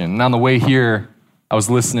question. And on the way here, I was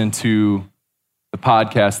listening to the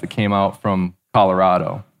podcast that came out from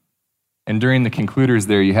Colorado. And during the concluders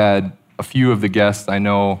there, you had a few of the guests. I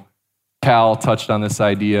know Cal touched on this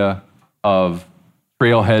idea of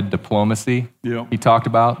trailhead diplomacy. Yeah. He talked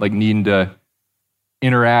about like needing to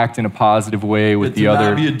interact in a positive way with the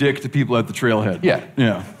other. Not be a dick to people at the trailhead.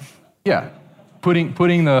 Yeah.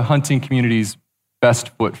 Putting the hunting community's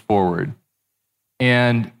best foot forward.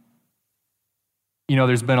 And, you know,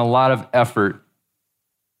 there's been a lot of effort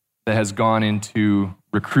that has gone into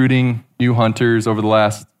recruiting new hunters over the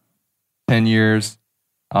last 10 years.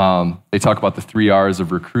 They talk about the 3 R's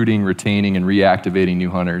of recruiting, retaining, and reactivating new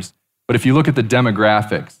hunters. But if you look at the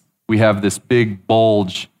demographics, we have this big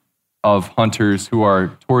bulge of hunters who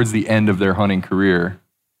are towards the end of their hunting career.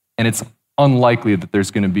 And it's unlikely that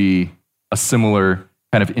there's going to be a similar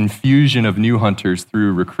kind of infusion of new hunters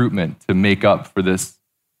through recruitment to make up for this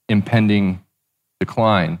impending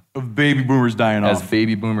decline of baby boomers dying as off.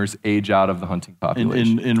 baby boomers age out of the hunting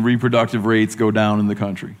population. And reproductive rates go down in the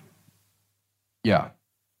country. Yeah.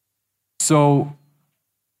 So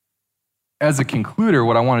as a concluder,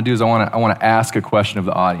 what I want to do is I want to ask a question of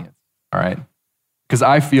the audience, all right? Because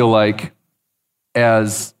I feel like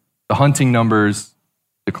as the hunting numbers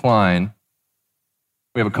decline,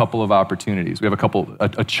 we have a couple of opportunities. We have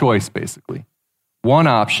a choice, basically. One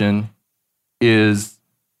option is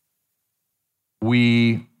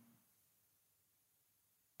we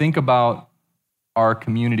think about our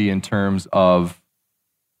community in terms of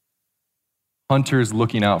hunters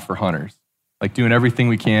looking out for hunters, like doing everything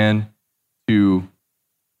we can to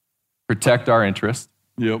protect our interests.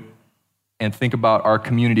 Yep. And think about our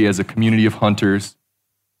community as a community of hunters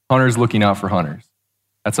looking out for hunters.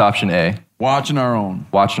 That's option A. Watching our own.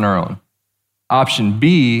 Option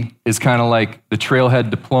B is kind of like the trailhead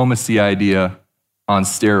diplomacy idea on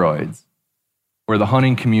steroids, where the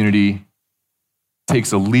hunting community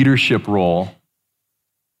takes a leadership role,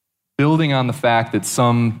 building on the fact that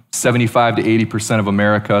some 75 to 80% of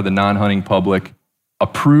America, the non-hunting public,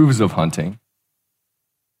 approves of hunting.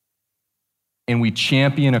 And we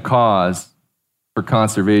champion a cause for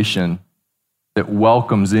conservation that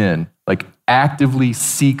welcomes in, like actively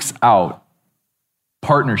seeks out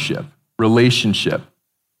partnership, relationship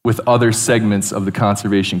with other segments of the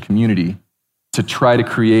conservation community to try to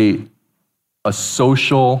create a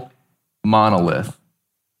social monolith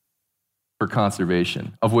for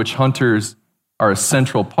conservation, of which hunters are a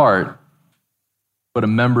central part, but a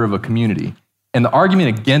member of a community. And the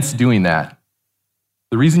argument against doing that,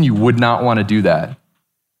 the reason you would not want to do that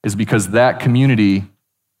is because that community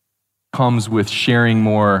comes with sharing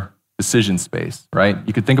more decision space, right?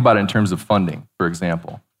 You could think about it in terms of funding, for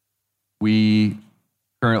example. We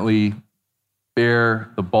currently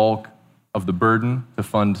bear the bulk of the burden to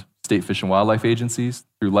fund state fish and wildlife agencies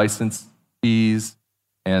through license fees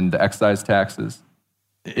and the excise taxes.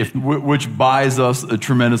 Which buys us a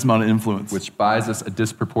tremendous amount of influence. Which buys us a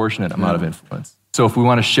disproportionate amount of influence. So if we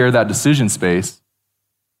want to share that decision space,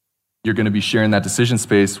 you're going to be sharing that decision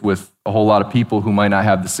space with a whole lot of people who might not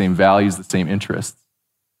have the same values, the same interests.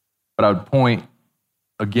 But I would point,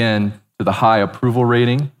 again, to the high approval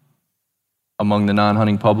rating among the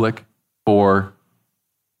non-hunting public for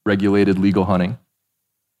regulated legal hunting.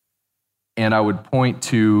 And I would point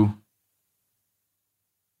to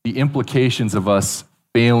the implications of us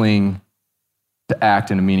failing to act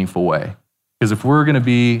in a meaningful way. Because if we're going to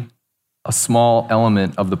be a small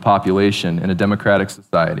element of the population in a democratic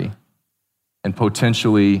society and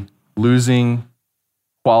potentially losing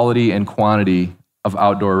quality and quantity of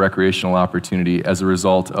outdoor recreational opportunity as a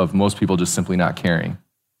result of most people just simply not caring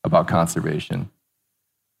about conservation,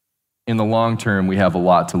 in the long term, we have a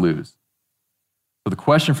lot to lose. So the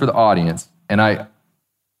question for the audience, and I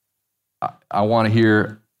want to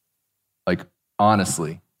hear, like,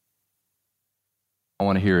 honestly, I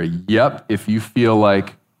want to hear a yep if you feel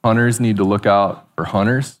like hunters need to look out for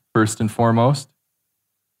hunters first and foremost,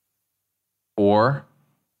 or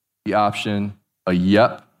the option a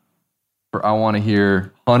yep for I want to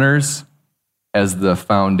hear hunters as the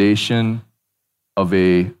foundation of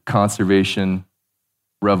a conservation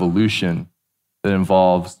revolution that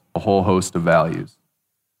involves a whole host of values.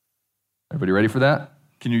 Everybody ready for that?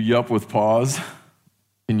 Can you yep with pause?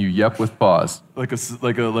 Can you yep with pause? Like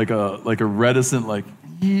a reticent, like,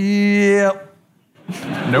 yep.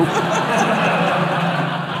 Nope.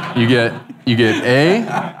 You get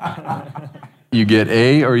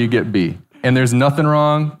A or you get B. And there's nothing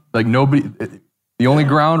wrong. Like, nobody, the only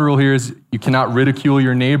ground rule here is you cannot ridicule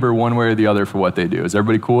your neighbor one way or the other for what they do. Is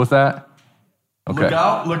everybody cool with that? Okay.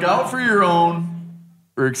 Look out for your own,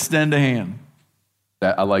 or extend a hand.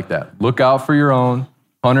 I like that. Look out for your own.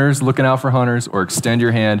 Hunters looking out for hunters, or extend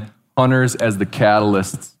your hand. Hunters as the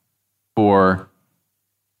catalysts for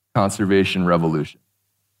conservation revolution?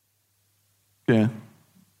 Okay.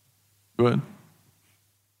 Go ahead.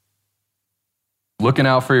 Looking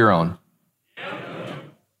out for your own.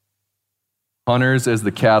 Hunters as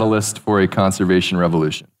the catalyst for a conservation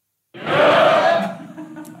revolution. All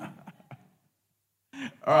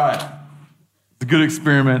right. It's a good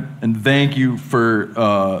experiment, and thank you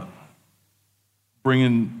for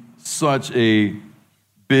bringing such a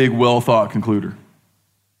big, well-thought concluder.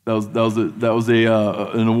 That was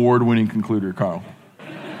an award-winning concluder, Carl.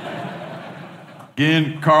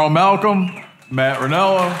 Again, Carl Malcolm, Matt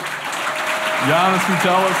Ranella, Giannis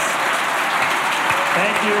Rutelis.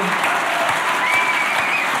 Thank you.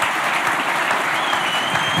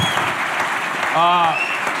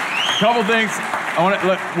 Couple things. I want to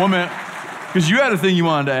let 1 minute, because you had a thing you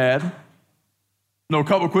wanted to add. No, a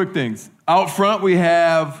couple quick things. Out front, we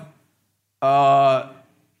have long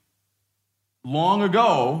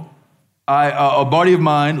ago, a buddy of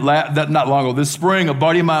mine, not long ago, this spring, a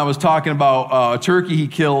buddy of mine was talking about a turkey he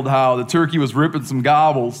killed, how the turkey was ripping some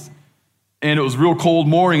gobbles, and it was a real cold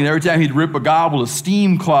morning, and every time he'd rip a gobble, a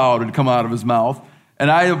steam cloud would come out of his mouth. And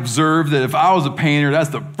I observed that if I was a painter, that's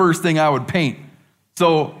the first thing I would paint.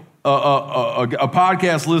 So a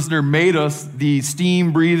podcast listener made us the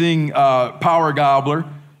steam-breathing power gobbler,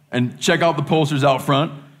 and check out the posters out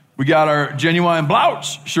front. We got our Genuine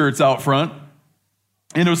Blouch shirts out front.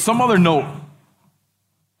 And there was some other note.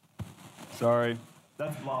 Sorry.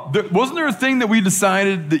 That's long. Wasn't there a thing that we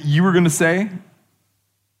decided that you were going to say?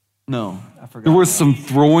 No. I forgot. There was some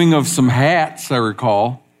throwing of some hats, I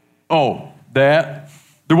recall. Oh, that?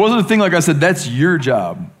 There wasn't a thing like I said, that's your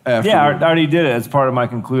job after. Yeah, I already did it as part of my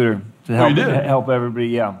concluder to you did? help everybody,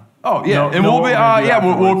 yeah. Oh, yeah. And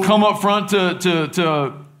we'll come up front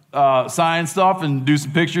to sign stuff and do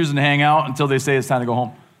some pictures and hang out until they say it's time to go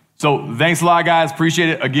home. So thanks a lot, guys. Appreciate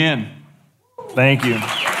it again. Thank you.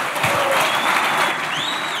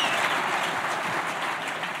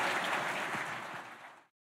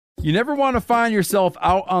 You never want to find yourself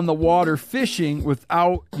out on the water fishing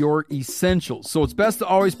without your essentials. So it's best to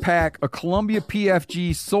always pack a Columbia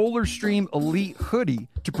PFG Solar Stream Elite hoodie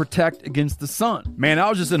to protect against the sun. Man, I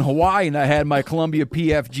was just in Hawaii and I had my Columbia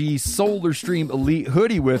PFG Solar Stream Elite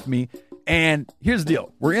hoodie with me. And here's the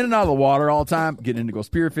deal. We're in and out of the water all the time, getting in to go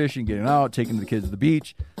spearfishing, getting out, taking the kids to the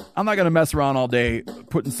beach. I'm not going to mess around all day,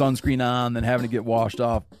 putting sunscreen on, then having to get washed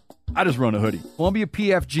off. I just run a hoodie. Columbia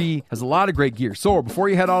PFG has a lot of great gear. So before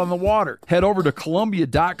you head out on the water, head over to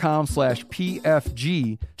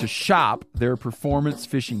Columbia.com/PFG to shop their performance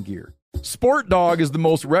fishing gear. Sport Dog is the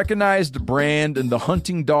most recognized brand in the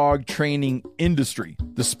hunting dog training industry.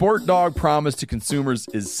 The Sport Dog promise to consumers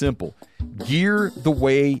is simple. Gear the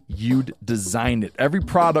way you'd design it. Every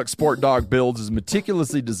product Sport Dog builds is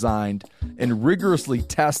meticulously designed and rigorously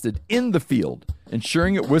tested in the field,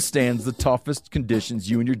 ensuring it withstands the toughest conditions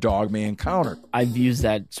you and your dog may encounter. I've used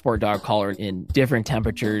that Sport Dog collar in different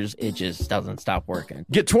temperatures. It just doesn't stop working.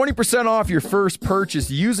 Get 20% off your first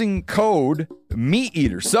purchase using code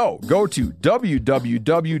MeatEater. So go to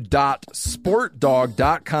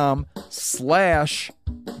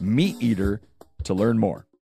www.sportdog.com/MeatEater to learn more.